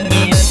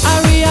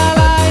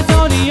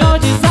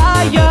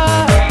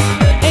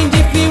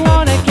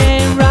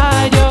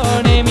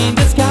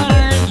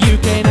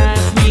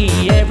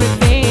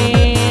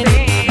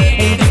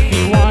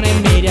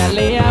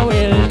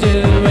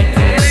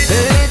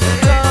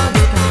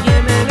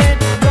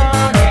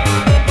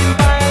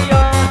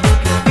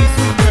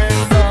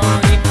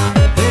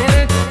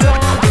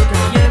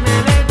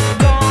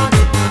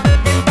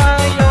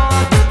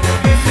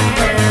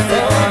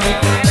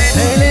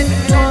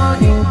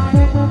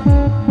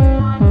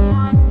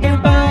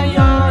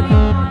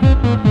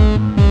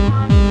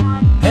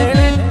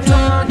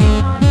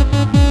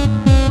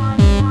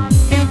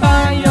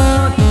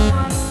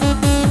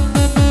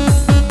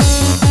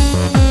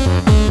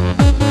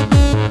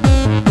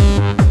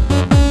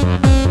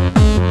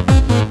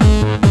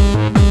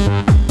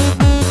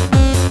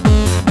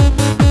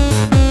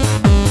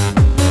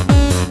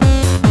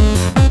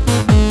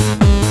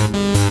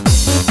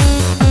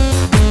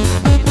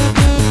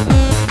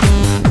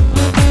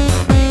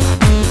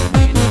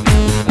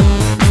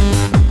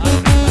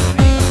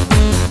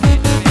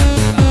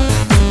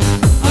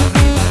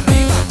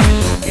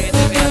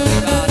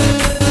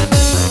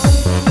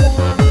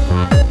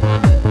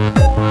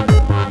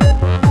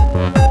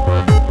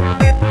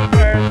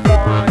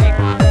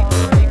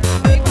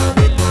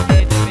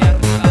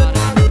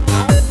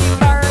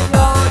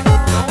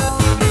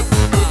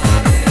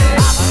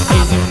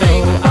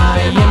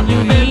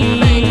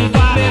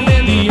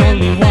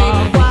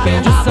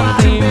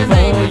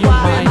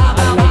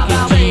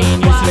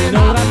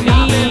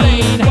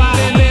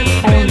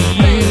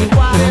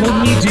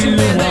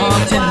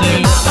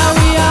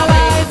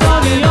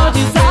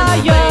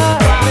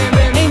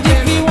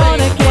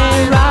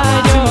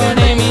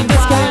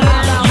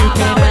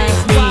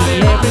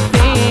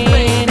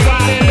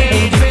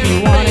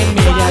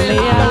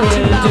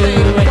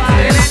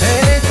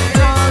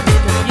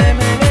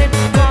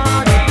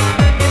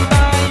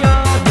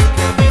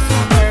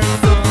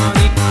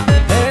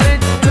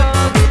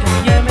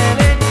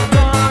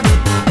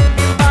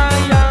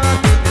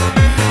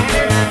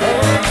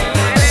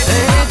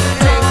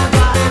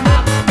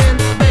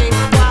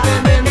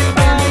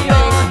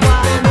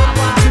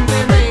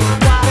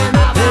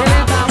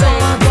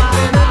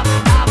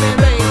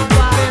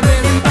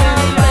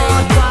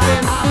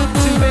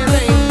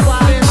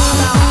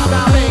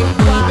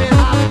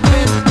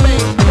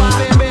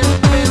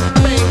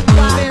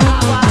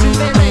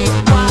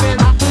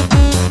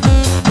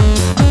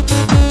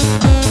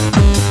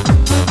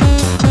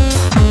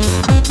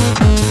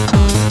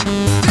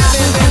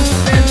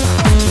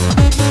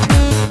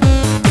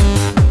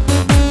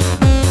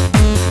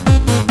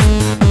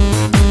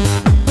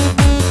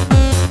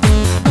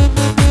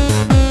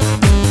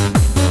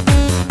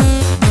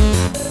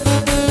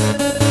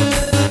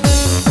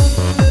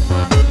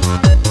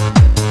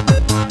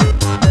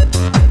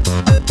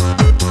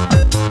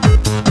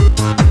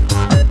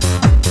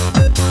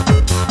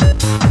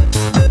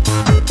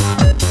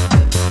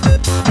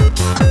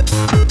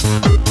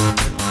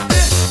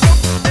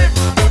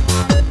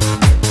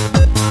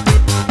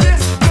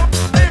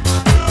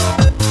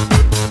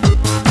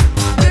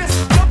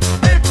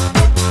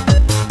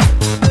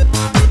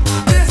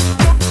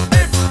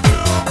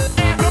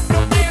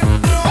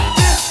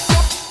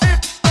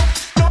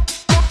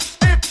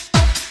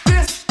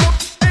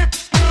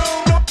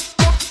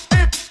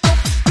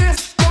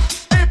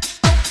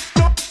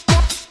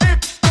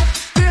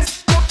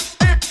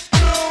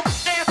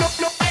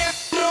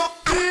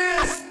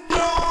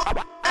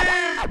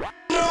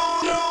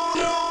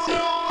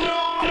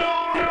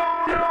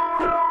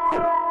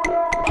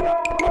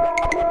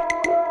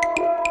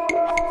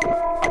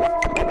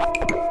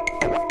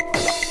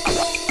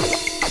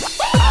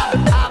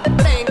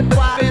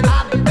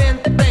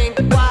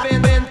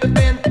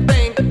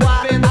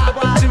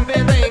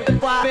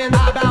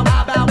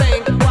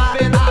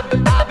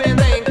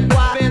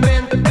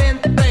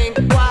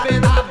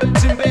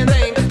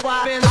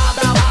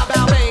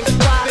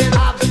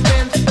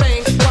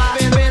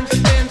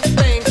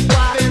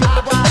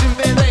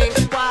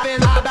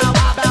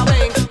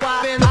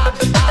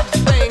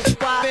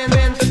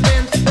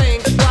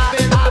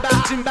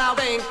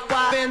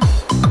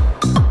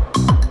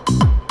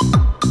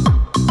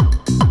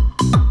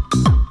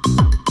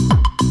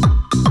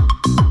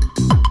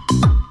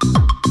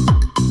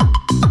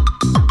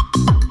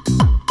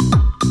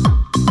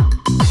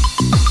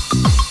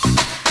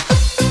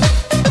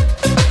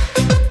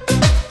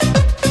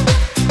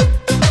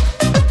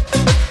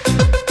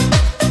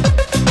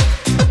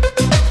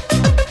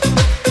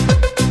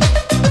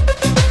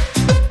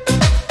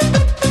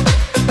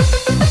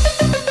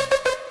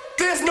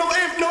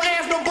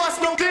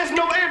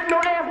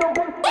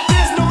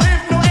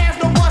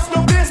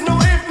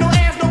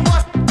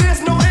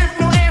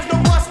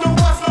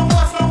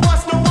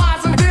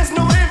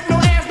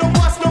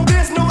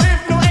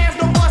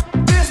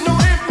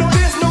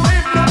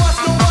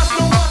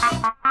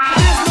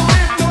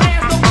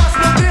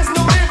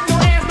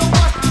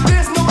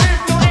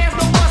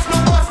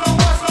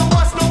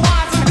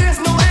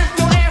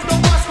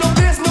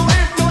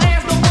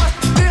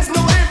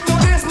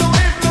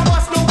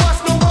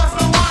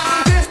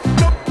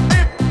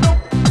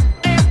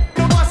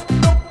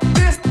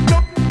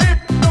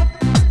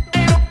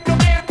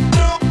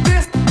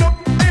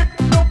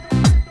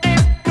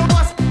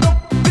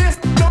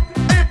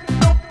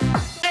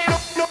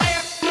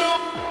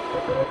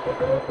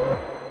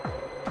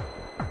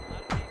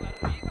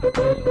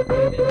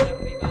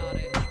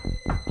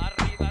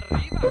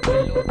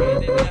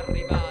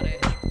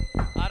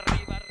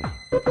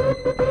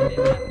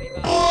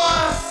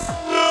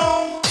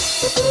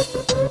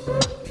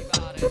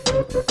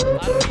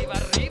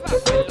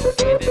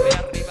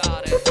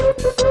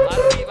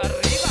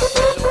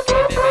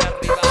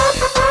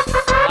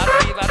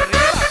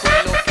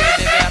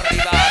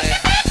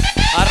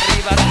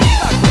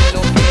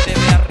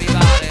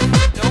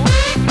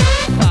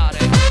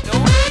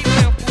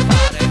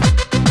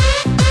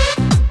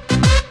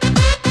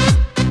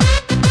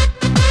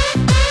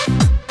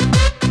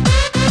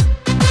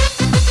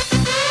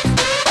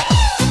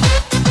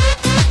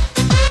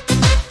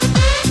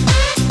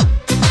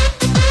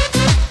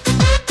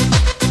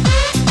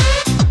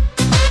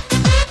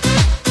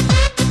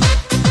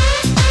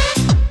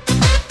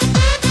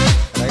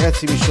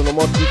 Mi sono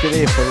morti i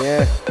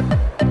telefoni,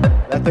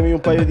 datemi un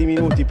paio di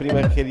minuti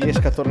prima che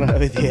riesca a tornare a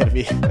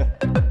vedervi.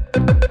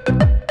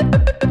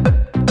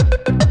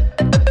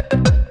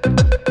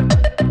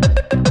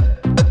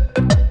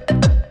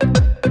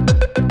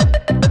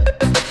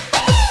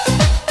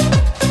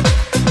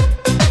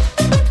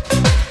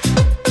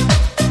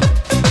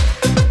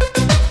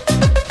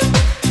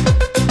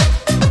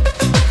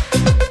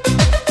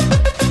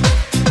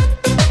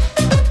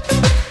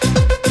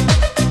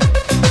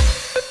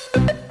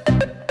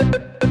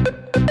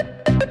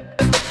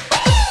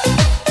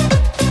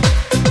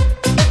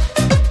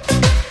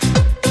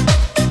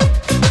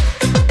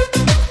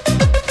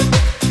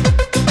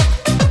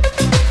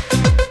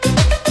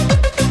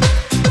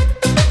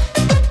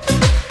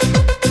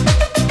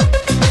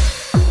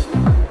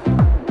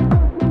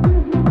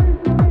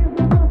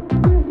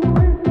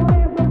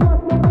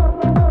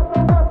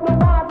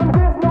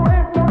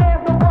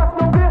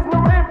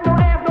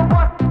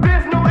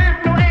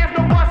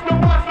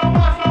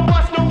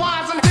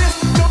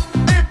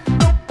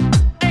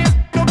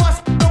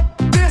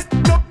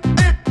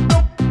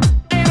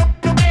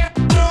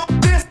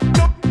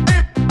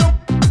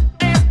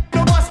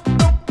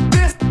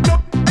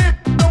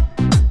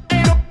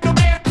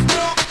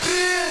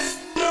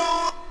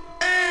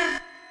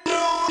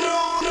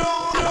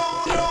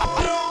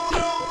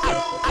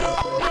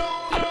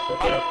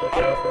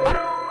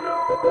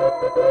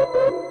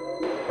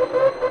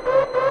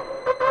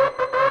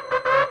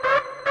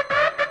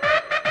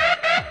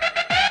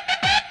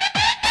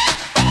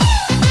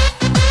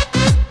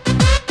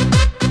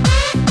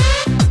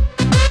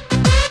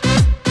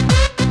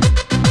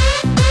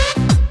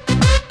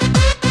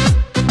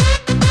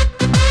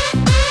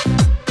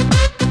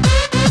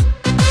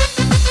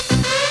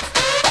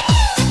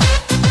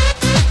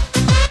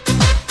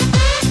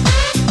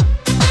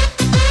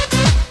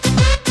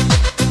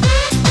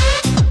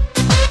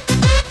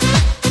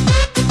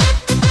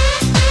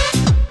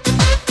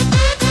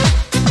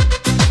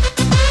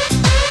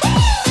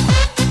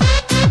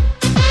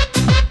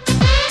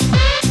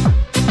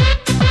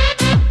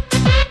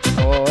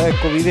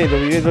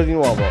 Vi vedo di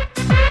nuovo.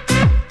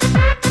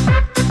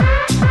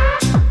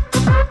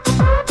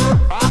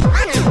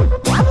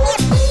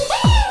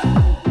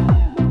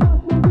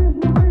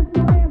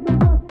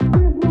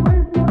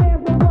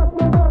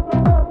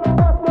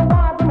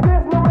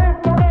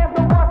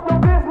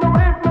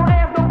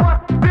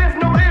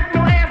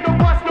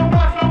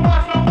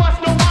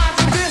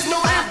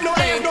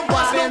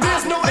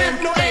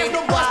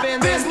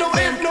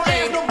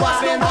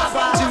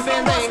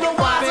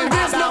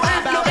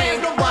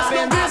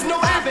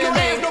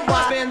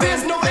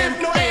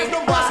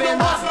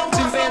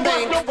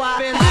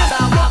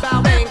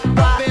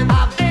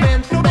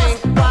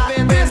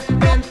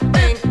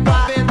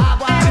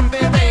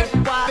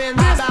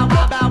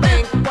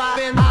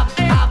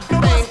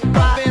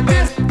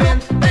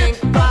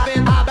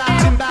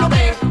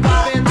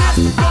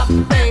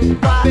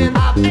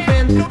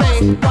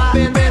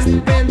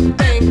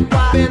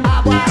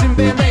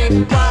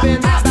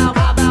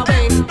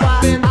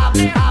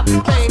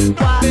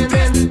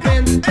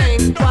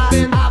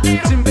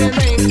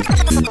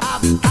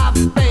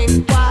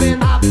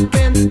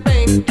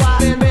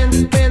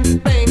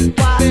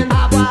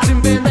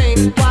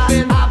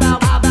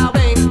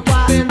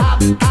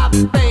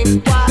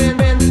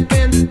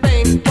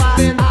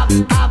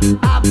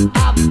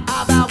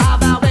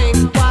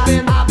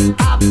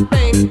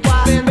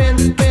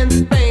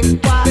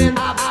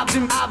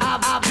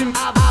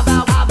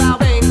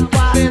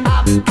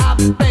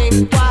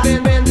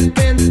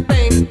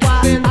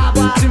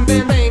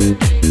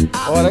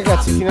 Oh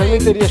ragazzi,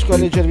 finalmente riesco a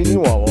leggervi di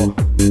nuovo.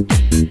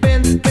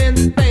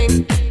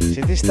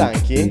 Siete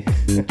stanchi?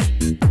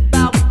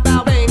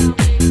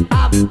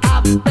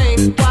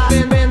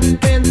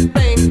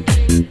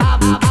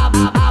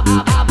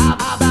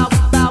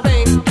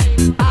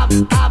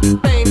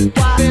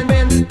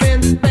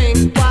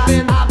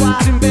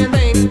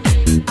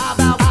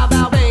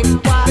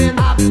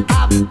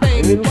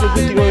 Benvenuti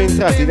tutti nuovi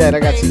entrati, dai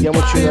ragazzi,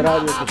 diamoci un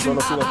orario che sono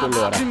fino a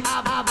quell'ora.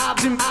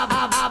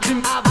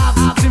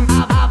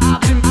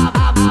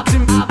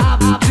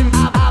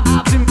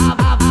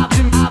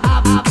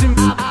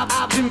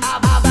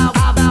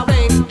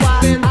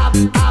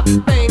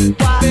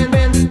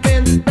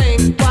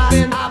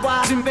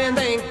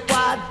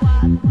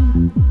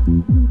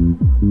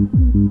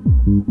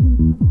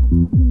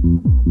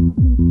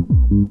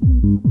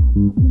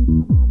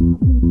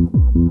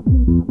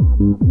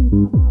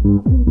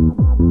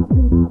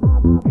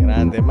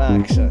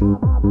 Max.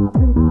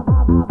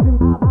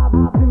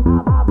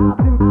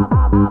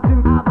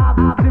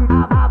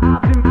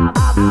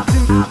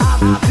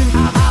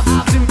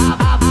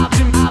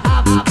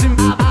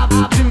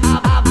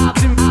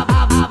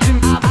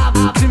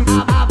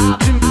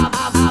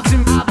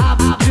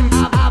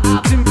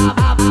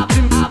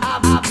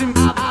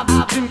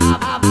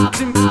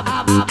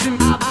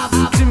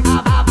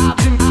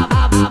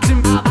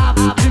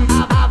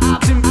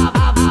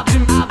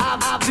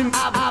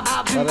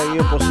 Guarda,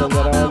 io posso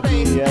andare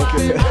avanti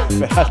anche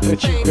per altre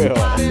 5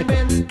 ore.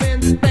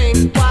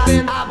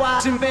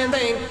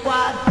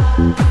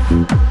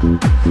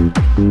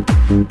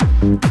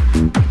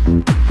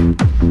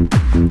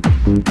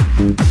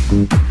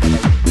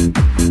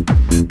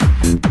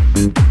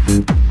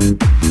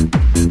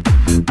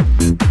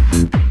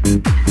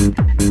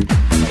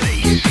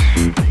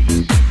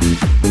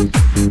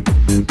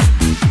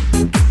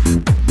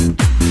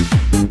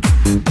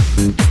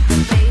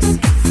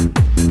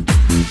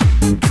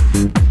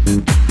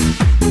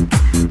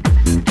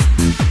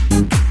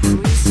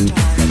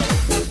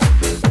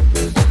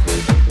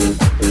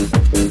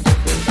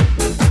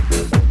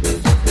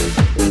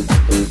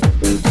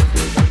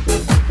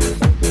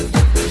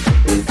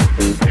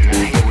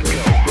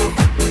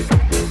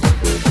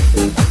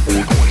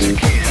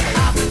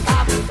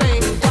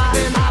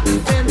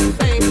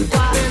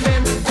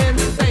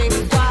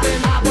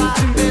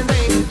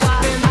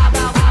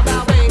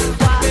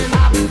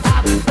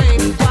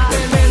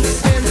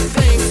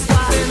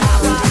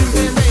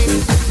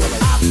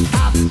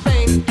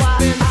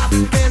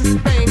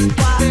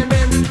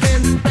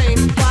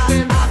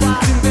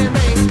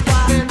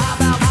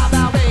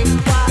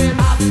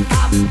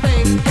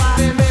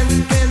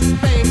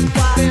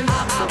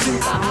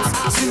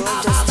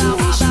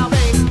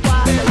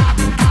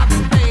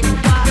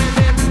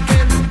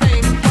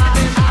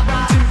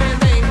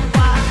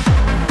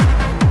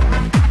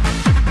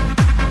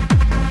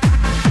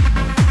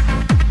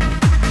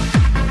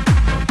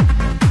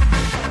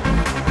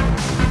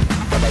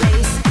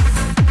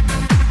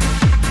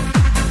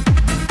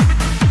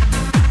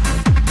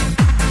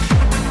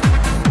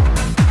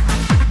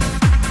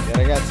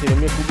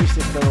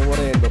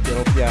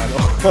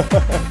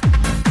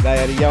 Dai,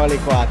 arriviamo alle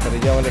 4,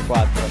 arriviamo alle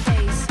 4.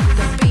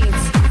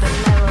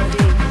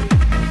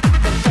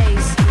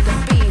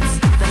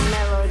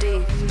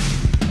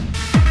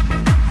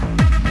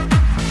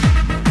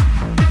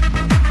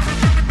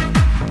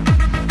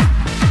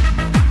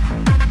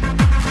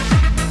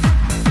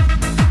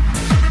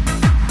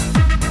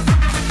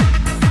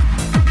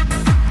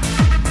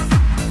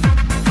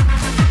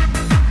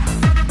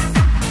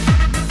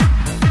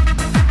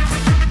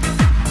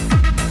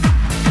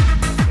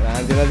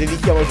 La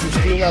dedichiamo a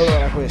Giustina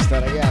allora questa,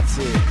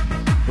 ragazzi.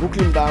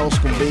 Brooklyn Bounce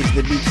con Bass,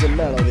 The Beats and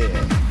Melody.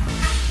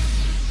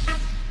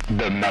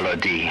 The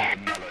Melody.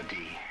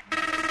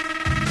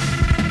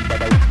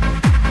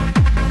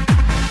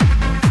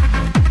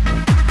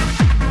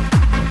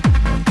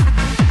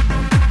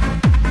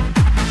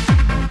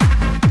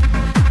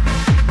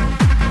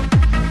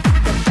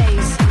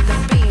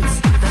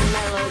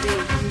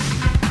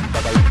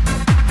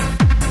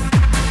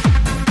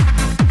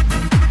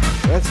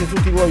 Grazie a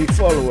tutti i nuovi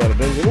follower,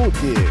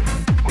 benvenuti.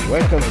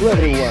 Welcome to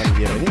everyone,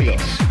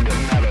 bienvenido.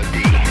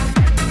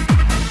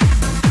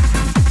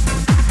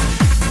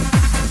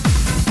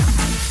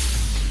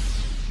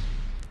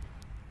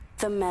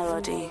 The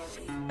Melody.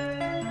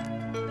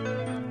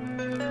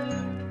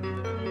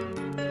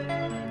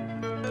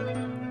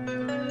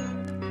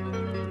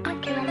 I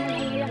can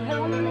hear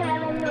the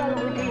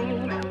melody.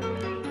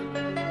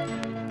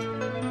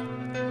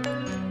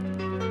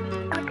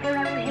 I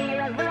can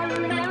hear the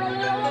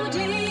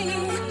melody.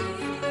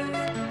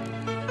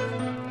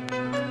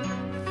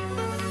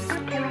 I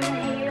can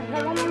hear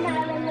the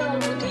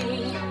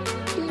melody.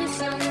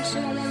 Listen to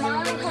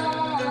my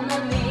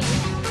harmony.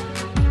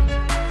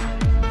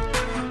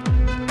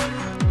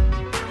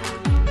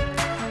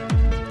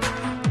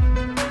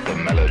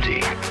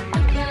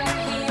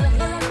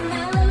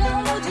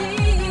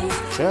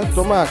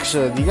 Certo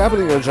Max, di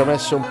Gabri ne ho già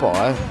messe un po',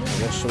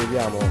 adesso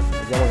vediamo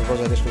che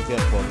cosa riesco a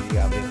tirare fuori di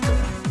Gabri ancora.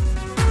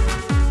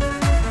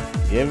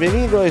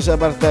 Bienvenido a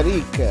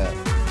Sabartarik.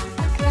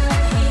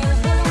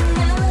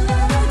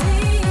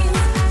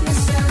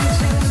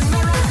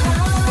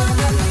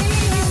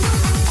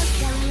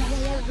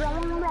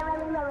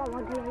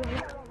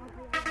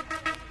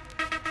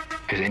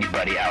 Is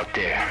anybody out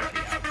there?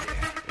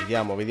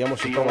 Vediamo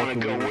se trova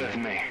anche un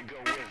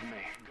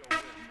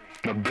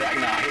Now back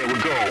now, here we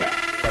go.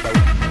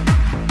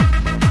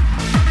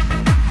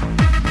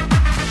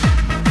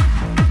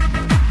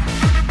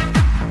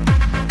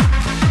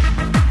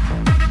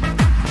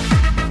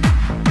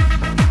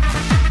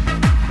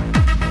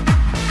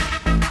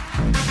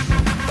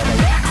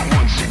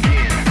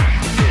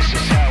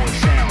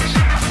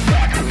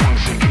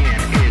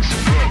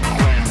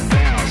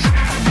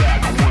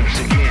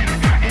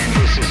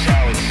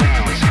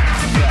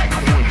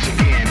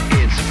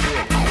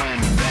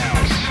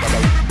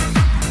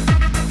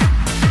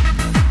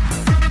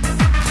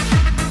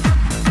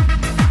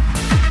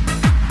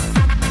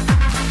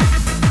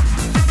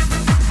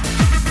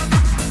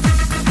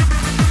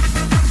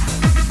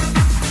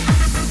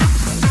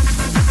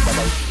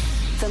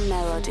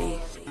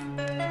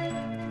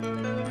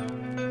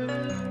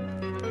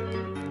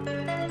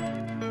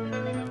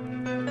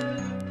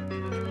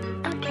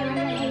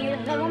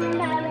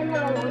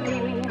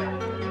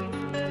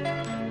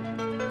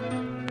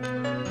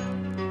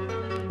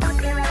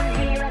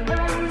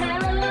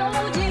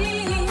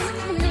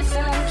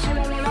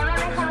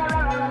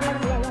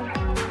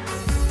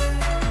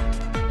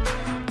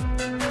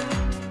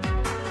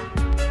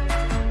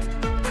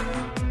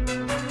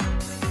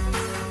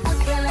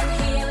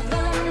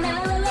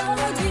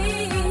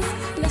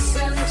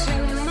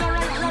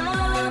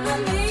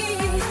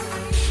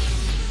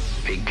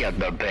 We got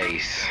the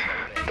bass,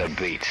 the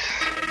beats,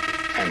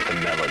 and the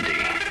melody.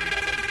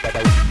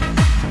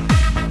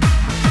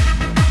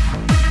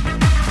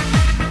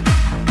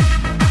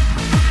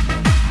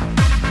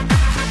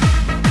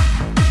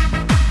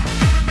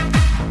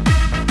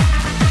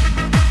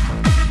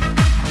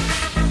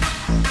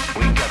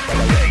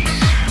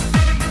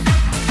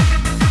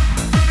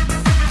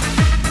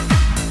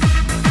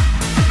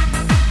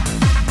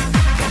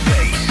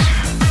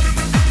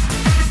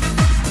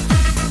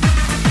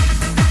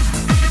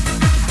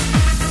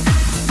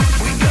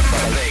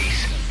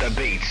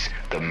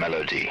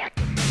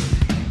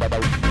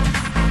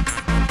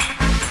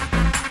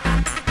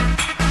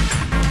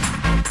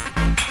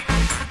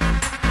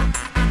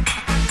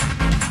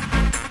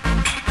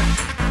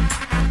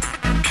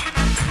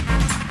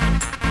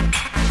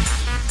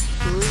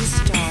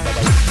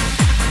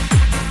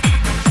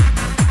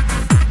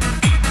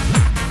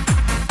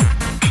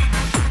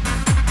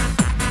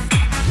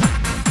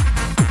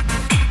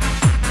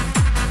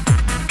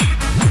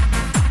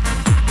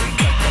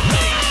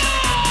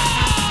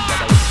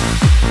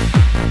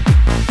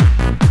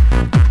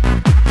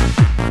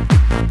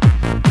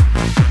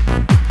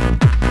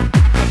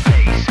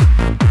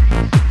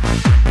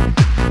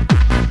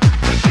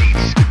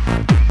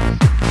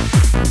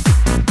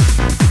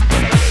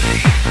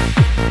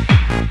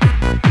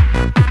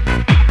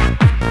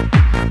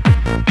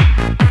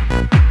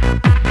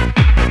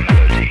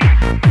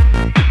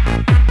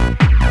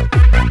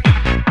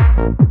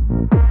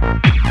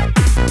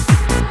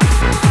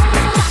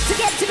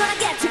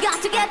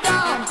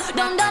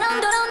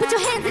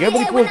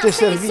 Gabri Ponte è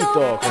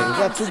servito con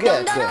Got to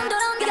Get.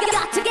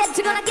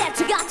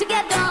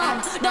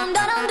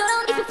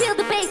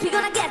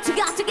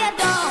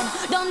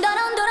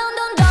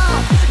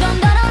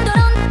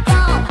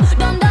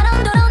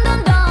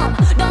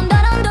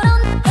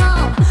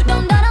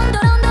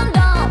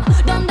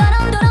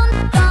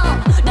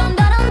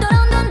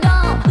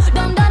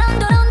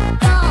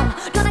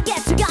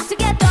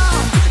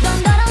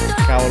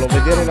 Cavolo,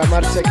 vedere la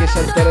Marzia che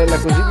salterella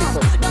così mi fa,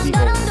 dico,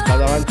 va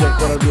davanti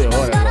ancora 2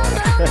 ore allora.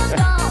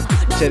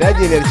 Ce l'hai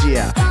di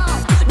energia?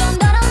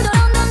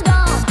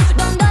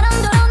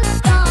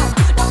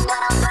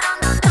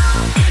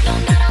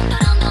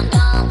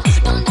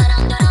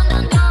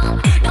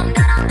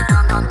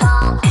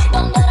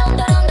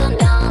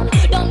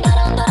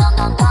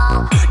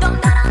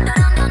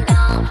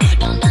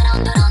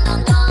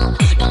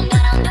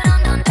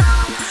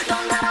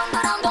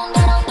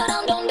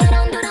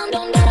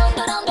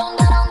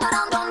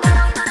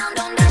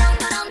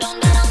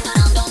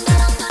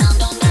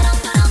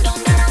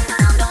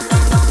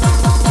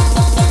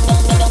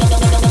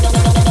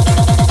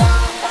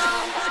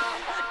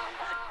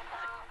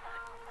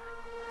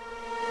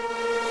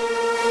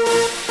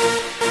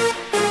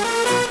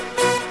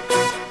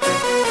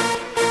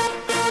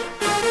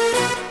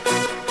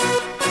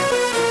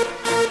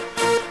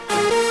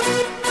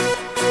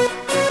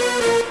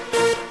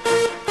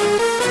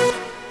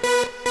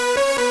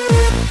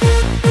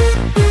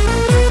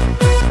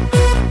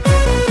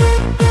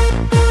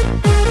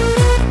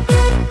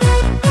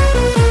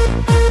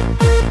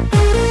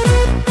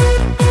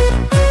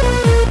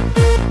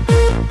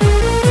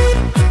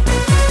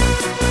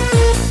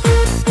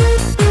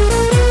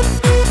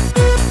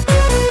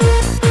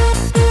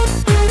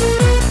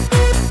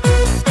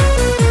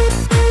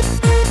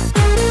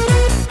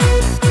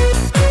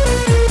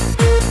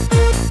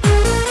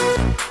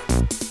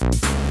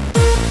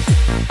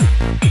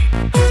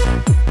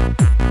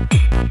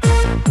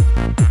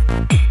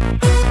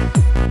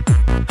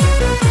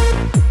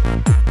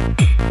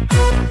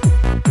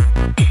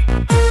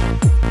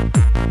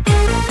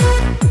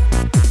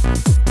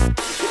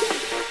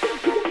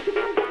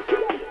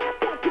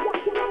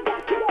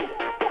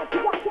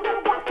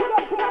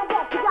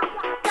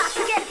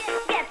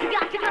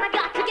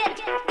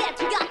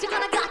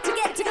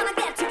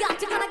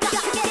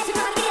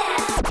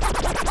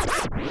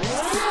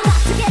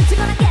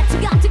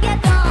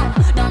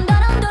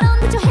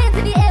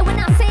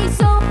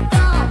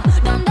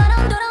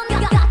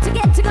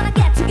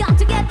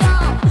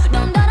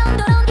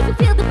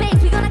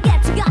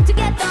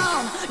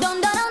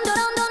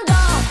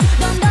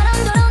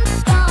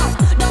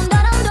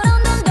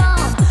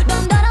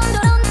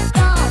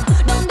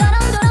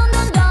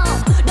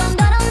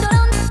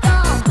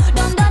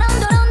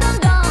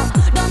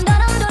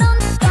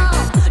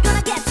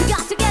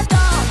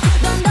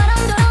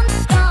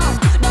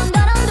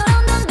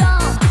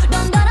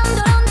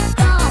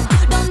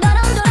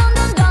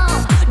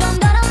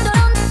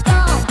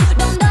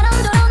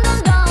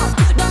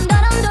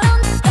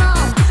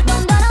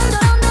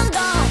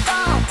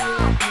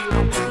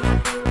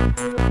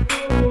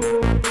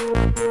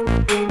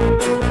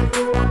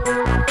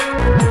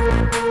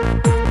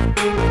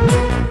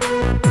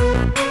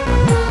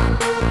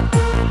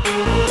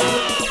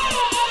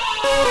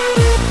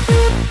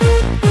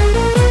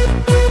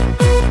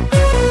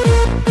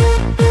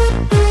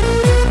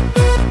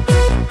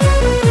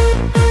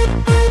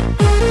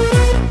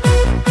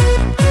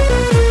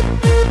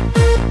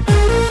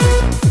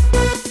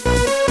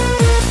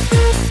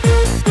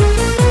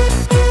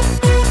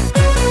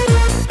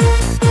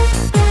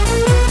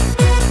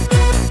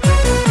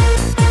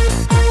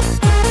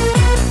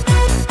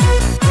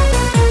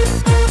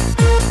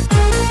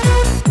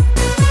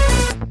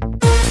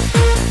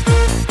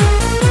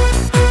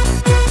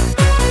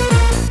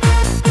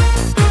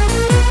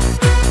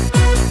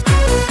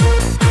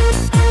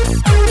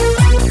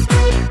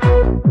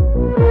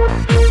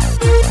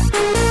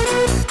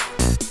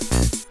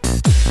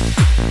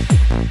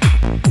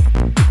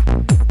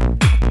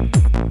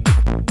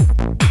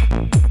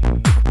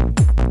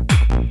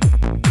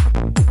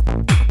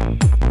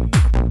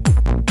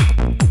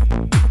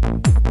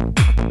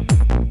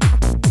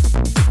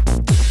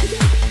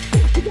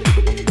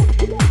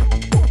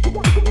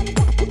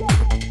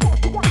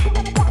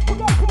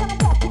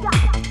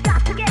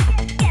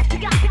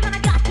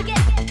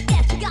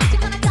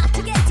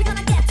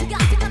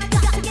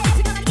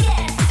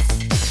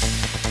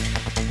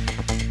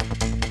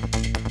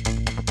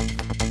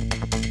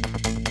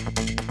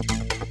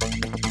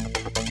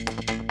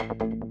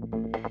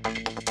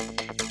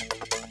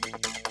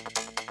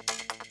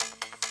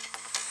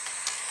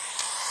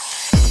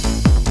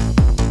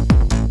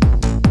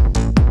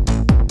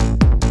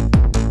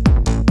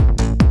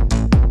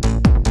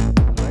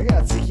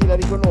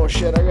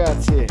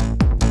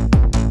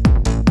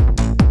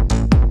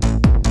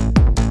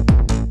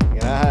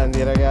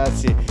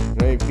 ragazzi,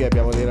 noi qui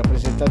abbiamo dei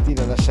rappresentanti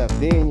dalla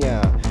Sardegna,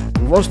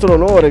 in vostro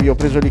onore vi ho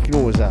preso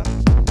l'Icnusa.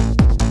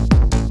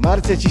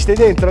 Marzia, ci stai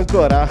dentro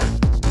ancora?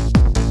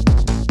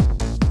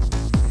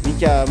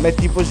 Minchia,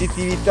 metti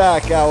positività,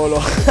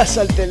 cavolo, a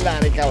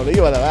saltellare, cavolo,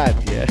 io vado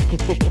avanti,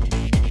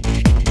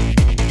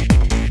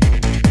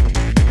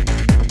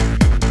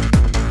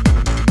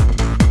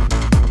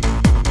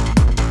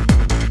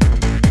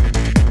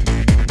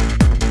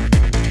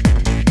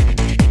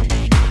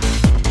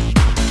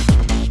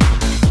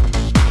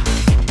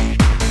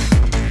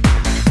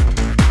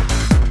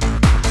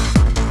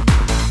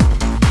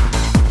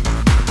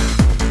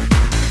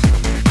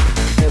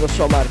 Lo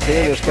so Marzia,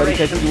 io ne ho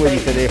scaricati 2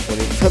 di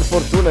telefoni, per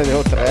fortuna ne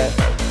ho 3,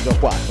 ne ho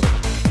 4.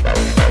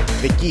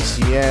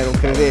 Vecchissimi, non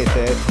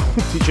credete?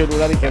 Tutti i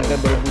cellulari che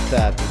andrebbero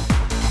buttati.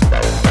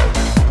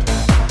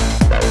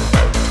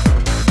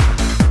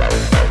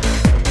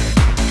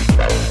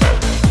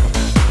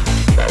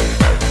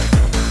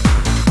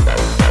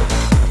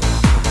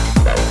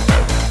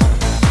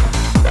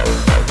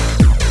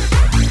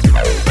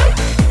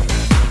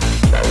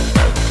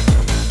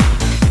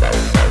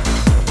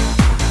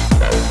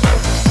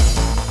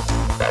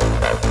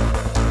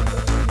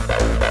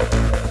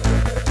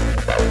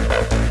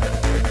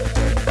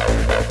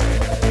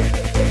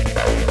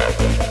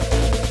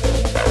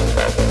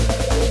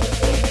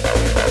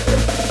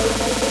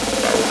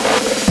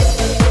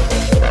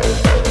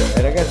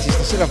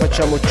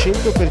 Facciamo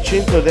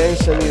 100%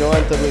 dance anni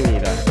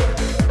 90-2000,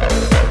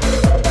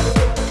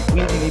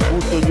 quindi vi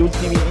butto gli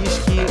ultimi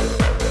dischi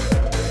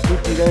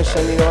tutti dance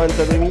anni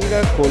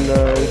 90-2000 con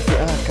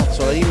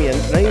cazzo, la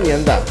Amy è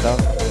andata,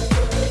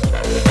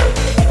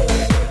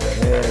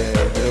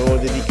 dovevo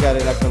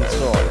dedicare la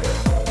canzone.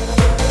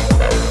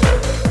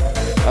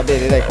 Va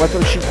bene, dai,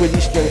 4-5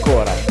 dischi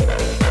ancora.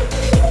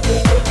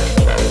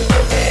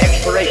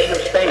 Exploration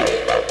of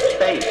space,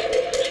 space,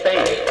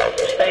 space,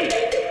 space,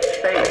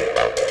 space,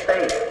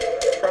 space.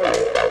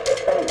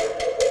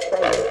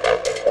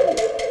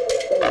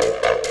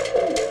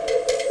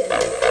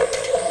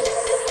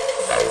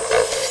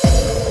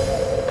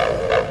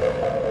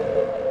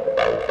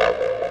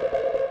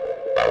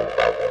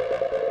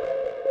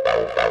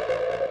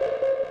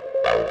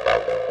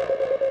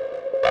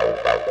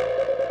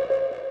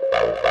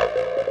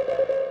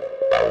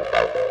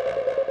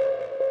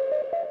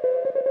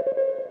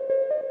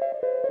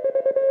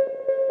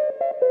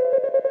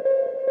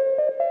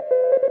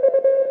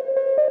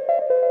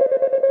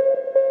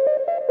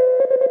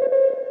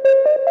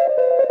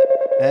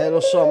 Lo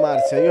so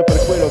Marzia, io per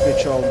quello che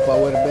ho un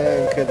power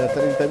bank da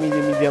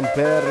 30.000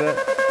 mAh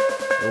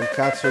e un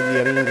cazzo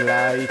di ring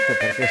light,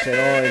 perché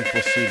sennò è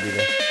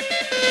impossibile.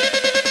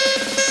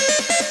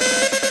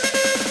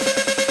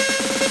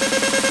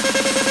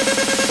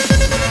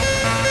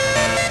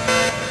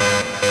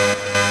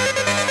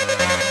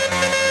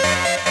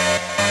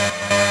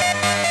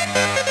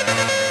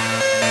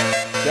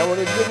 Siamo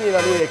nel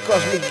 2000, lui è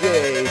Cosmic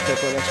Gate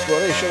con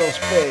Exploration of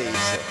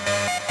Space.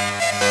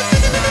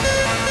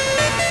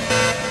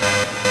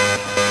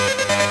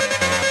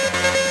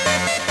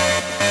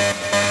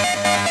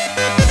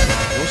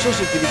 Non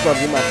so se ti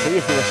ricordi Marzia,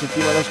 io fino a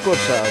settimana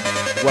scorsa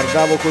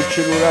guardavo col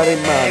cellulare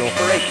in mano,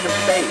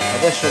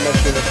 adesso ho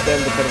messo uno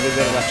stand per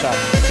vedere la chat,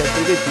 perché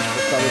altrimenti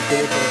spostavo il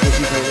telefono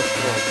così come lo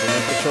stronzo,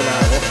 mentre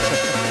suonavo.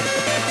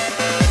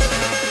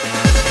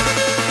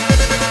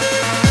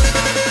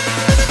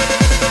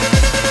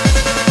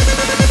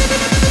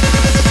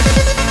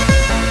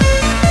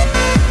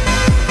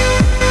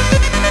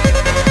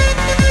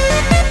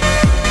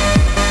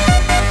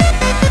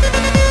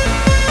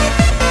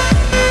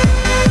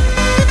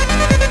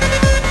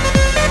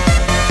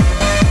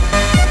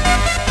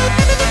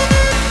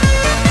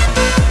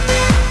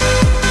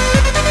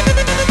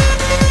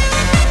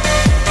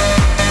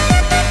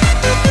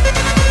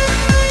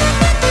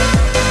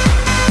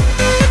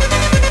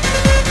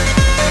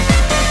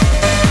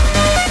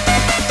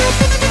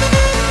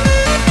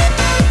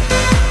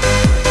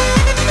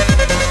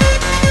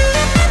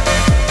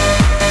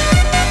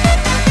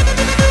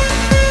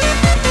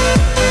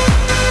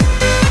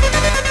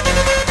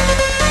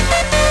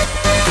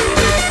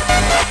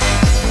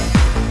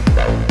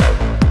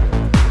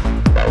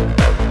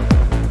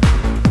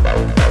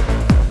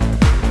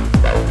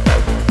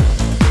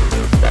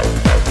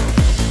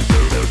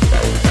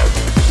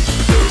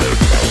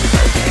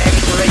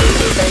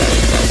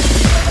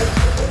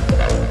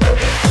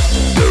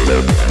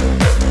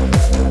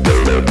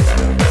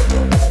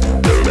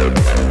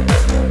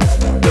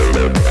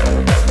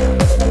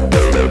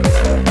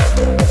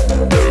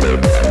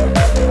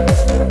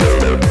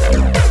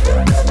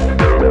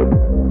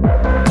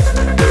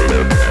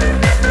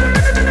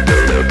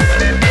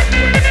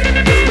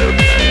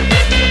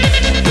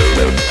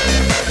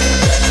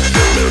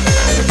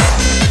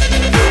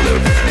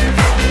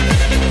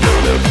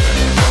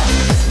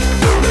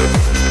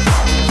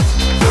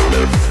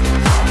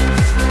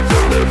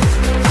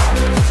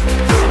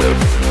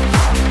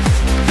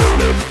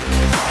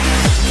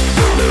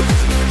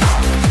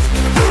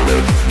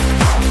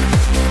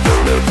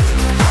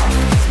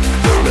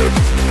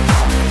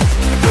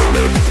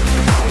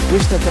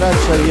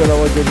 questa io la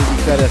voglio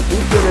dedicare a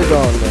tutte le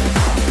donne.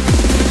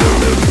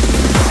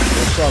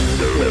 Lo so, mi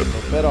ripeto,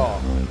 però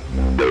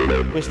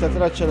questa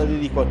traccia la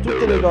dedico a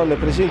tutte le donne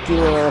presenti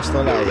nella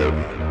nostra live.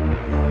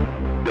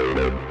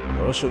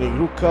 Loro sono i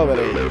Group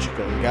Coverage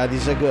con God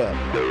is a Girl.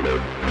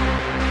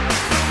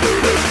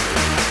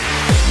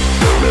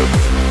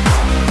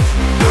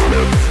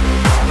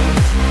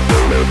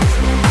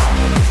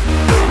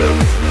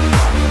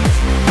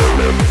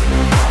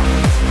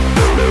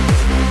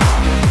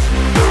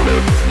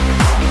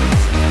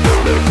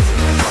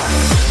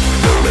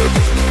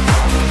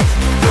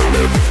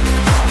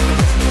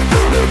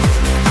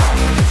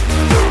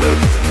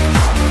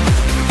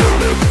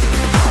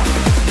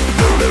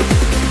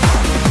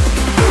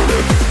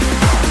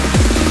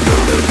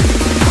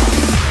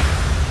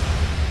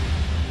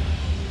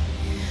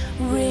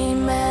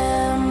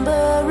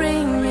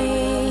 Remembering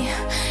me,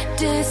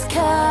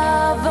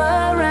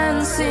 discover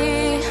and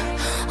see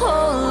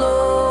all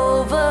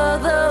over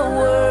the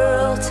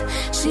world.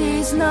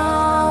 She's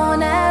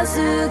known as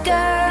a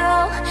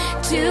girl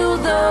to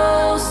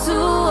those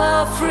who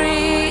are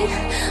free.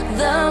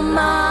 The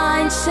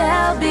mind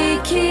shall be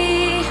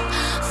key,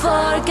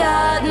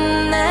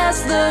 forgotten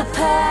as the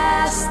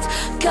past,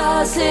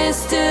 'cause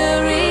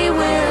history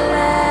will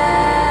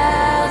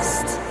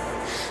last.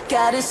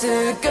 God is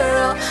a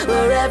girl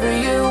wherever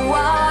you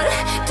are.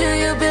 Do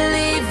you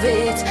believe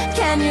it?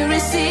 Can you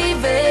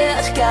receive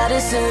it? God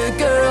is a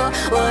girl,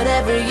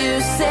 whatever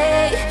you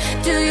say.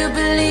 Do you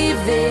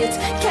believe it?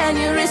 Can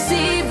you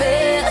receive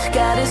it?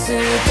 God is a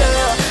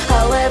girl,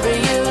 however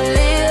you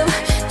live.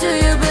 Do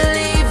you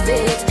believe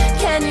it?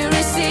 Can you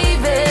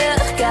receive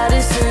it? God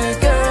is a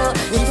girl. A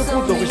questo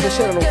punto questa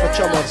sera non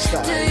facciamo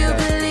hardstyle.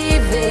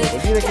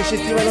 Vuol dire che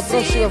settimana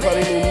prossima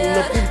faremo un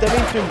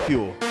appuntamento in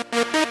più.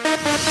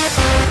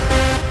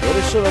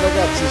 Ore sono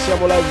ragazzi,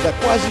 siamo live da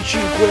quasi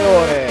 5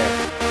 ore.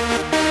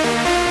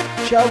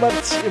 Ciao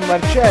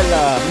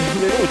Marcella,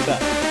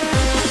 benvenuta.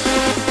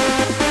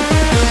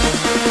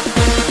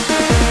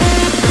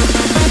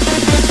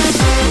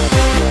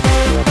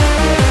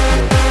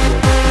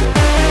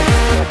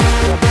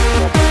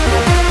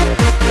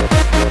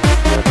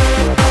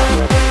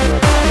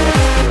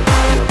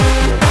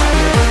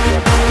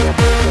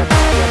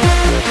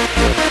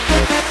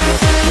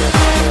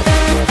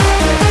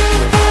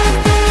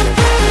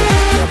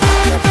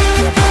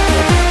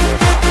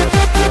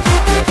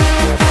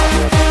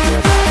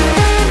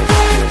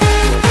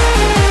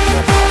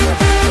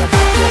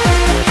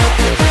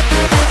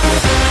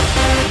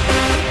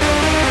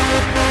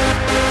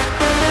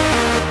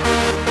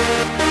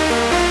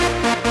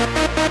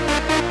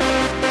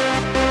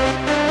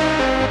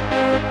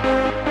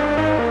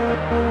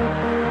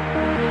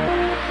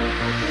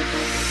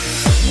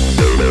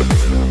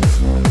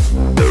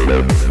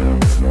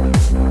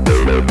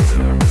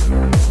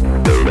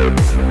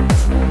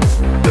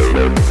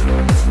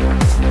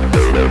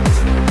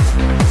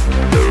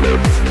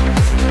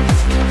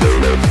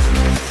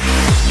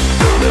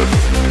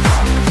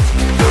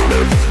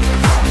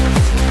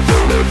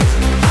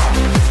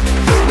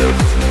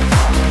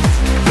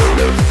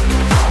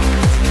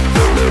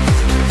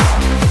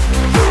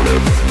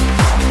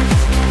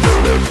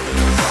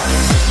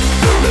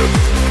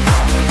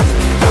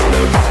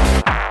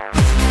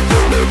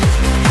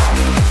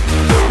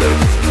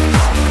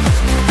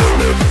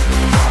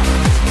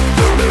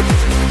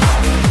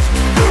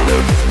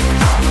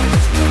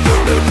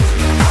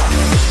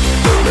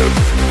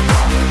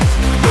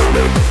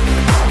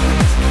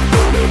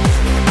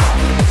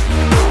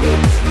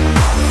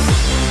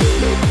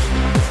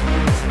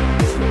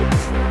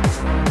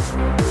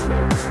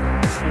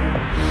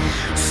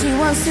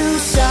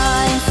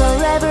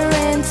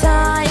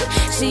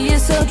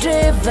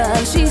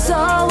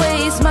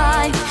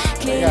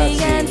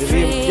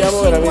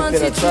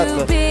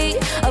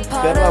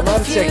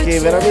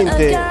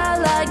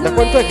 Da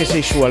quanto è che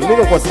sei su?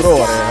 Almeno 4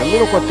 ore,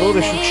 almeno 4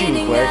 ore su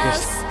 5,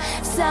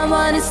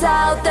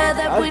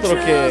 altro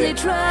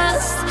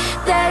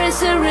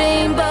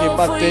che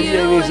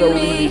batteria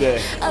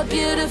inesauribile.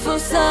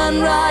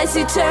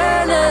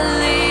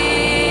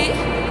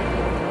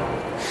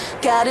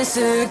 God is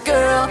a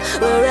girl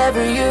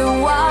wherever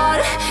you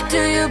are. Do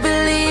you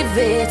believe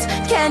it?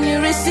 Can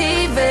you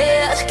receive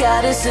it?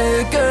 God is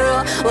a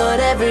girl,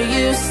 whatever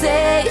you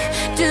say.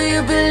 Do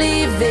you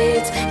believe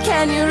it?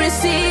 Can you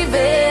receive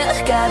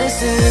it? God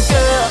is a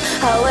girl,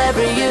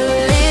 however you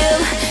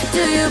live.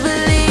 Do you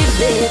believe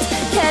it?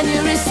 Can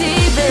you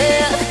receive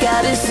it?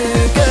 God is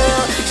a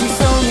girl,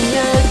 she's only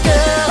a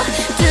girl.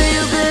 Do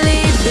you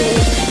believe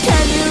it?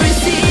 Can you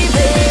receive it?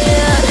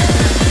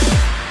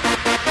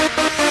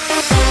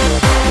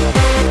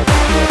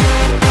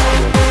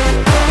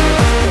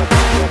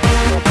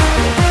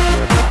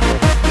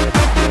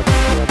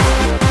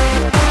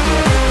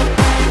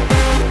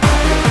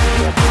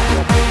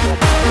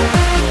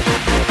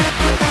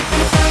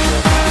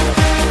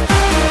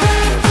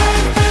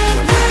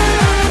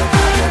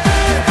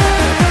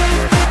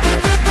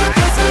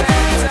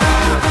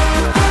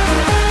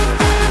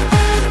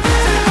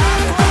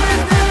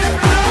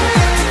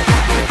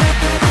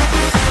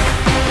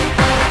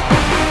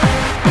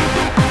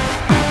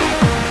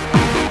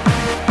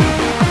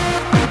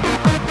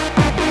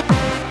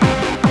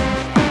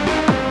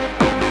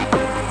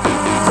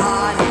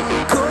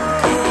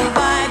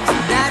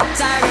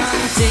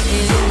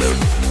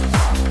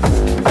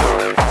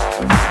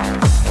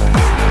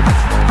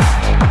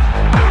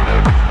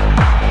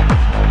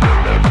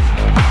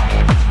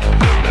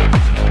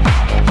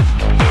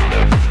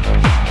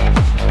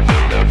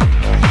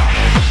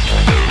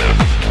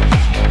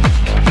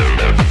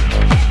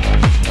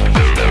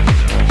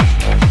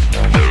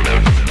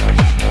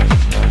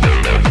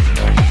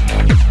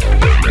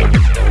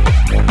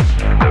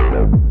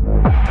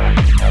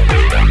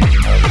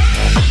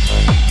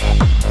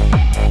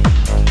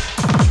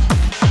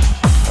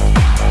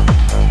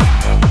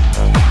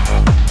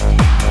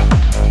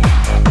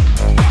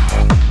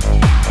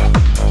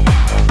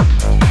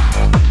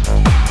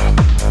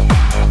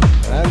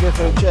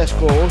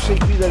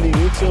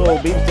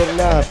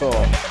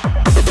 bentornato.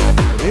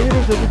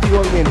 Benvenuti a tutti i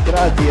nuovi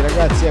entrati,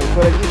 ragazzi,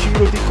 ancora 10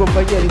 minuti in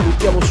compagnia, li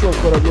buttiamo su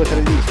ancora 2 o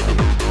 3 dischi.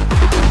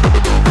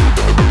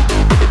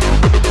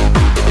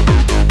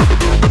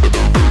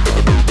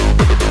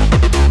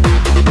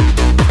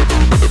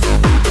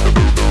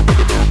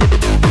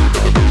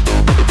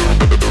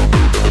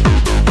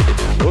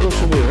 Loro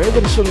sono i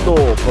Reverson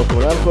Dope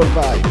con Hardcore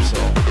Vibes.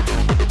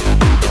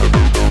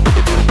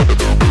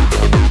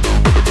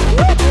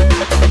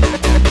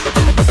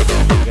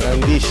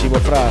 Grandissimo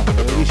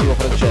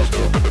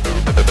Francesco.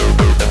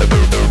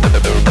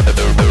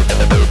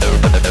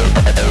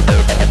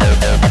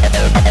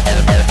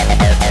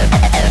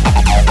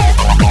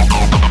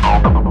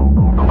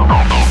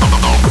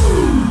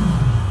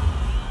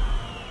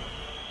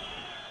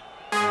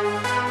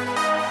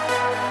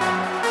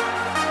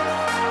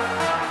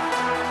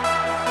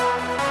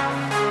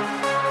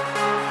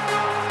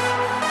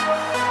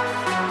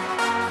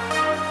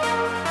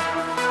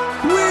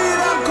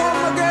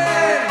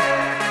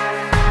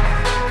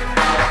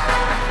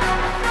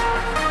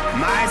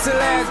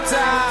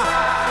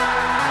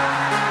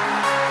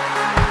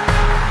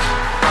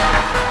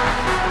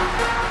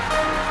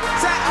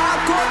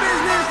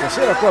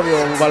 Stasera qua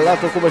abbiamo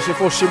ballato come se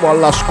fossimo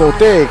alla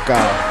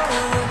scoteca.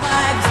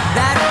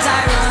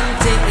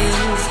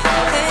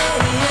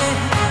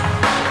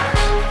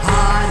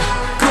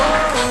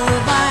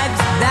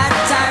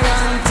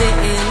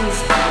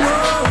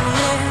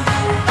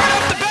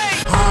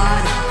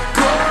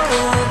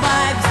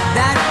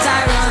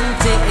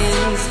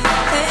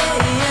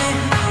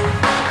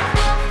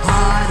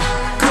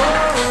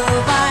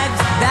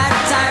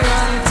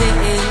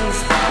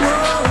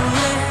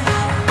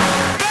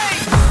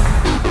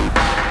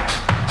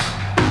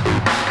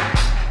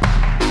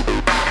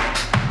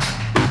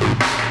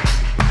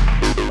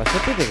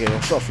 Che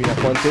non so fino a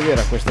quanto è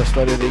vera questa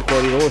storia dei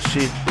cuori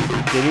rossi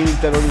che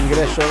limitano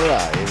l'ingresso al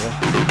live,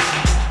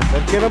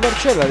 perché la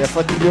Marcella li ha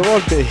fatti 2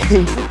 volte e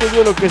in tutte e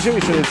 2 le occasioni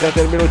sono entrate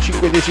almeno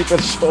 5-10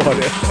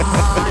 persone.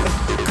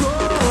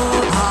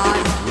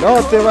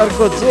 Notte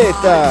Marco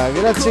Z,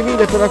 grazie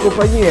mille per la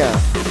compagnia.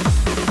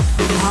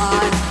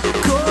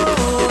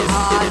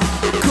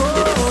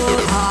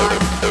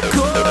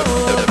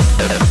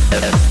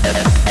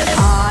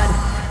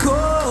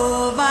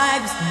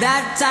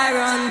 That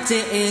tyrant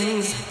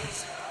is.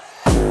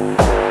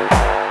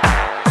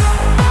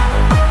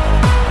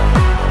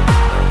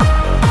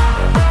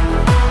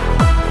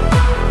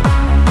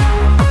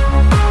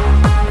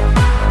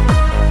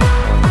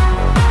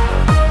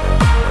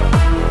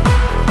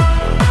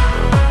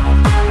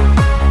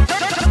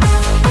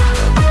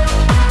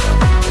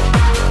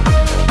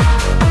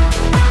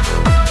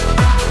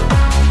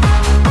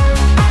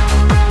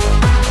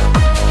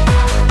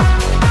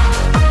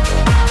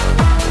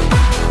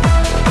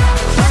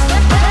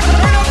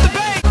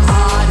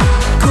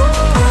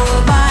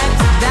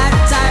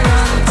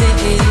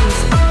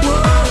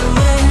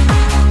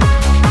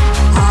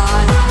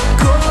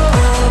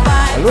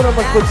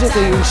 Marco Z,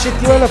 in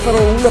settimana farò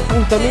un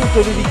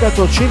appuntamento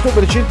dedicato al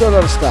 100%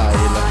 all'hardstyle.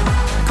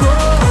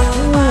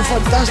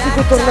 Fantastico,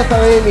 è tornata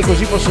Amy,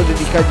 così posso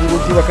dedicargli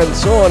l'ultima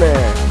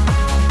canzone.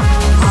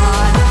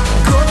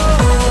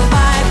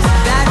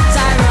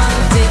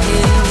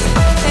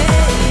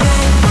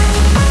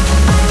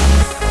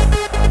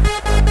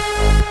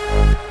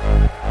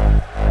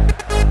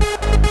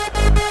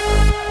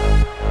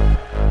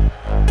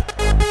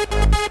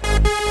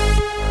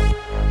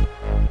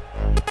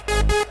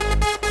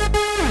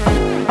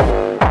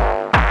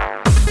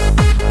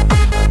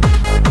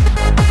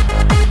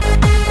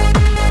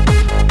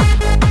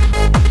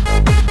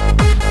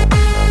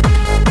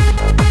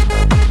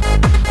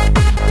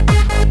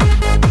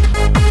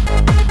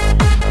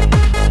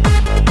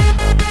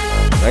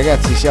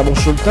 Ragazzi, siamo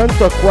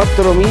soltanto a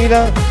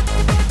 4.000.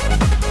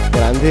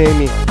 Grande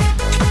Amy.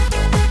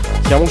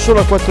 Siamo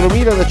solo a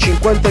 4.000 da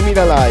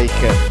 50.000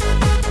 like.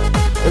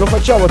 E lo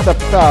facciamo tap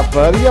tap.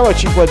 Arriviamo a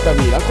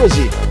 50.000,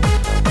 così.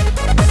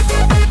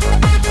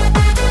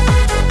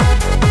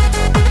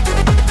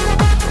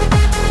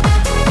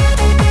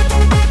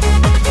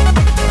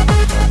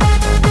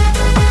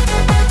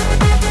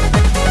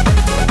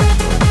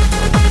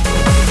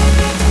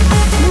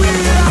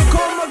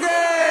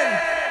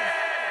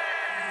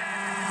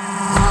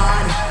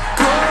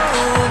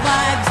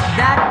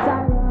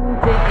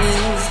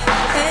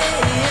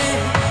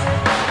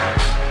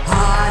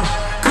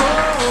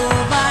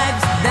 Hardcore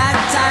vibes, that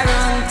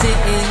tyrant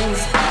is.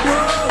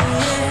 Whoa,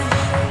 yeah.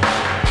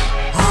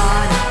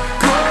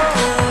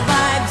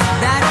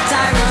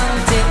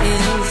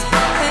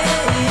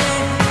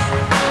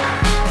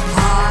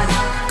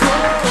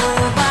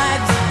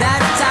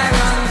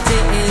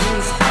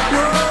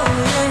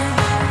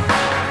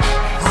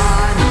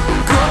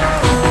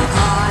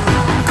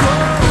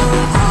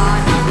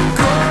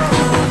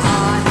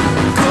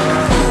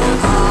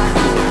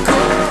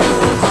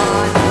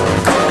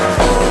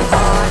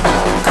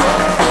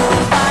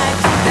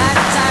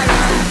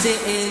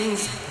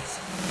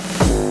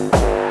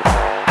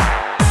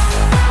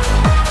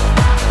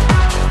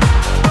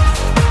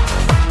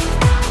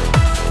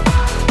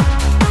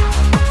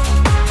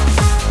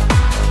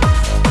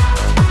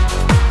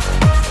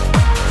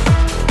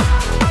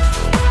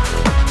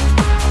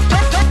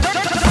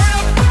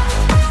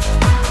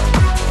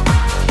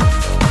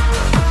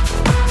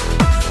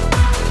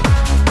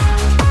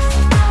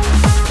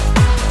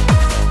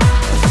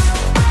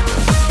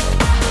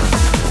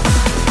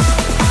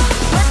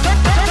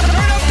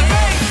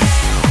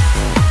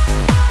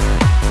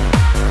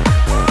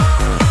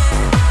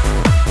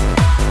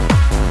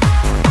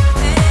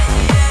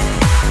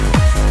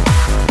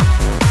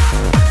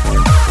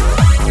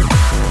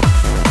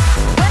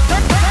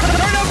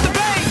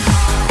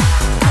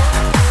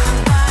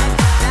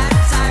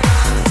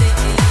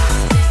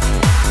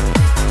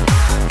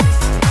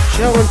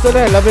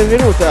 Antonella,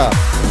 benvenuta.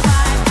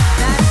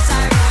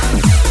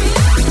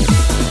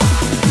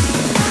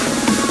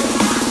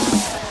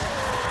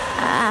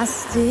 I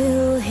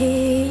still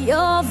hear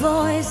your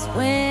voice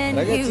when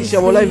Ragazzi, you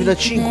siamo live da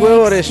sleep 5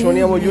 ore, next to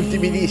suoniamo gli me.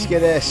 ultimi dischi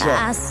adesso.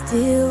 I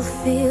still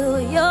feel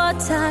your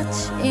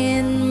touch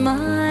in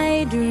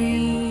my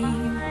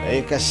dream.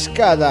 E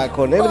Cascada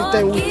con Every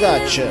Time We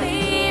Touch.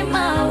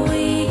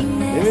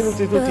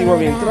 Benvenuti tutti i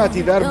nuovi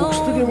entrati da Artbook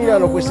Studio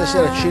Milano questa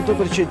sera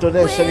 100%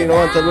 dance anni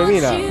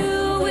 90-2000.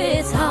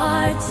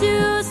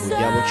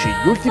 Vediamoci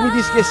gli ultimi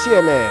dischi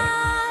assieme.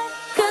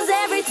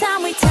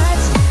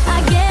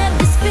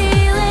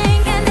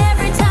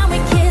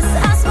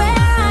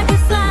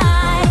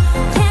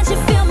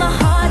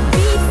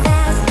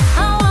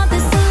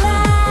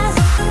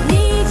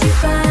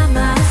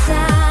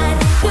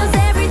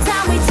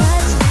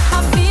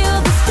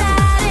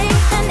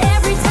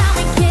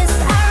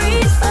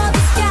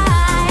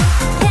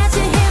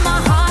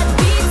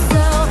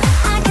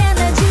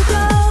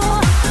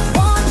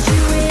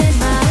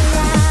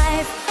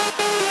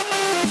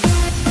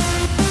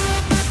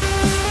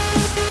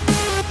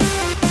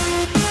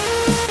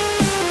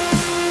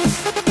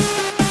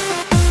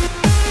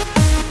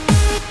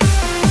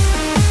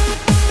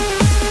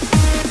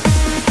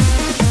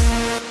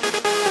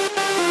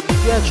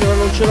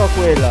 Non ce l'ho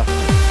quella.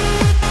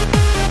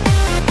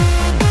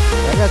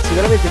 Ragazzi,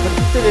 veramente per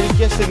tutte le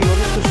richieste che non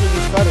riesco a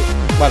soddisfare,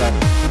 guarda,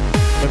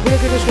 per quelle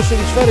che riesco a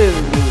soddisfare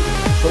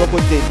sono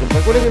contento,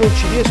 per quelle che non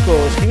ci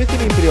riesco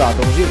scrivetemi in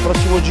privato, così il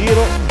prossimo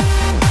giro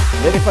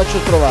ve le faccio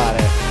trovare.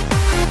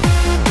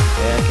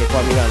 E anche qua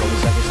a Milano mi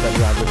sa che sta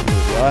arrivando il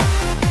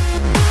studio,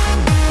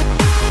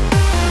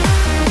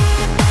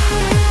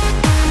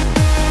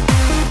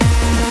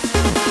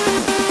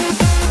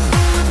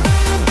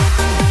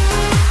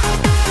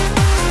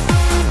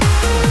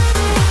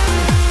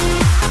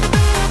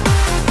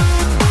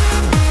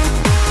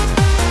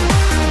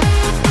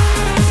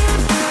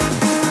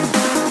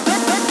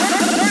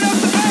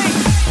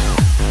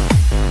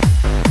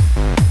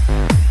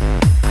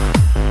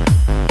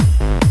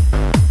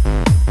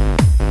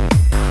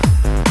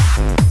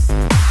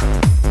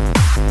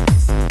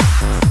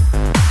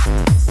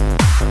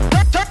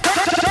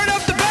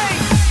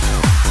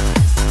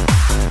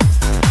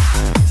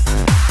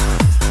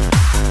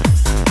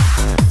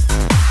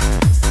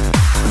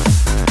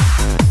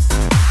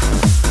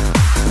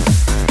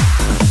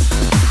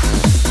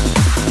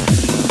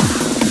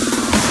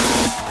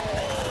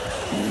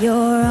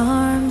 Your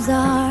arms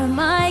are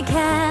my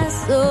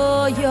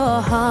castle,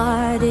 your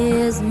heart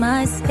is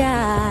my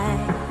sky.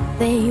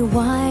 They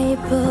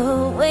wipe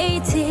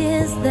away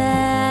tears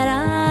that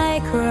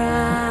I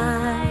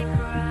cry.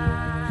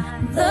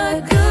 The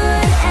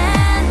good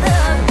and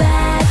the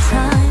bad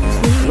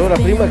times. Allora,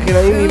 prima che la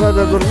Amy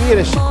vada a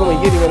dormire, siccome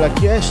ieri me l'ha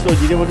chiesto,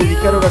 gli devo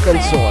dedicare una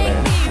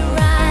canzone.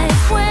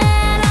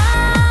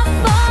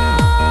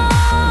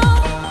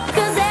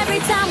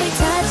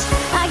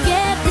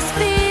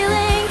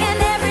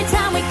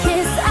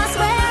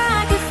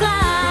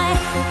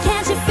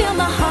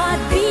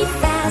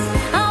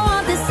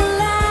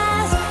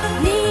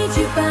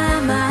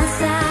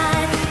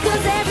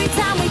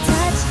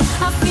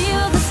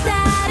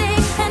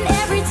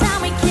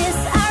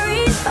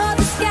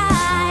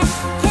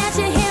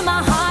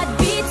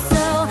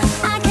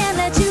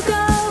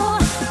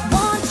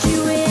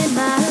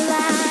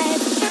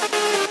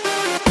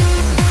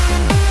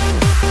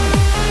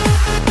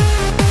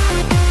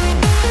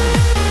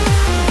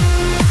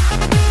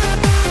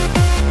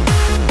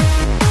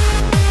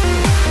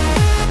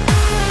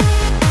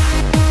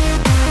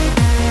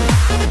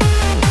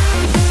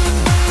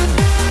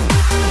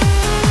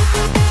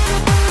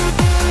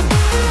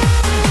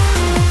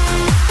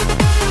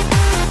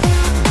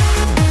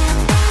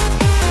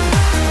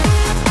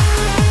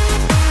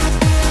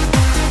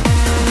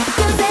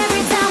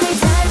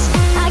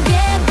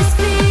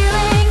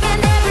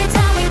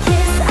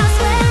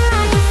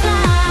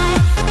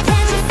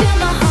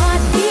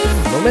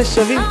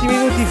 Messa 20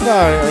 minuti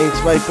fa in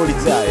Zwei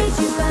Polizei.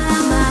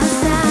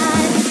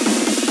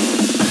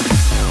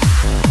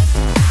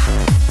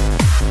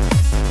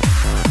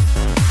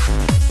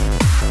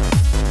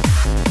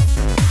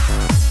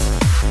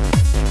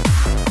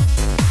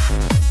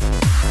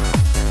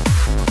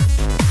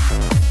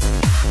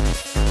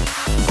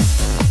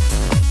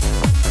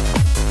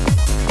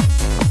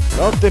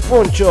 Notte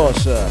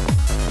Ponchos.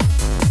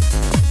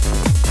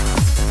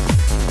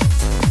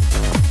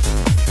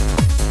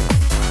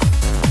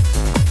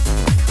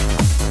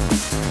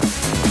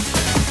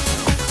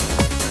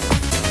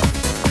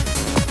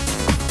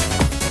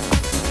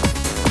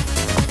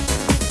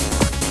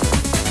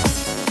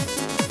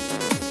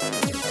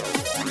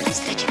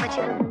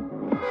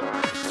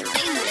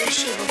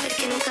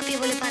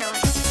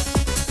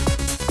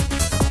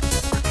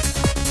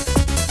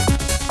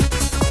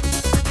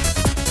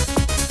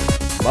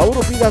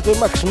 Mauro Pilato e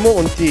Max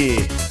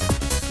Monti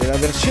nella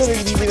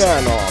versione di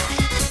Milano,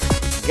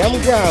 Gam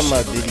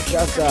Gam,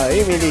 dedicata a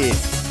Emily.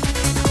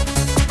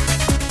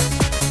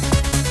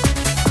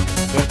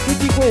 Per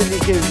tutti quelli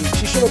che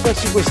si sono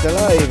persi questa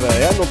live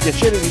e hanno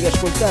piacere di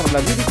riascoltarla,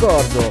 vi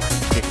ricordo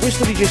che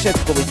questo DJ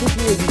set, come tutti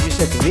i miei DJ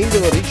set,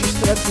 vengono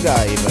registrati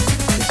live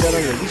e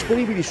saranno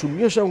disponibili sul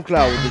mio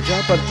SoundCloud già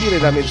a partire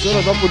da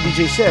mezz'ora dopo il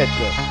DJ set.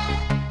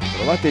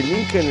 Trovate il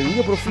link nel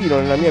mio profilo,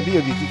 nella mia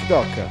bio di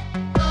TikTok.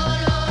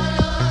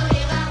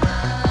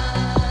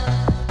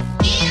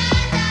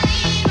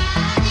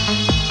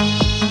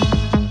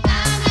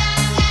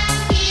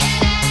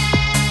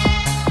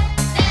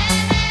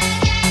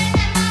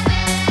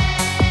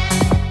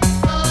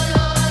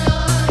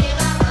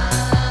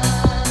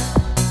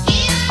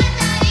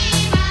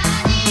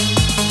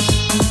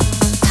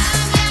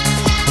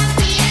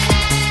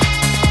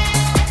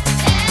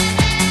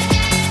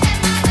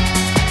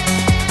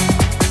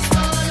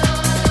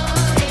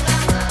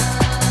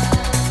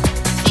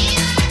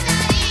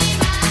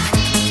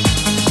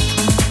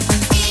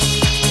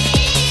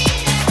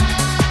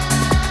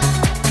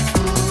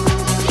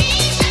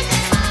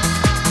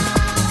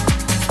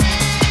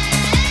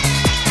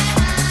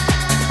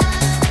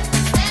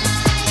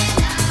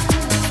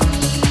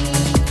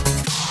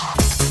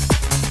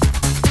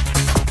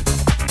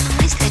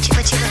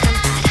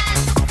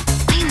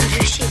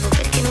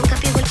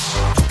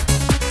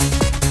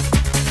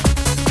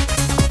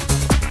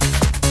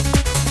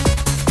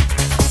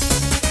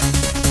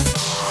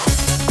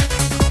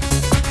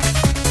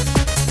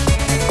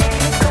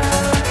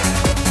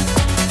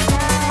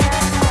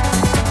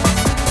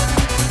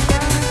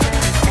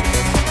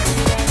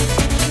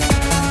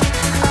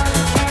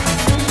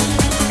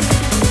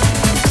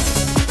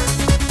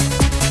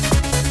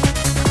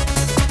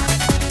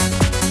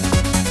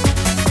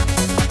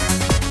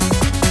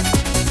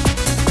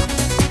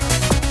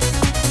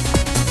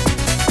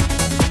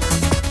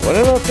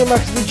 Buonanotte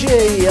Max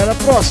DJ, alla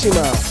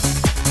prossima!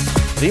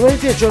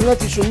 Rimanete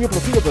aggiornati sul mio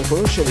profilo per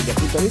conoscere gli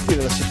appuntamenti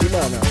della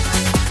settimana.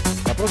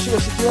 La prossima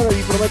settimana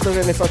vi prometto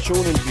che ne faccio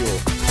uno in più.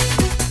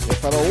 Ne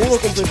farò uno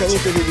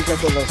completamente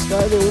dedicato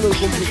all'hardstyle e uno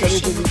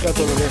completamente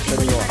dedicato alla merce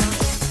nuova.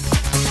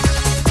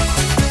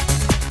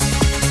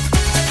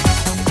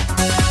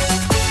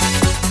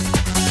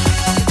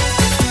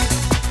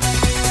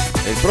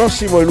 E il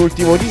prossimo è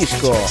l'ultimo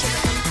disco.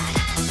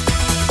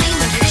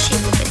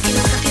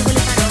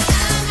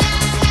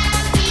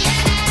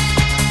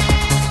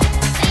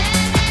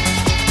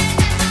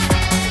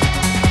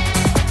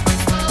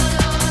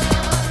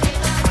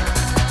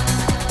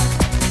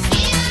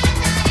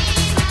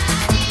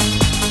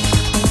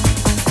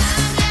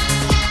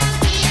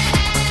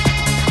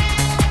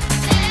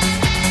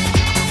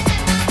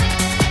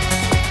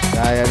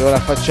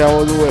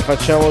 Allora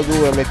facciamo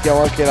due,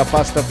 mettiamo anche la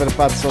pasta per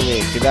Pazzo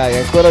Mix, dai,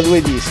 ancora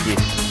 2 dischi.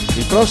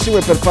 Il prossimo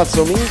è per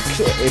Pazzo Mix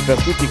e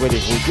per tutti quelli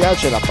che mi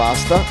piace la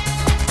pasta,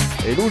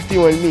 e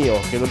l'ultimo è il mio,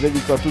 che lo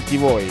dedico a tutti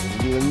voi,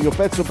 il mio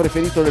pezzo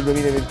preferito del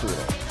 2021.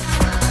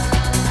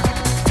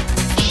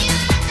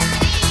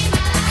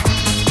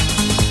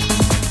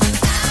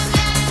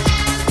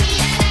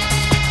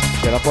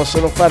 Ce la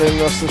possono fare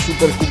le nostre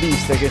super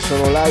cubiste che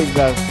sono live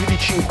da più di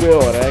 5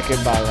 ore che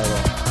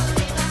ballano.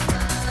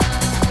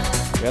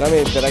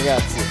 Veramente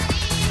ragazzi.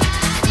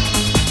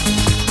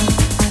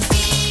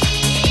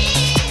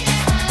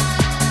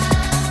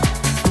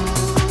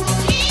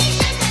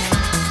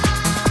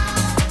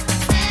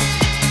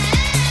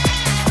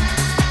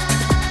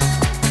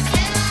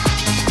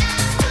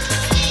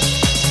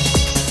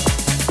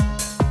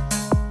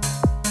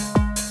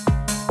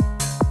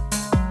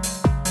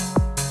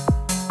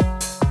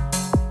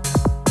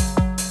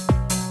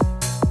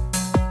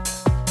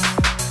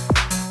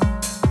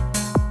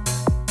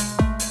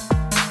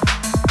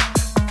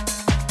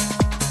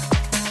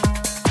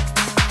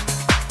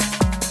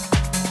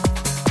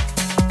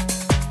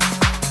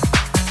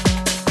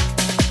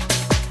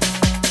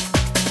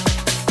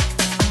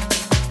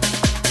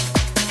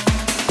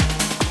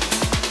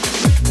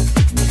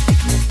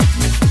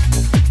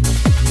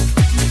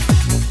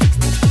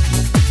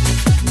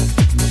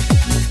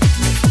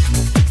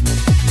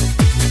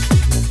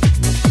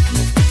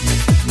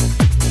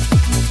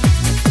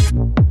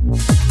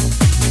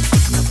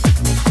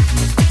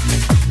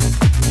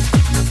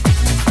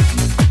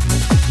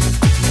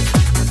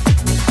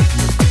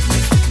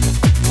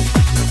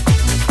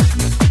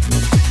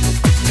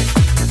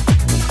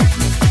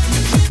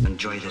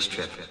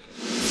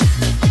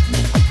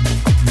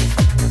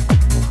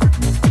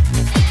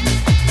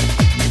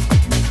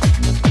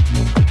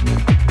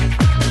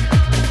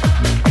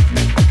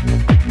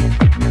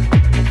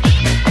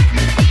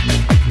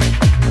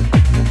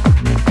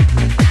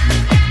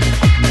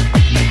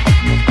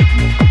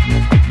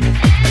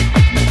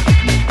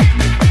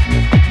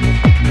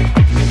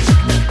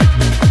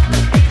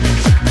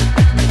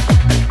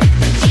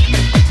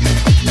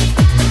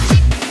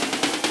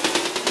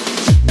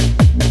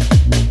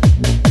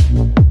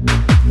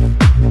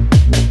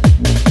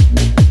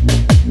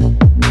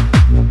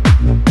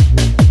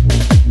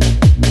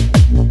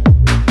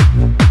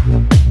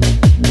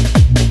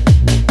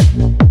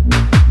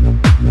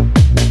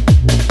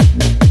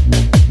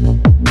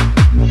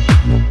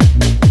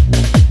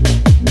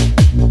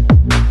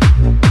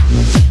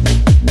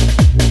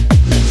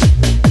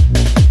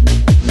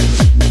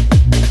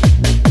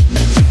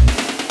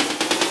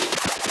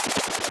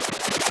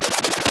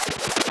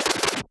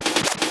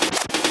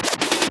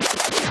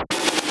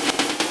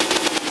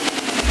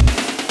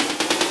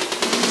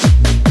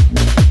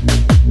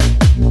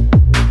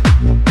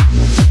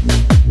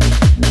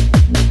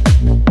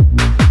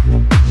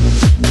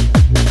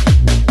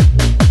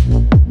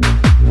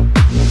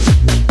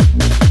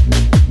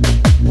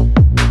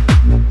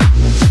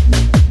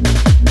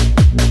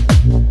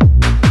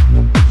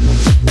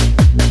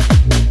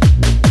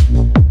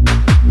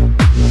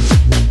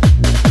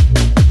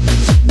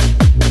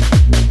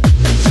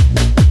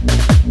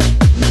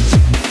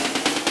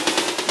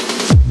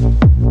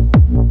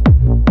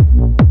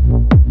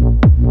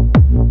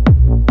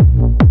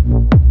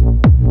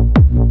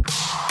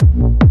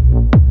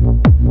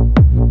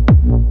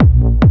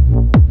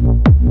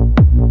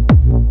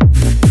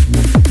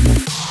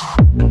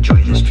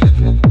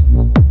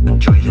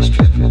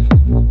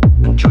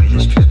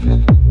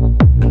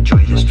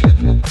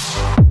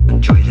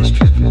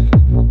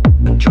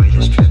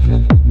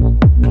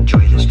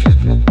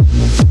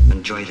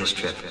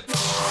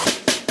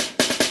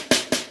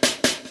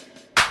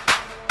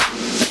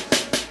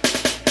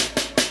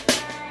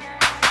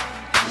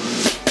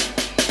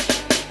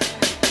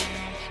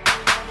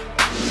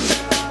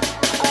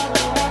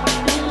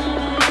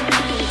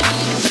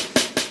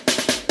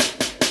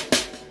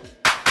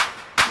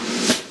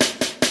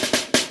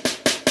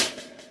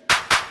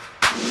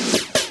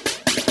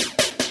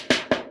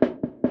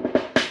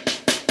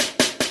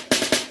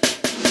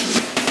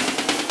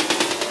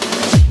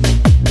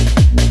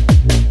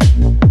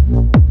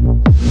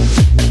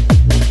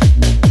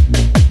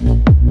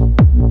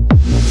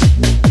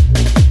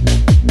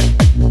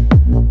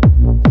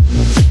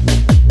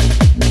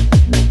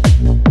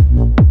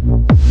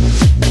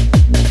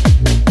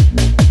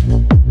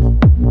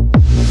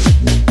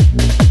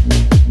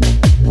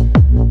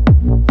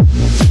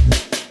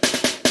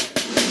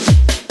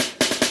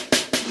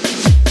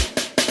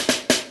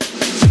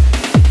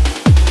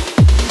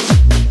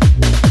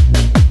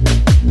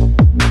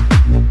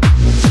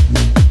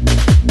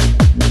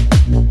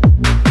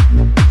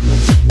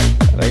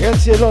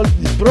 ragazzi,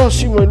 il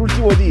prossimo e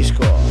l'ultimo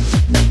disco.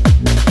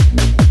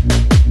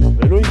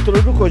 Ve lo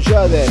introduco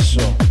già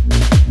adesso.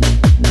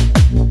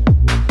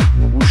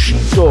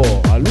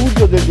 Uscito a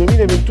luglio del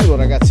 2021,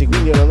 ragazzi,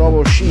 quindi è una nuova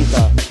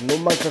uscita.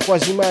 Non manca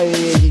quasi mai nei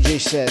miei DJ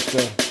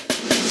set.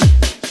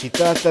 Si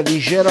tratta di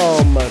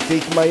Jerome,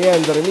 Take My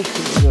Hand,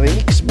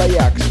 remix by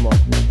Axmo.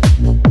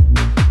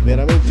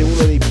 Veramente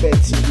uno dei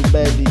pezzi più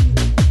belli,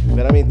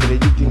 veramente,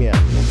 degli ultimi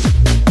anni.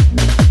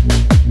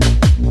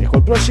 E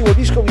col prossimo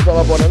disco vi do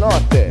la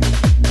buonanotte.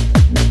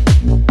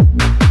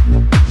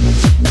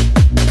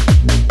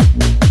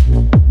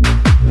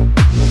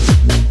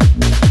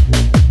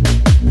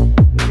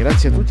 E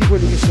grazie a tutti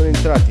quelli che sono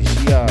entrati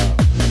sia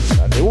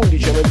alle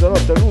 11, a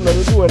mezzanotte, all'1,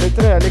 alle 2, alle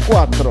 3, alle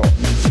 4.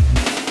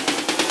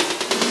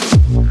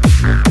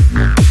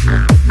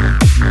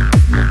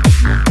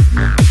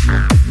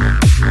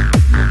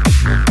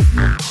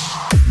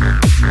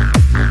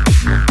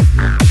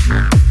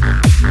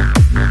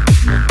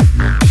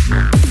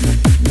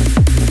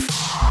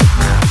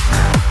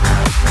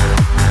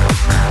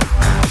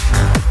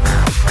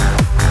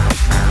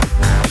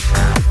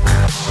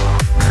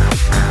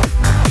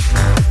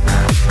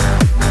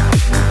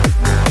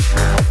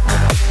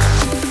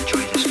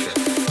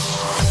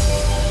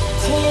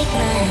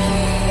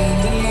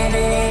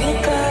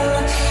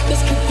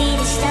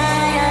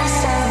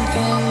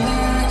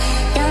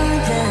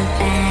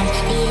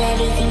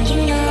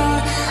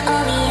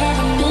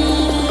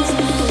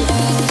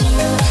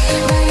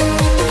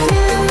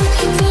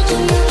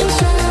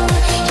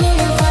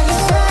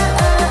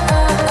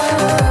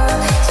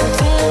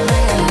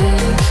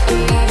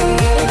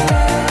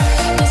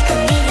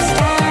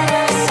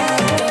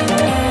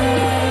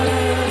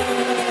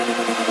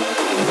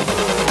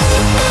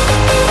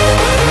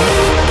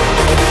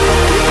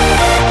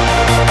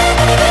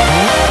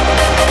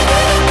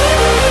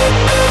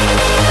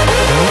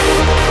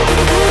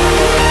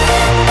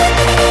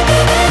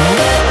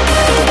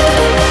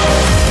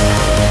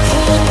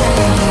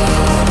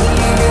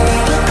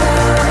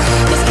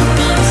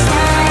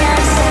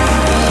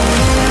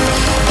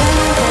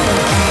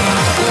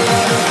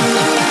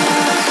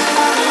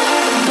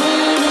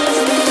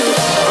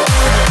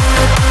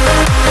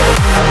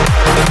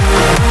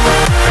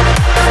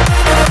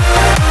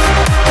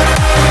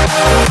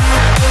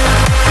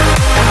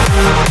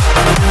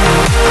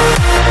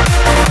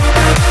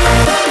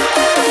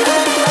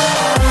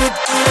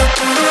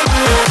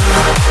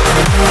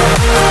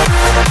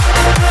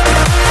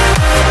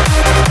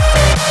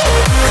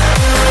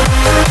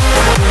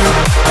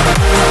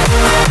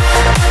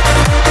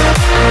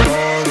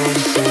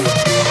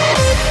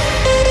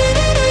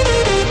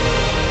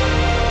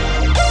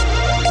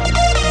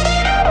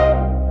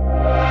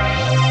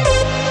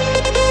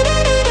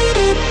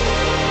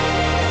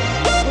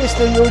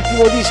 Questo è il mio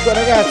ultimo disco,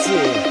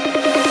 ragazzi.